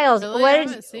 Miles, Really? what I did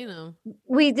haven't seen him.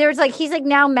 there's like he's like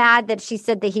now mad that she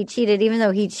said that he cheated, even though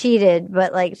he cheated,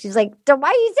 but like she's like, why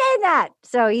are you saying that?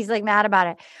 So he's like mad about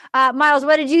it. Miles,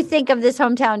 what did you think of this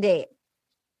hometown date?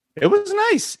 It was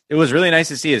nice. It was really nice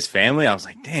to see his family. I was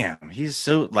like, damn, he's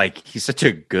such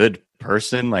a good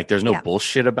person. Like there's no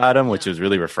bullshit about him, which was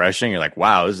really refreshing. You're like,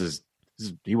 wow,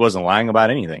 he wasn't lying about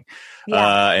anything.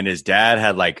 And his dad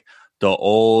had like the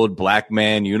old black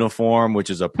man uniform, which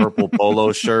is a purple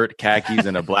polo shirt, khakis,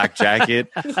 and a black jacket.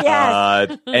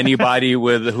 Yes. Anybody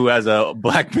who has a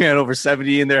black man over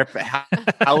 70 in their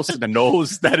house and a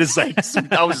nose, that is like,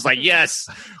 I was just like, yes,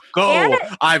 go,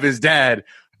 Ivan's dad.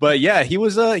 But yeah, he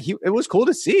was it was cool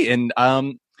to see. And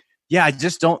I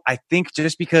think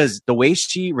just because the way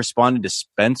she responded to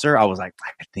Spencer, I was like,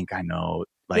 I think I know.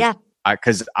 Like,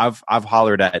 because I've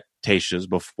hollered at Tayshia's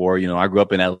before. I grew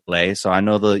up in LA, so I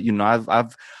know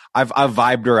I've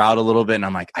vibed her out a little bit, and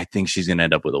I'm like, I think she's gonna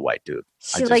end up with a white dude.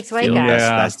 She likes white guys.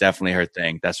 That's definitely her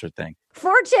thing. That's her thing.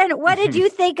 Fortune, what did you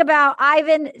think about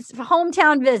Ivan's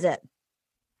hometown visit?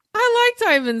 I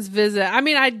liked Ivan's visit. I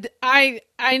mean,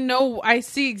 I know, I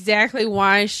see exactly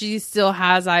why she still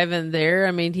has Ivan there.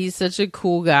 I mean, he's such a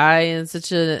cool guy and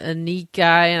such a neat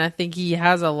guy, and I think he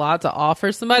has a lot to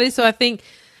offer somebody. So I think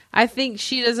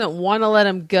she doesn't want to let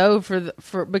him go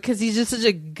for because he's just such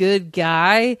a good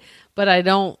guy. But I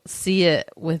don't see it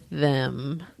with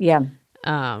them. Yeah.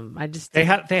 I just they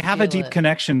have a deep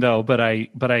connection though, but I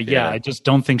just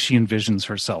don't think she envisions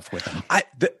herself with him.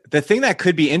 The thing that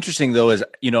could be interesting though is,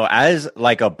 as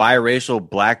like a biracial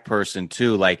black person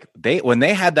too, like when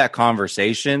they had that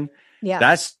conversation,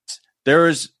 there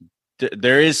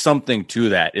is something to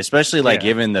that, especially like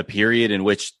given the period in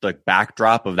which the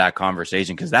backdrop of that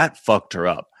conversation, because that fucked her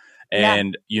up.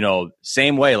 And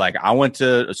same way, like I went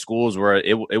to schools where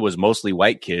it was mostly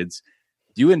white kids.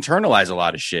 You internalize a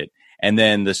lot of shit. And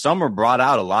then the summer brought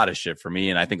out a lot of shit for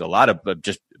me. And I think a lot of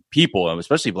just people,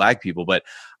 especially black people. But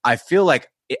I feel like,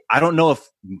 I don't know if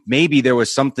maybe there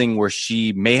was something where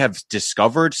she may have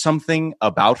discovered something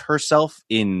about herself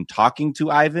in talking to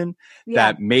Ivan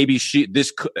that maybe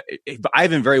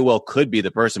Ivan very well could be the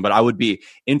person, but I would be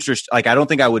interested. Like, I don't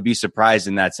think I would be surprised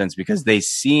in that sense because they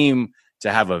seem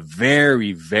to have a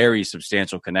very, very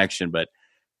substantial connection. But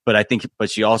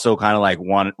she also kind of like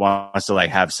wants to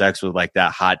like have sex with like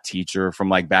that hot teacher from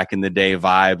like back in the day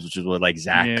vibes, which is what like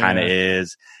Zach kind of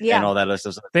is, and all that other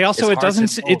stuff. They also it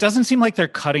doesn't seem like they're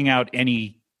cutting out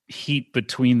any heat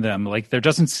between them. Like there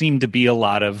doesn't seem to be a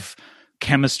lot of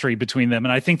chemistry between them,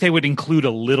 and I think they would include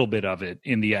a little bit of it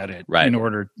in the edit, in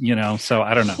order, So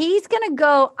I don't know.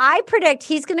 I predict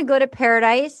he's gonna go to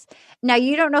Paradise. Now,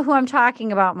 you don't know who I'm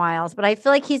talking about, Miles, but I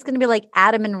feel like he's going to be like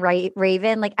Adam and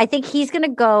Raven. Like, I think he's going to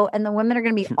go and the women are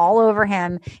going to be all over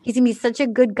him. He's going to be such a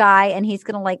good guy and he's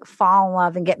going to like fall in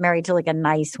love and get married to like a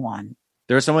nice one.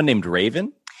 There was someone named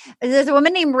Raven? There's a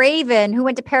woman named Raven who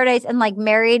went to Paradise and like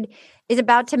is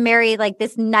about to marry like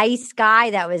this nice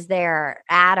guy that was there,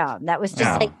 Adam. That was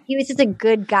just like, he was just a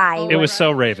good guy. It was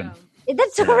so Raven.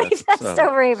 That's so Raven. That's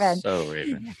so Raven. So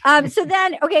Raven. So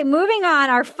then, okay, moving on,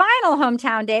 our final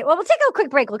hometown date. Well, we'll take a quick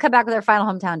break. We'll come back with our final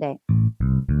hometown date.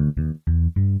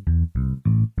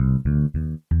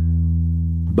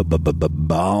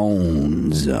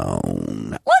 Bone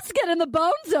Zone. Let's get in the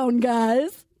bone zone,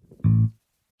 guys.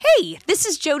 Hey, this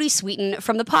is Jody Sweeten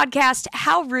from the podcast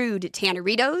How Rude,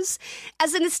 Tanneritos.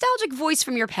 As a nostalgic voice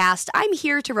from your past, I'm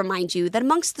here to remind you that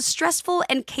amongst the stressful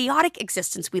and chaotic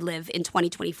existence we live in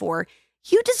 2024,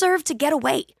 you deserve to get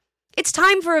away. It's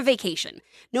time for a vacation,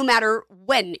 no matter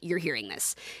when you're hearing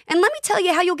this. And let me tell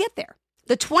you how you'll get there.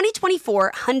 The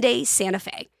 2024 Hyundai Santa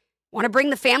Fe. Want to bring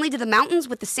the family to the mountains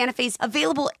with the Santa Fe's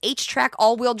available H-Track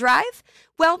all-wheel drive?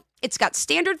 Well, it's got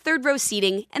standard third-row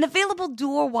seating and available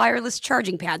dual wireless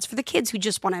charging pads for the kids who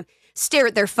just want to stare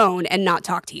at their phone and not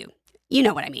talk to you. You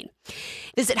know what I mean.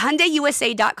 Visit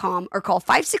HyundaiUSA.com or call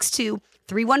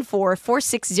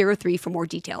 562-314-4603 for more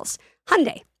details.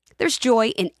 Hyundai. There's joy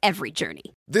in every journey.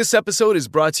 This episode is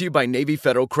brought to you by Navy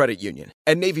Federal Credit Union.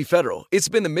 At Navy Federal, it's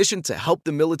been the mission to help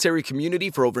the military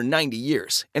community for over 90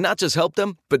 years. And not just help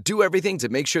them, but do everything to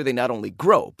make sure they not only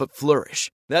grow, but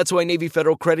flourish. That's why Navy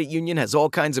Federal Credit Union has all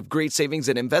kinds of great savings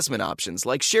and investment options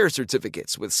like share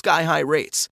certificates with sky-high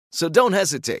rates. So don't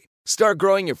hesitate. Start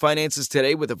growing your finances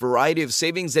today with a variety of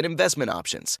savings and investment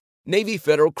options. Navy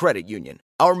Federal Credit Union.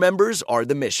 Our members are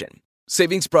the mission.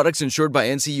 Savings products insured by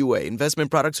NCUA.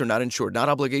 Investment products are not insured, not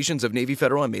obligations of Navy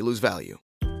Federal and may lose value.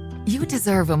 You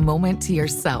deserve a moment to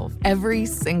yourself every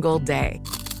single day.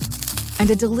 And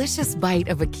a delicious bite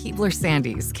of a Keebler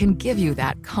Sandies can give you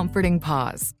that comforting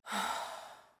pause.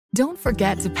 Don't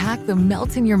forget to pack the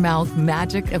melt-in-your-mouth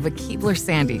magic of a Keebler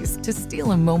Sandies to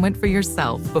steal a moment for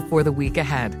yourself before the week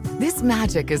ahead. This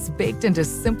magic is baked into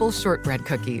simple shortbread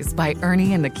cookies by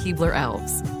Ernie and the Keebler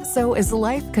Elves. So as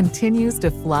life continues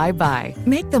to fly by,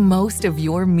 make the most of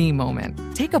your me moment.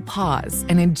 Take a pause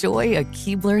and enjoy a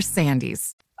Keebler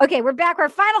Sandies. Okay, we're back. Our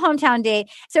final hometown date.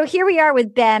 So here we are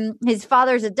with Ben. His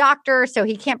father's a doctor, so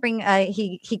he can't bring.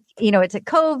 It's a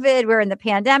COVID. We're in the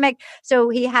pandemic, so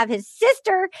he have his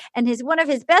sister and one of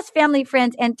his best family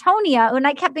friends, Antonia. And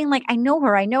I kept being like, I know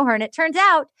her, and it turns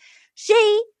out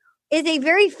she is a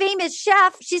very famous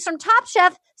chef. She's from Top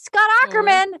Chef, Scott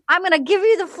Aukerman. I'm going to give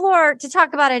you the floor to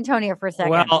talk about Antonia for a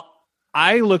second. Well,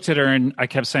 I looked at her and I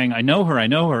kept saying, I know her,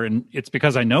 and it's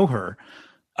because I know her.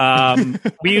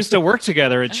 We used to work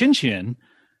together at Chin Chin.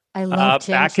 I love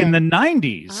Chin back Chin. in the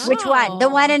 90s. Which one? The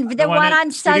one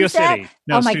on Studio Sunset? City.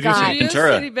 No, oh my Studio God. City.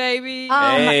 Studio City, baby.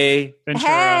 Hey.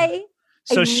 Ventura. Hey.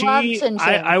 So love Chin Chin.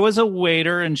 I was a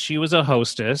waiter and she was a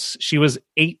hostess. She was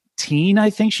 18,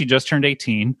 I think. She just turned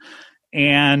 18.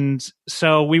 And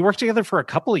so we worked together for a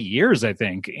couple of years, I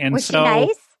think. And was she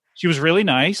nice? She was really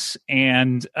nice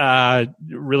and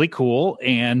really cool.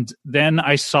 And then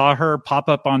I saw her pop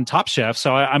up on Top Chef.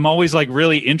 So I'm always like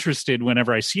really interested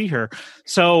whenever I see her.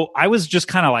 So I was just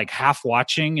kind of like half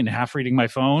watching and half reading my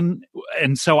phone.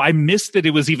 And so I missed that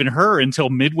it was even her until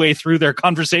midway through their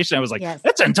conversation. I was like,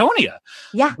 That's Antonia.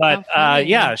 Yeah. But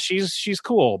she's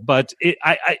cool. But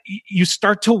you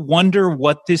start to wonder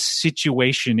what this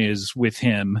situation is with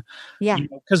him. Yeah.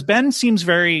 Because Ben seems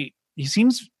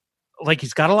like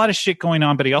he's got a lot of shit going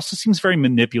on, but he also seems very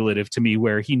manipulative to me,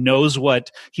 where he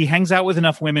hangs out with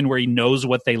enough women where he knows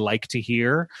what they like to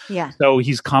hear. Yeah. So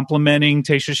he's complimenting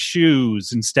Tayshia's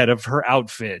shoes instead of her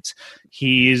outfit.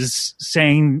 He's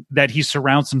saying that he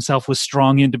surrounds himself with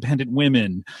strong, independent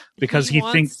women because he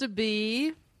thinks to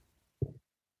be.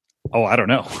 Oh, I don't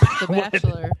know. The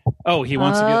Bachelor. Oh, he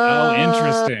wants to be. Oh,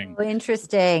 interesting.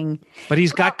 Interesting. But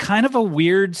he's got kind of a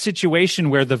weird situation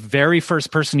where the very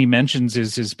first person he mentions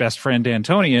is his best friend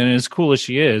Antonia, and as cool as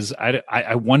she is,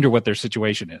 I wonder what their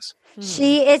situation is.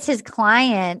 She is his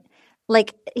client.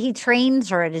 Like, he trains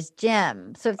her at his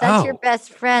gym. So if that's your best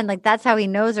friend, like, that's how he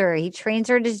knows her. He trains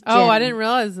her at his gym. Oh, I didn't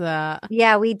realize that.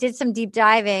 Yeah, we did some deep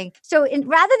diving. So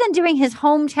rather than doing his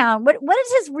hometown, what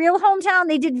is his real hometown?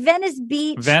 They did Venice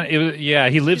Beach.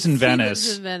 He lives in Venice. He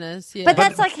lives in Venice, yeah. But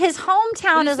that's like his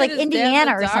hometown is like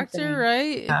Indiana or something.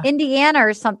 Right? Indiana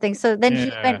or something. So then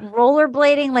he went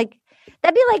rollerblading, like,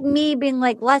 that'd be like me being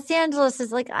like, Los Angeles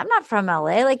is like, I'm not from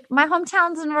LA. Like, my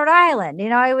hometown's in Rhode Island. You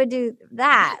know, I would do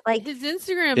that. Like, his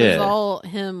Instagram is all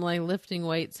him like lifting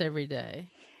weights every day.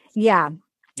 Yeah.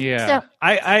 Yeah. So,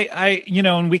 I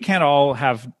and we can't all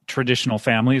have traditional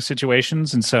family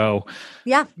situations. And so,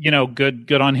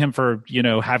 good on him for,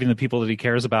 having the people that he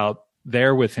cares about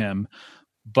there with him.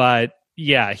 But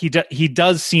Yeah, he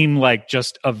does seem like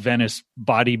just a Venice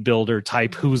bodybuilder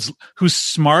type who's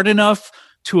smart enough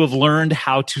to have learned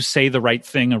how to say the right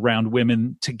thing around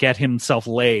women to get himself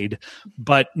laid,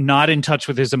 but not in touch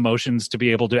with his emotions to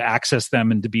be able to access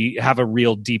them and to have a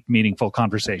real deep, meaningful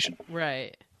conversation.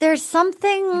 Right. There's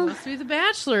something. He wants to be the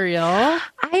Bachelor, y'all.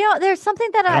 There's something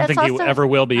that I don't think he ever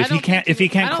will be. If he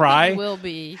can't cry, he will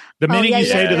be. The minute you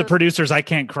say to the producers, "I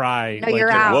can't cry," No, you're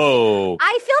out. Whoa!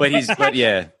 I feel.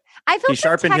 I feel he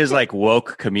sharpened his protected.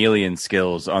 woke chameleon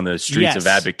skills on the streets of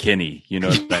Abercrombie. You know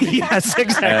what I mean? Yes,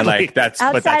 exactly. And that's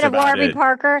outside of about Warby it.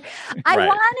 Parker. I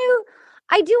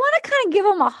do want to kind of give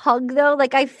him a hug though.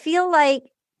 Like I feel like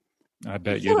I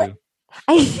bet you do.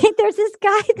 I think there's this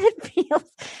guy that feels.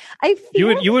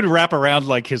 You would wrap around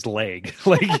like his leg,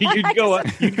 like you'd go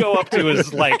up to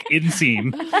his like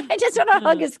inseam. I just want to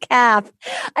hug his calf.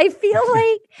 I feel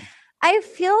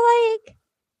like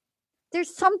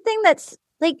there's something that's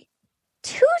like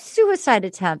 2 suicide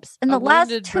attempts in the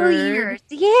last 2 years.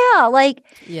 Yeah, like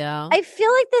I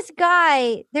feel like this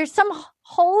guy. There's some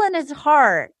hole in his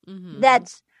heart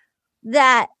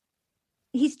that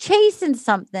he's chasing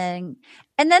something,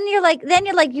 and then you're like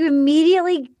you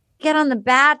immediately get on The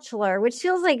Bachelor, which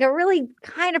feels like a really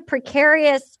kind of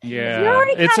precarious. Yeah, you're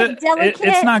already kind of delicate.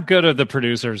 It's not good of the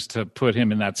producers to put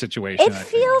him in that situation. It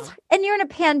feels, and you're in a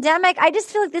pandemic. I just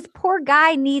feel like this poor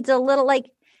guy needs a little like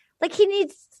he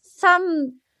needs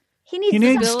some. He needs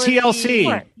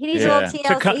TLC. He needs a little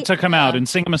TLC to come out and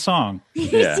sing him a song. He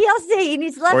needs TLC. He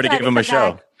needs left or to give him a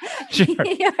show. Sure.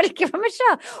 To give him a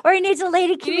show, or he needs a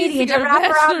lady comedian to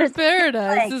wrap around his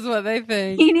paradise. Is what they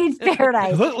think. He needs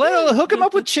paradise. Hook him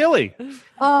up with Chili.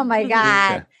 Oh my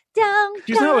God.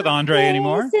 She's not with Andre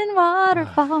anymore.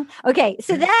 Waterfall. Okay,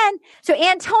 so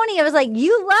Antonia was like,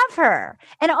 "You love her,"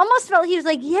 and it almost felt he was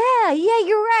like, "Yeah,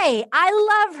 you're right.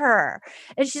 I love her,"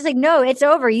 and she's like, "No, it's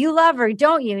over. You love her,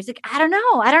 don't you?" He's like, I don't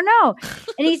know,"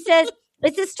 and he says,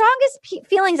 "It's the strongest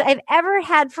feelings I've ever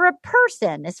had for a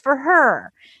person is for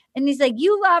her." And he's like,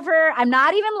 "You love her. I'm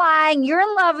not even lying. You're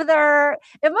in love with her."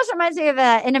 It almost reminds me of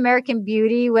In American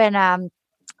Beauty when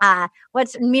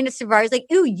what's Mina Subari's like,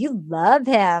 "Ooh, you love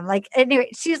him." Like, anyway,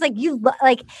 she was like,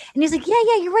 and he's like,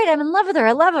 yeah, you're right. I'm in love with her.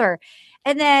 I love her.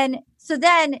 And then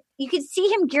you could see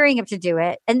him gearing up to do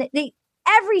it. And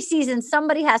every season,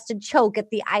 somebody has to choke at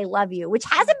the "I love you," which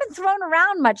hasn't been thrown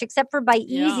around much except for by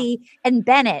Easy and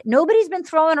Bennett. Nobody's been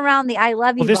throwing around the "I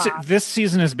love you." Well, this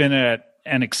season has been at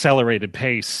an accelerated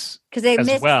pace because they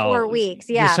missed 4 weeks.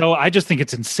 Yeah. So I just think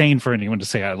it's insane for anyone to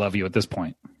say "I love you" at this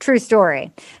point. True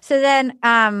story. So then,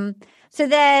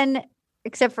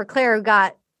 except for Claire, who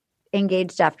got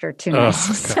engaged after 2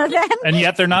 months. And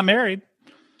yet they're not married.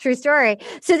 True story.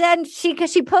 So then she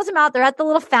pulls him out. They're at the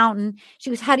little fountain.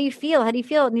 She goes, "How do you feel? How do you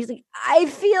feel?" And he's like, I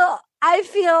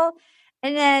feel.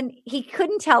 And then he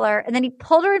couldn't tell her. And then he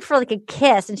pulled her in for like a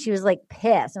kiss, and she was like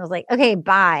pissed. And I was like, "Okay,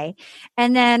 bye."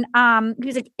 And then he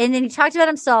was like, and then he talked about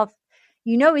himself.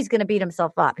 You know he's going to beat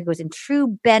himself up. He goes, "In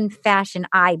true Ben fashion,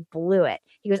 I blew it."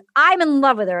 He goes, "I'm in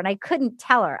love with her, and I couldn't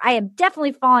tell her. I am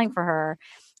definitely falling for her."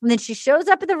 And then she shows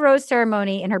up at the rose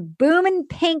ceremony in her booming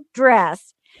pink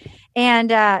dress,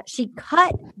 and she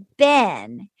cut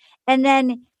Ben, and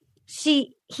then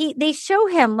they show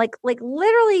him like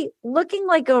literally looking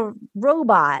like a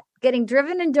robot getting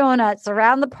driven in donuts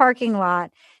around the parking lot.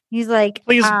 He's like,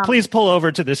 please pull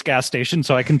over to this gas station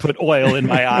so I can put oil in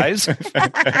my eyes.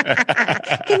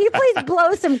 Can you please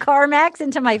blow some Carmex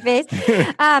into my face?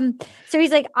 So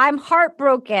he's like, "I'm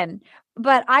heartbroken,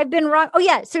 but I've been wrong." Oh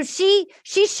yeah. So she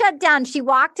shut down. She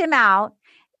walked him out,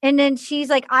 and then she's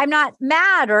like, "I'm not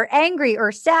mad or angry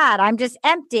or sad. I'm just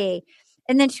empty."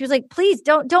 And then she was like, "Please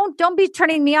don't be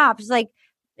turning me off." She's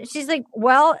like,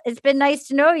 "Well, it's been nice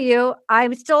to know you.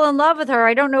 I'm still in love with her.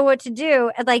 I don't know what to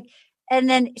do." And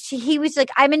then he was like,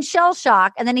 "I'm in shell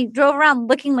shock." And then he drove around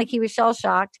looking like he was shell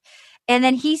shocked. And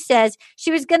then he says,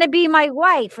 "She was going to be my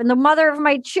wife and the mother of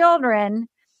my children."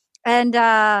 And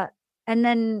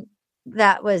then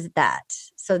that was that.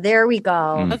 So there we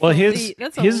go. Well,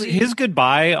 his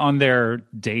goodbye on their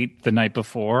date the night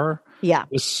before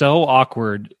was so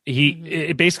awkward.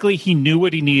 He basically he knew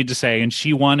what he needed to say, and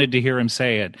she wanted to hear him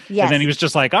say it. Yes. And then he was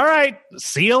just like, "All right,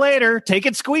 see you later. Take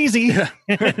it squeezy."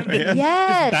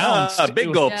 Yes.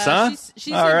 Big gulps, huh?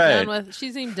 She All right.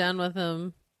 She seemed done with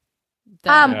him.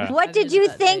 What did you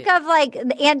think of like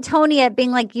Antonia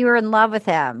being like you were in love with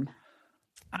him?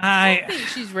 I think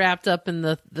she's wrapped up in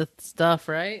the stuff,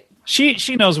 right?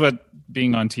 She knows what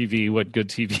being on TV, what good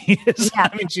TV is. Yeah.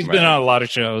 I mean, she's been on a lot of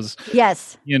shows.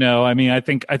 Yes. You know, I mean, I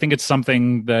think it's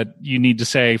something that you need to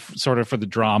say sort of for the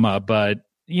drama, but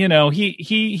you know,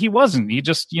 he wasn't. He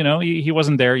just, you know, he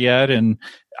wasn't there yet, and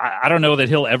I don't know that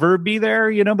he'll ever be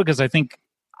there, because I think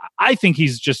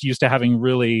he's just used to having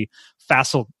really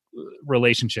facile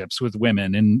relationships with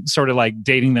women and sort of like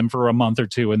dating them for a month or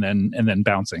two and then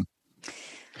bouncing.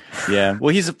 Yeah.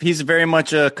 Well, he's very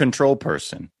much a control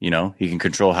person. He can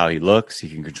control how he looks. He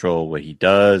can control what he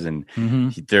does. And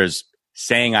there's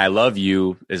saying I love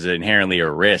you is inherently a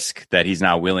risk that he's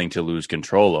not willing to lose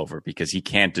control over, because he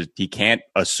can't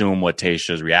assume what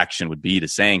Tayshia's reaction would be to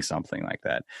saying something like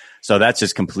that. So that's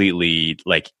just completely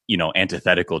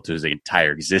antithetical to his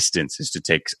entire existence, is to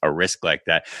take a risk like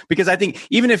that. Because I think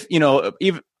even if,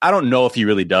 I don't know if he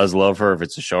really does love her, if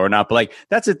it's a show or not, but like,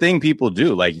 that's a thing people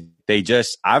do. Like,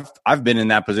 I've been in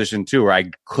that position too, where I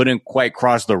couldn't quite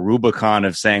cross the Rubicon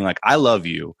of saying like, I love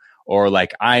you, or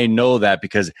like, I know that,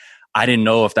 because I didn't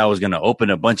know if that was going to open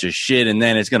a bunch of shit and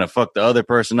then it's going to fuck the other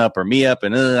person up or me up,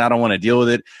 and I don't want to deal with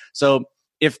it. So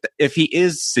if he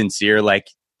is sincere, like,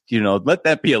 let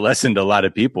that be a lesson to a lot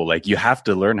of people. Like, you have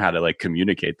to learn how to like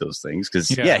communicate those things. Cause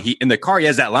he in the car, he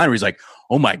has that line where he's like,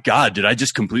 oh my God, did I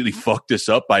just completely fuck this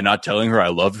up by not telling her I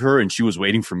love her and she was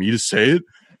waiting for me to say it?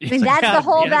 I mean, that's the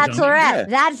whole Bachelorette.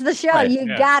 That's the show. Right.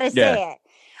 You gotta say it.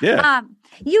 Yeah.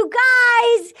 You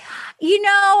guys,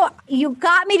 you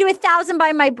got me to 1,000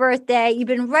 by my birthday. You've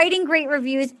been writing great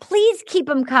reviews. Please keep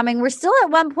them coming. We're still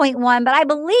at 1.1, but I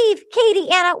believe,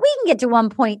 Katie, Anna, we can get to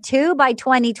 1.2 by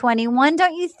 2021,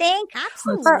 don't you think?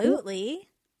 Absolutely.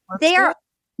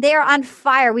 They are on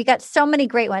fire. We got so many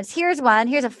great ones. Here's one.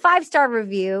 Here's a 5-star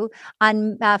review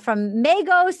from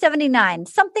Mago79.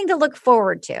 Something to look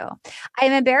forward to. I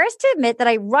am embarrassed to admit that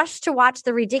I rushed to watch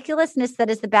the ridiculousness that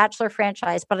is the Bachelor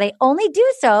franchise, but I only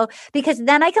do so because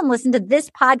then I can listen to this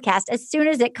podcast as soon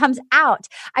as it comes out.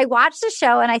 I watch the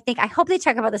show and I think, I hope they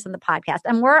talk about this on the podcast.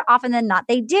 And more often than not,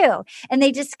 they do. And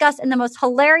they discuss in the most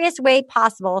hilarious way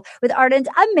possible with Arden's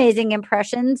amazing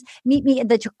impressions. Meet me in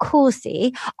the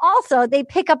jacuzzi. Also, they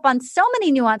pick up on so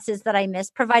many nuances that I miss,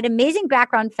 provide amazing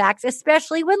background facts,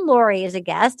 especially when Lori is a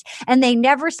guest, and they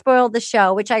never spoil the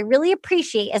show, which I really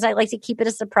appreciate, as I like to keep it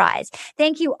a surprise.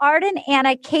 Thank you, Arden,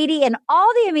 Anna, Katie, and all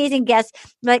the amazing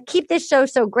guests that keep this show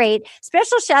so great.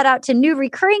 Special shout out to new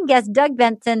recurring guest Doug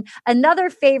Benson, another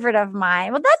favorite of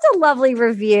mine. Well, that's a lovely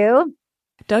review.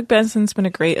 Doug Benson's been a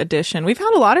great addition. We've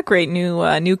had a lot of great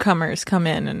newcomers come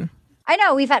in, and I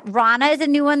know we've had Rana is a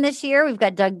new one this year. We've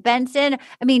got Doug Benson.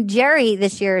 I mean, Jerry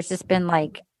this year has just been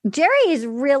Jerry has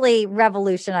really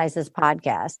revolutionized this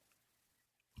podcast.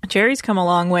 Jerry's come a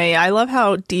long way. I love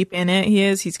how deep in it he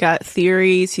is. He's got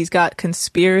theories. He's got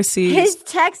conspiracies. His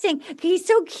texting, he's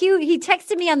so cute. He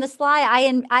texted me on the sly.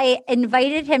 I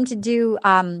invited him to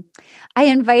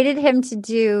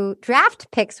do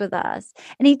draft picks with us.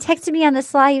 And he texted me on the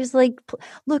sly. He was like,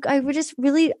 look, I want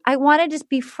to just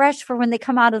be fresh for when they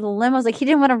come out of the limos. Like, he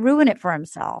didn't want to ruin it for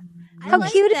himself. How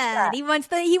cute is that? He wants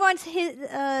his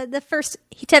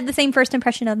he to have the same first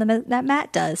impression of them that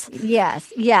Matt does.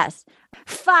 Yes.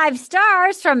 5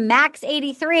 stars from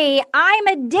Max83. I'm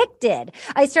addicted.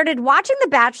 I started watching The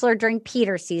Bachelor during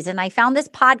Peter's season. I found this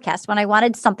podcast when I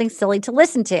wanted something silly to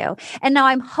listen to, and now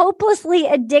I'm hopelessly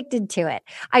addicted to it.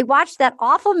 I watched that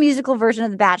awful musical version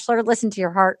of The Bachelor, Listen to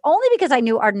Your Heart, only because I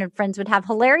knew Arden and Friends would have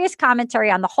hilarious commentary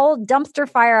on the whole dumpster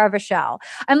fire of a show.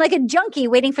 I'm like a junkie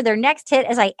waiting for their next hit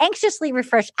as I anxiously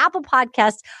refresh Apple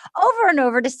Podcasts over and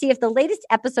over to see if the latest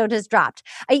episode has dropped.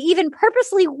 I even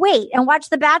purposely wait and watch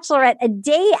The Bachelorette a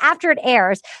day after it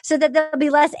airs so that there'll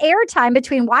be less airtime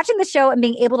between watching the show and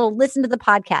being able to listen to the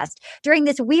podcast. During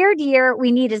this weird year,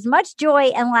 we need as much joy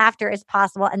and laughter as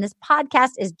possible, and this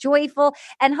podcast is joyful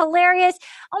and hilarious.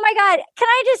 Oh my God, can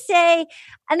I just say,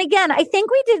 and again, I think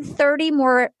we did 30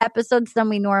 more episodes than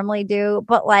we normally do,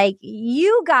 but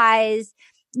you guys,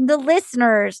 the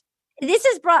listeners, this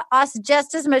has brought us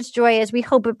just as much joy as we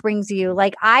hope it brings you.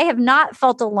 I have not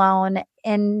felt alone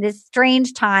in this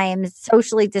strange times,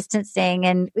 socially distancing,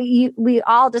 and we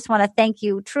all just want to thank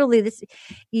you. Truly,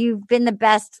 you've been the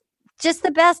best, just the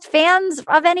best fans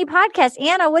of any podcast.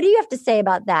 Anna, what do you have to say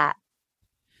about that?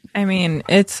 I mean,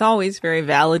 it's always very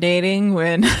validating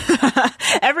when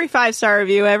every 5-star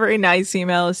review, every nice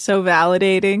email is so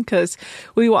validating, because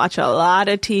we watch a lot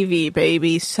of TV,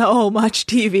 baby, so much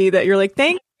TV that you're like,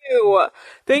 thank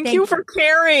you for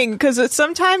caring. Because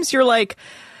sometimes you're like,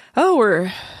 oh,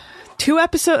 we're 2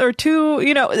 episodes or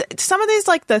 2, some of these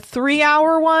the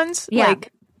 3-hour ones. Yeah.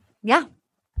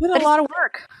 With a lot of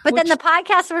work. But then the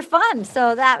podcasts were fun.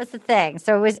 So that was the thing.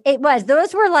 So it was,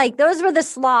 those were the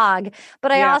slog,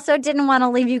 but I also didn't want to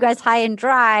leave you guys high and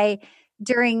dry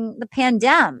during the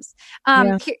pandemics.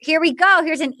 Here we go.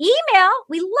 Here's an email.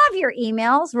 We love your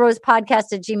emails,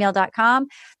 rosepodcast@gmail.com.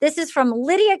 This is from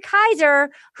Lydia Kaiser.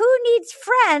 Who needs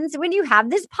friends when you have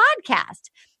this podcast?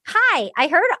 Hi, I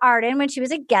heard Arden when she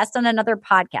was a guest on another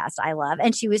podcast I love,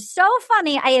 and she was so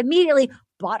funny. I immediately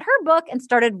bought her book and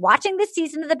started watching this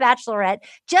season of The Bachelorette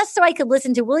just so I could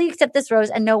listen to Will You Accept This Rose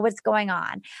and know what's going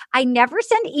on. I never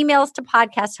send emails to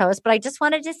podcast hosts, but I just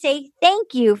wanted to say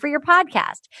thank you for your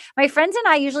podcast. My friends and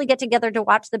I usually get together to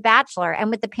watch The Bachelor,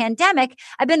 and with the pandemic,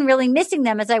 I've been really missing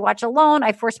them as I watch alone.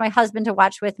 I force my husband to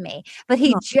watch with me, but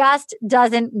he just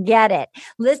doesn't get it.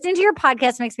 Listening to your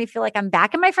podcast makes me feel like I'm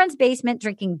back in my friend's basement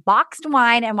drinking boxed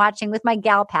wine and watching with my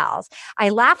gal pals. I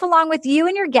laugh along with you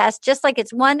and your guests just like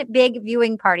it's one big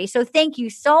viewing party. So thank you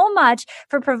so much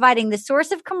for providing the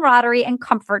source of camaraderie and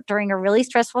comfort during a really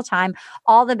stressful time.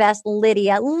 All the best,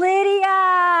 Lydia.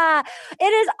 Lydia, it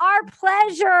is our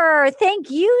pleasure.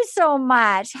 Thank you so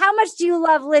much. How much do you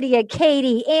love Lydia,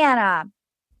 Katie, Anna?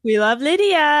 We love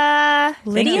Lydia.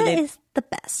 Lydia is the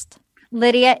best.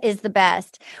 Lydia is the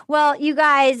best. Well, you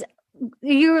guys,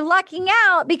 you're lucking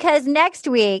out because next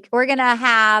week we're gonna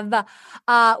have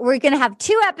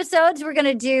 2 episodes. We're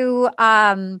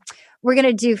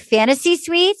gonna do Fantasy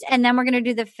Suites, and then we're gonna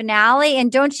do the finale.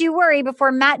 And don't you worry,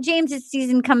 before Matt James's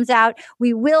season comes out,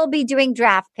 we will be doing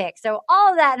draft picks. So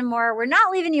all of that and more. We're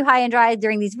not leaving you high and dry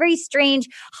during these very strange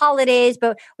holidays,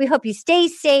 but we hope you stay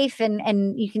safe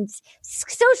and you can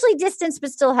socially distance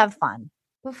but still have fun.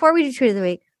 Before we do Tweet of the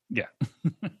Week,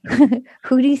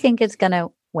 who do you think is gonna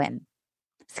win?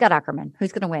 Scott Ackerman,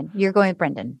 who's gonna win? You're going with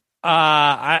Brendan.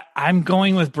 I'm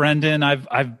going with Brendan.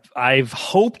 I've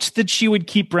hoped that she would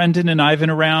keep Brendan and Ivan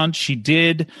around. She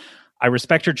did. I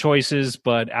respect her choices,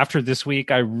 but after this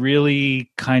week, I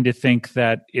really kind of think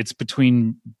that it's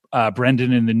between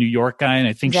Brendan and the New York guy, and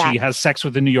I think she has sex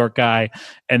with the New York guy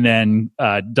and then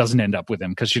doesn't end up with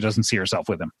him because she doesn't see herself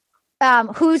with him.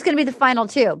 Who's going to be the final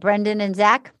 2? Brendan and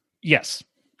Zach? Yes.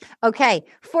 Okay.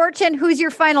 Fortune, who's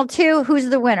your final 2? Who's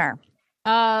the winner?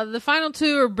 The final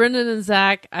 2 are Brendan and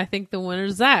Zach. I think the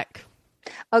winner's Zach.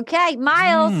 Okay,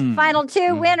 Miles, final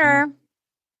 2 winner.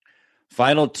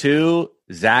 Final 2,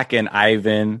 Zach and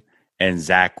Ivan, and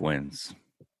Zach wins.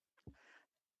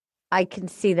 I can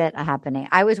see that happening.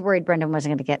 I was worried Brendan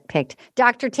wasn't going to get picked.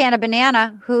 Dr. Tana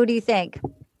Banana, who do you think?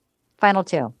 Final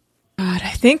 2. God,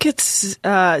 I think it's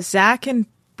Zach and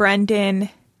Brendan.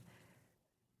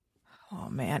 Oh,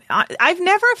 man. I've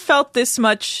never felt this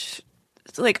much...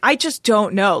 Like, I just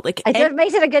don't know. Like, it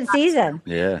makes it a good season.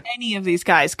 Yeah. Any of these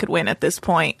guys could win at this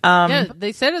point. Yeah,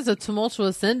 they said it's a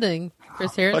tumultuous ending.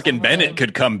 Chris Harrison. Fucking Bennett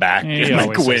could come back and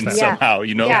like win somehow,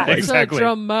 you know? Yeah. Like, exactly. So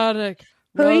dramatic.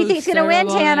 Who do you think's going to win,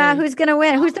 Tana? Who's going to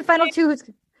win? Who's the final 2?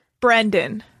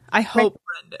 Brendan. I hope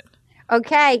Brendan.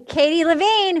 Okay. Katie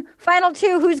Levine, final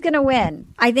 2. Who's going to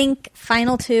win? I think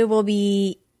final 2 will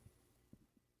be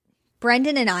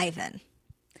Brendan and Ivan.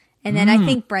 And then I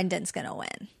think Brendan's going to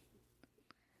win.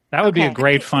 That would be a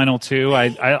great final 2.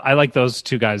 I like those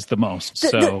 2 guys the most.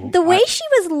 The way she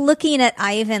was looking at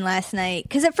Ivan last night,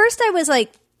 because at first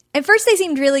they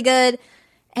seemed really good.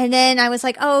 And then I was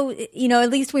like, oh, at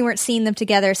least we weren't seeing them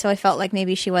together. So I felt like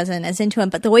maybe she wasn't as into him.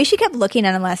 But the way she kept looking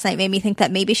at him last night made me think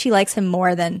that maybe she likes him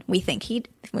more than we think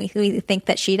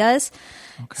that she does.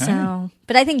 Okay. So,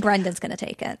 but I think Brendan's going to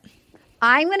take it.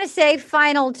 I'm going to say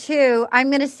final 2. I'm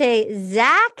going to say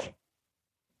Zach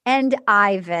and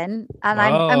Ivan, and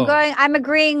I'm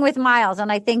agreeing with Miles,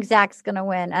 and I think Zach's going to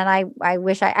win. And I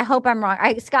hope I'm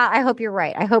wrong. Scott, I hope you're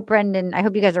right. I hope Brendan, I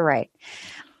hope you guys are right.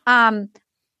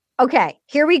 Okay,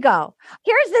 here we go.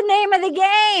 Here's the name of the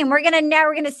game. We're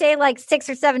gonna say like 6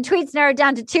 or 7 tweets, narrow it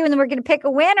down to 2, and then we're gonna pick a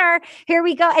winner. Here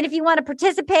we go. And if you want to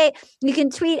participate, you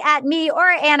can tweet at me or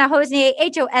Anna Hosnieh,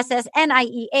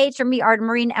 HOSSNIEH, or me, Arden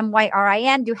Marine,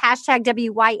 MYRIN. Do hashtag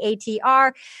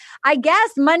WYATR. I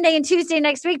guess Monday and Tuesday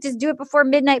next week. Just do it before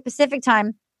midnight Pacific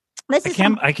time.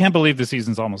 I can't believe the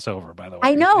season's almost over. By the way,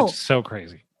 I know, it's so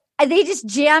crazy. They just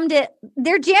jammed it.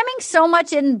 They're jamming so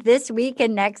much in this week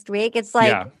and next week. It's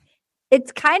like.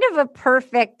 It's kind of a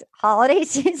perfect holiday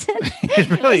season. It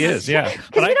really is, yeah.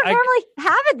 Because we don't normally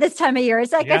have it this time of year.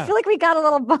 It's like, I feel like we got a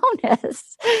little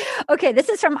bonus. Okay, this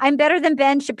is from I'm Better Than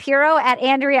Ben Shapiro at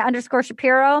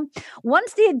Andrea_Shapiro.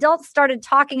 Once the adults started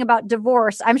talking about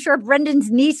divorce, I'm sure Brendan's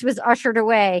niece was ushered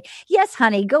away. Yes,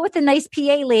 honey, go with the nice PA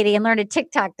lady and learn a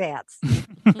TikTok dance.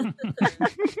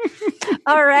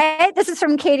 All right. This is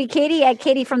from Katie at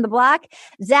Katie from the Block.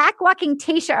 Zach walking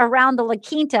Tayshia around the La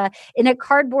Quinta in a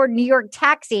cardboard New York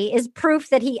taxi is proof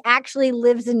that he actually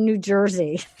lives in New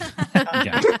Jersey.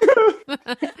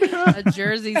 A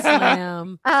Jersey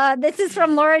slam. This is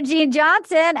from Laura Jean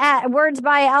Johnson at Words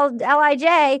by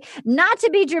LIJ. Not to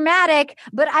be dramatic,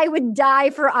 but I would die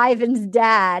for Ivan's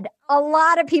dad. A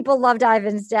lot of people loved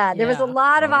Ivan's dad. There was a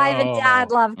lot of Ivan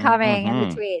dad love coming in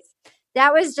the tweets.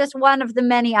 That was just one of the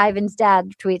many Ivan's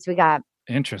dad tweets we got.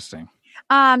 Interesting.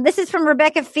 This is from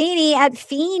Rebecca Feeney at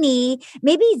Feeney.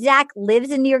 Maybe Zach lives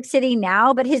in New York City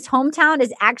now, but his hometown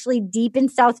is actually deep in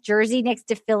South Jersey next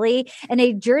to Philly. And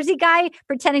a Jersey guy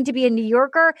pretending to be a New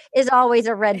Yorker is always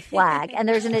a red flag. And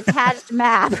there's an attached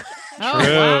map. Oh,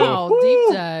 wow.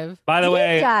 Deep dive. By the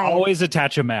way, dive. Always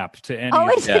attach a map to any.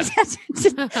 That's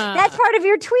part of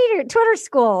your Twitter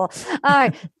school.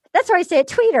 That's why I say a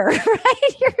tweeter,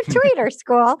 right? Your tweeter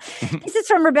school. This is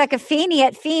from Rebecca Feeney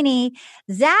at Feeney.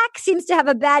 Zach seems to have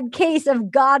a bad case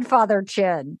of Godfather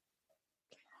chin.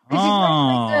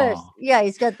 Yeah,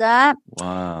 he's got that.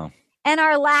 Wow. And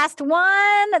our last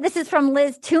one, this is from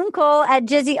Liz Tunkel at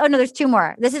Jizzy. Oh, no, there's two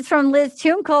more. This is from Liz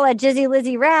Tunkel at Jizzy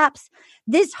Lizzy Raps.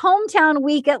 This hometown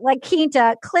week at La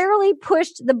Quinta clearly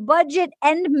pushed the budget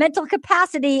and mental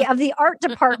capacity of the art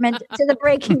department to the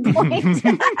breaking point.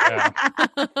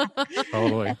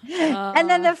 Totally. And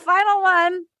then the final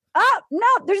one. Oh,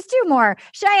 no, there's two more.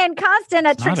 Cheyenne Constant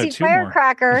at Trixie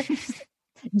Firecracker.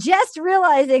 Just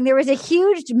realizing there was a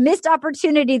huge missed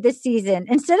opportunity this season.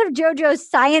 Instead of JoJo's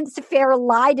science fair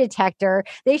lie detector,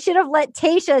 they should have let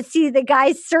Tayshia see the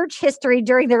guy's search history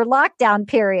during their lockdown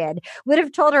period. Would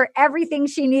have told her everything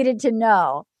she needed to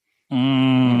know.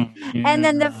 And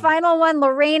then the final one,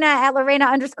 Lorena at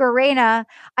Lorena_Reina.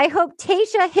 I hope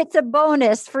Tayshia hits a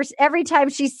bonus for every time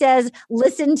she says,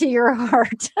 listen to your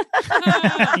heart.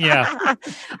 Yeah. All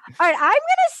right. I'm going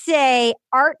to say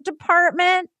art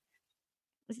department.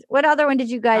 What other one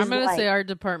did you guys I'm going to like? say art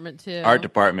department too. Art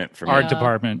department for me. Art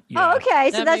department. Oh,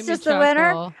 okay. So that's just the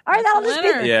winner. All right, that'll just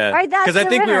be Yeah. All right, that's because I the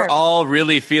think we winner. were all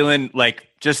really feeling like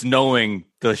just knowing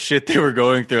the shit they were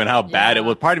going through and how bad it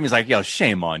was. Part of me is like, yo,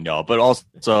 shame on y'all. But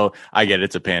also, I get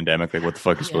it's a pandemic. Like, what the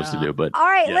fuck are you supposed to do? But All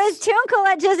right, yes. Liz Tunkel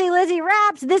at Jizzy Lizzy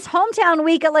Raps. This hometown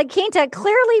week at La Quinta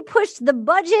clearly pushed the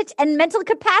budget and mental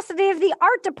capacity of the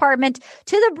art department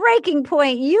to the breaking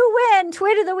point. You win.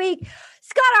 Tweet of the week.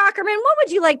 Scott Ackerman, what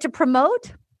would you like to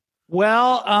promote?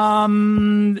 Well, I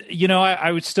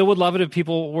would love it if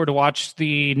people were to watch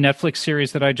the Netflix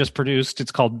series that I just produced.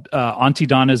 It's called Auntie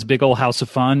Donna's Big Ol' House of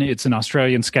Fun. It's an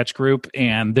Australian sketch group,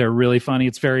 and they're really funny.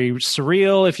 It's very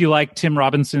surreal. If you like Tim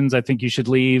Robinson's I Think You Should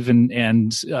Leave and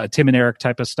Tim and Eric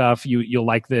type of stuff, you'll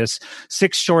like this.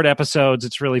 6 short episodes.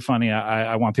 It's really funny.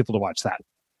 I want people to watch that.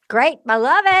 Great. I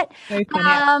love it.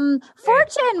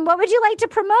 Fortune, what would you like to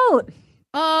promote?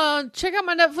 Check out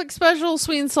my Netflix special,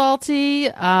 Sweet and Salty.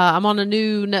 I'm on a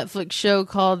new Netflix show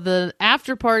called The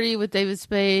After Party with David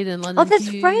Spade and London. Oh, that's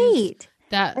Hughes. right.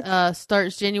 That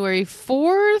starts January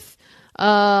 4th.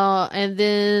 And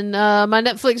then my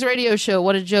Netflix radio show,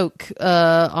 What a Joke,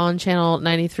 on channel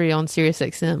 93 on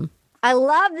SiriusXM. I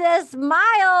love this.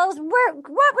 Miles,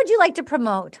 what would you like to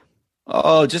promote?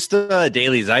 Oh, just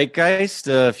Daily Zeitgeist.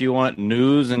 If you want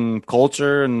news and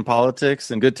culture and politics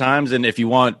and good times, and if you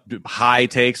want high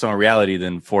takes on reality,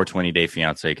 then 420 Day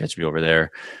Fiance. Catch me over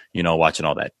there, watching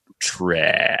all that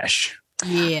trash.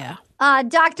 Yeah.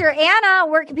 Dr. Anna,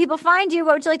 where can people find you?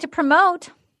 What would you like to promote?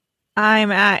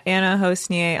 I'm at Anna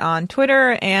Hosnier on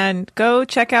Twitter, and go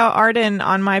check out Arden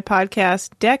on my podcast,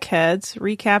 Deckheads,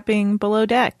 recapping Below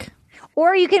Deck.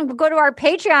 Or you can go to our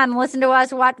Patreon and listen to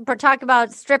us talk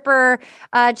about stripper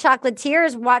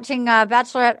chocolatiers watching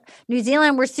Bachelor New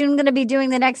Zealand. We're soon going to be doing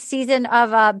the next season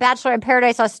of Bachelor in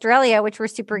Paradise Australia, which we're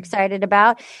super excited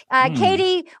about.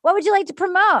 Katie, what would you like to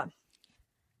promote?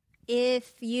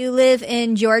 If you live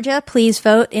in Georgia, please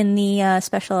vote in the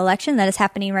special election that is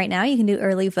happening right now. You can do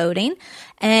early voting.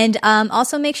 And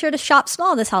also make sure to shop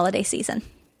small this holiday season.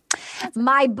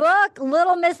 My book,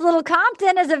 Little Miss Little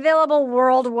Compton, is available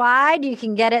worldwide. You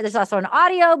can get it. There's also an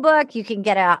audio book. You can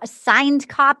get a signed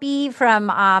copy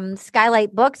from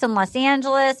Skylight Books in Los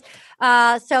Angeles.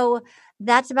 So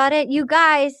that's about it. You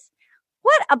guys,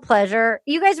 what a pleasure.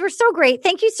 You guys were so great.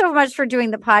 Thank you so much for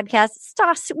doing the podcast.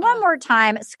 One more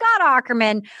time, Scott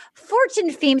Ackerman,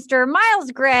 Fortune Feemster, Miles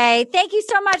Gray. Thank you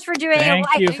so much for doing it. Thank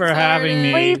you for having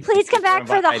me. Will you please come back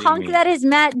for the hunk that is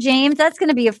Matt James? That's going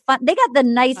to be a fun. They got the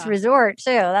nice resort too.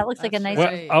 That looks like a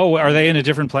nice. Oh, are they in a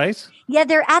different place? Yeah,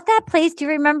 they're at that place. Do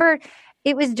you remember?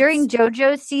 It was during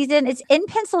JoJo's season. It's in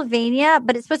Pennsylvania,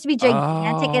 but it's supposed to be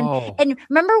gigantic. And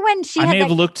remember when I may have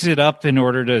looked it up in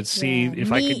order to see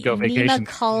if I could go vacation.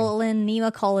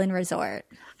 Nemacolin Resort.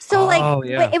 So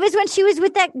it was when she was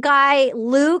with that guy,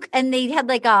 Luke, and they had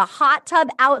like a hot tub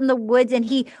out in the woods and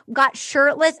he got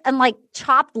shirtless and like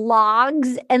chopped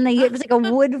logs and it was like a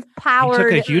wood powered. He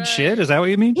took a huge shit? Is that what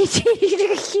you mean? He took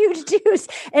a huge deuce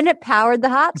and it powered the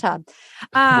hot tub.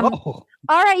 Whoa.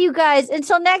 All right, you guys.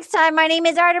 Until next time, my name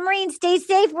is Arda Marine. Stay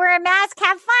safe, wear a mask,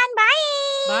 have fun.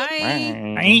 Bye.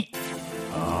 Bye.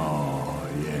 Oh,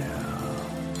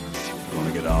 yeah.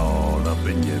 Gonna get all up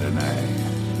in you tonight.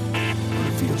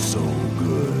 Gonna feel so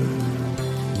good.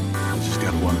 I just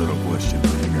got one little question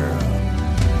for you, girl.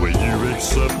 Will you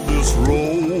accept this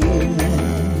rose?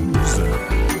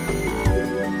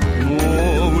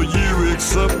 Oh, will you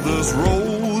accept this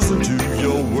rose into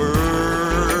your world?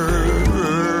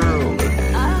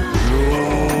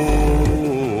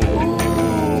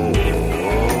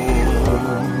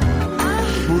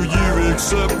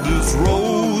 Accept this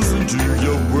rose into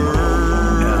your world.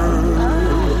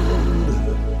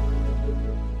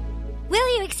 Will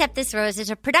You Accept This Rose is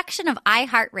a production of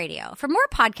iHeartRadio. For more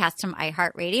podcasts from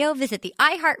iHeartRadio, visit the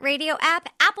iHeartRadio app,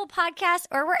 Apple Podcasts,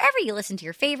 or wherever you listen to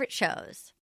your favorite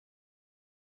shows.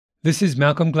 This is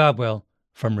Malcolm Gladwell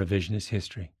from Revisionist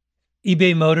History.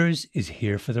 eBay Motors is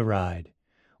here for the ride.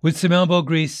 With some elbow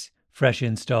grease, fresh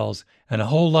installs, and a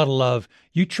whole lot of love,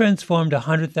 you transformed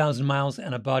 100,000 miles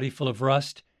and a body full of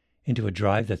rust into a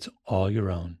drive that's all your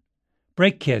own.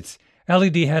 Brake kits,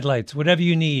 LED headlights, whatever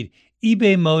you need,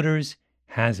 eBay Motors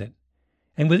has it.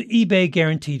 And with eBay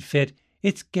Guaranteed Fit,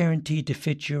 it's guaranteed to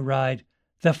fit your ride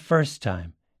the first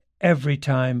time, every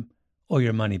time, or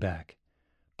your money back.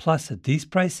 Plus, at these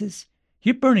prices,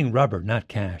 you're burning rubber, not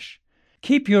cash.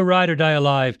 Keep your ride or die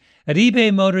alive at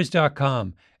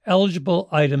ebaymotors.com. Eligible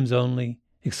items only.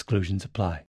 Exclusions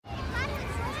apply.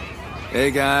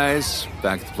 Hey, guys.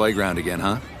 Back at the playground again,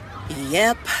 huh?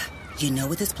 Yep. You know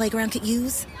what this playground could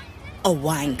use? A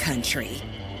wine country.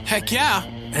 Heck yeah.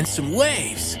 And some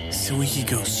waves so we could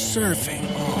go surfing.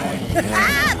 Oh,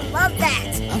 yeah. Love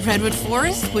that. A redwood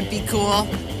forest would be cool.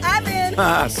 I'm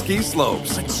in. Ski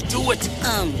slopes. Let's do it.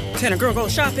 Can a girl go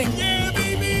shopping? Yeah,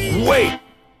 baby. Wait.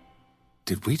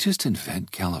 Did we just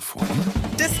invent California?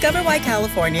 Discover why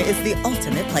California is the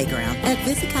ultimate playground at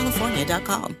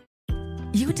visitcalifornia.com.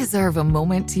 You deserve a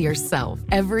moment to yourself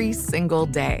every single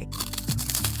day.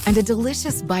 And a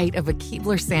delicious bite of a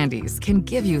Keebler Sandies can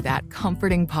give you that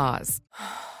comforting pause.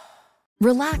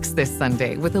 Relax this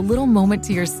Sunday with a little moment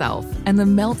to yourself and the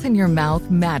melt-in-your-mouth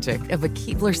magic of a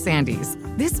Keebler Sandies.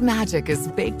 This magic is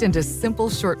baked into simple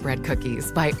shortbread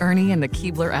cookies by Ernie and the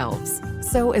Keebler Elves.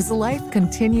 So as life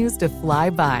continues to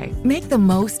fly by, make the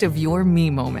most of your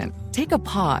me moment. Take a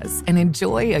pause and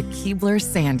enjoy a Keebler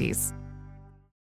Sandies.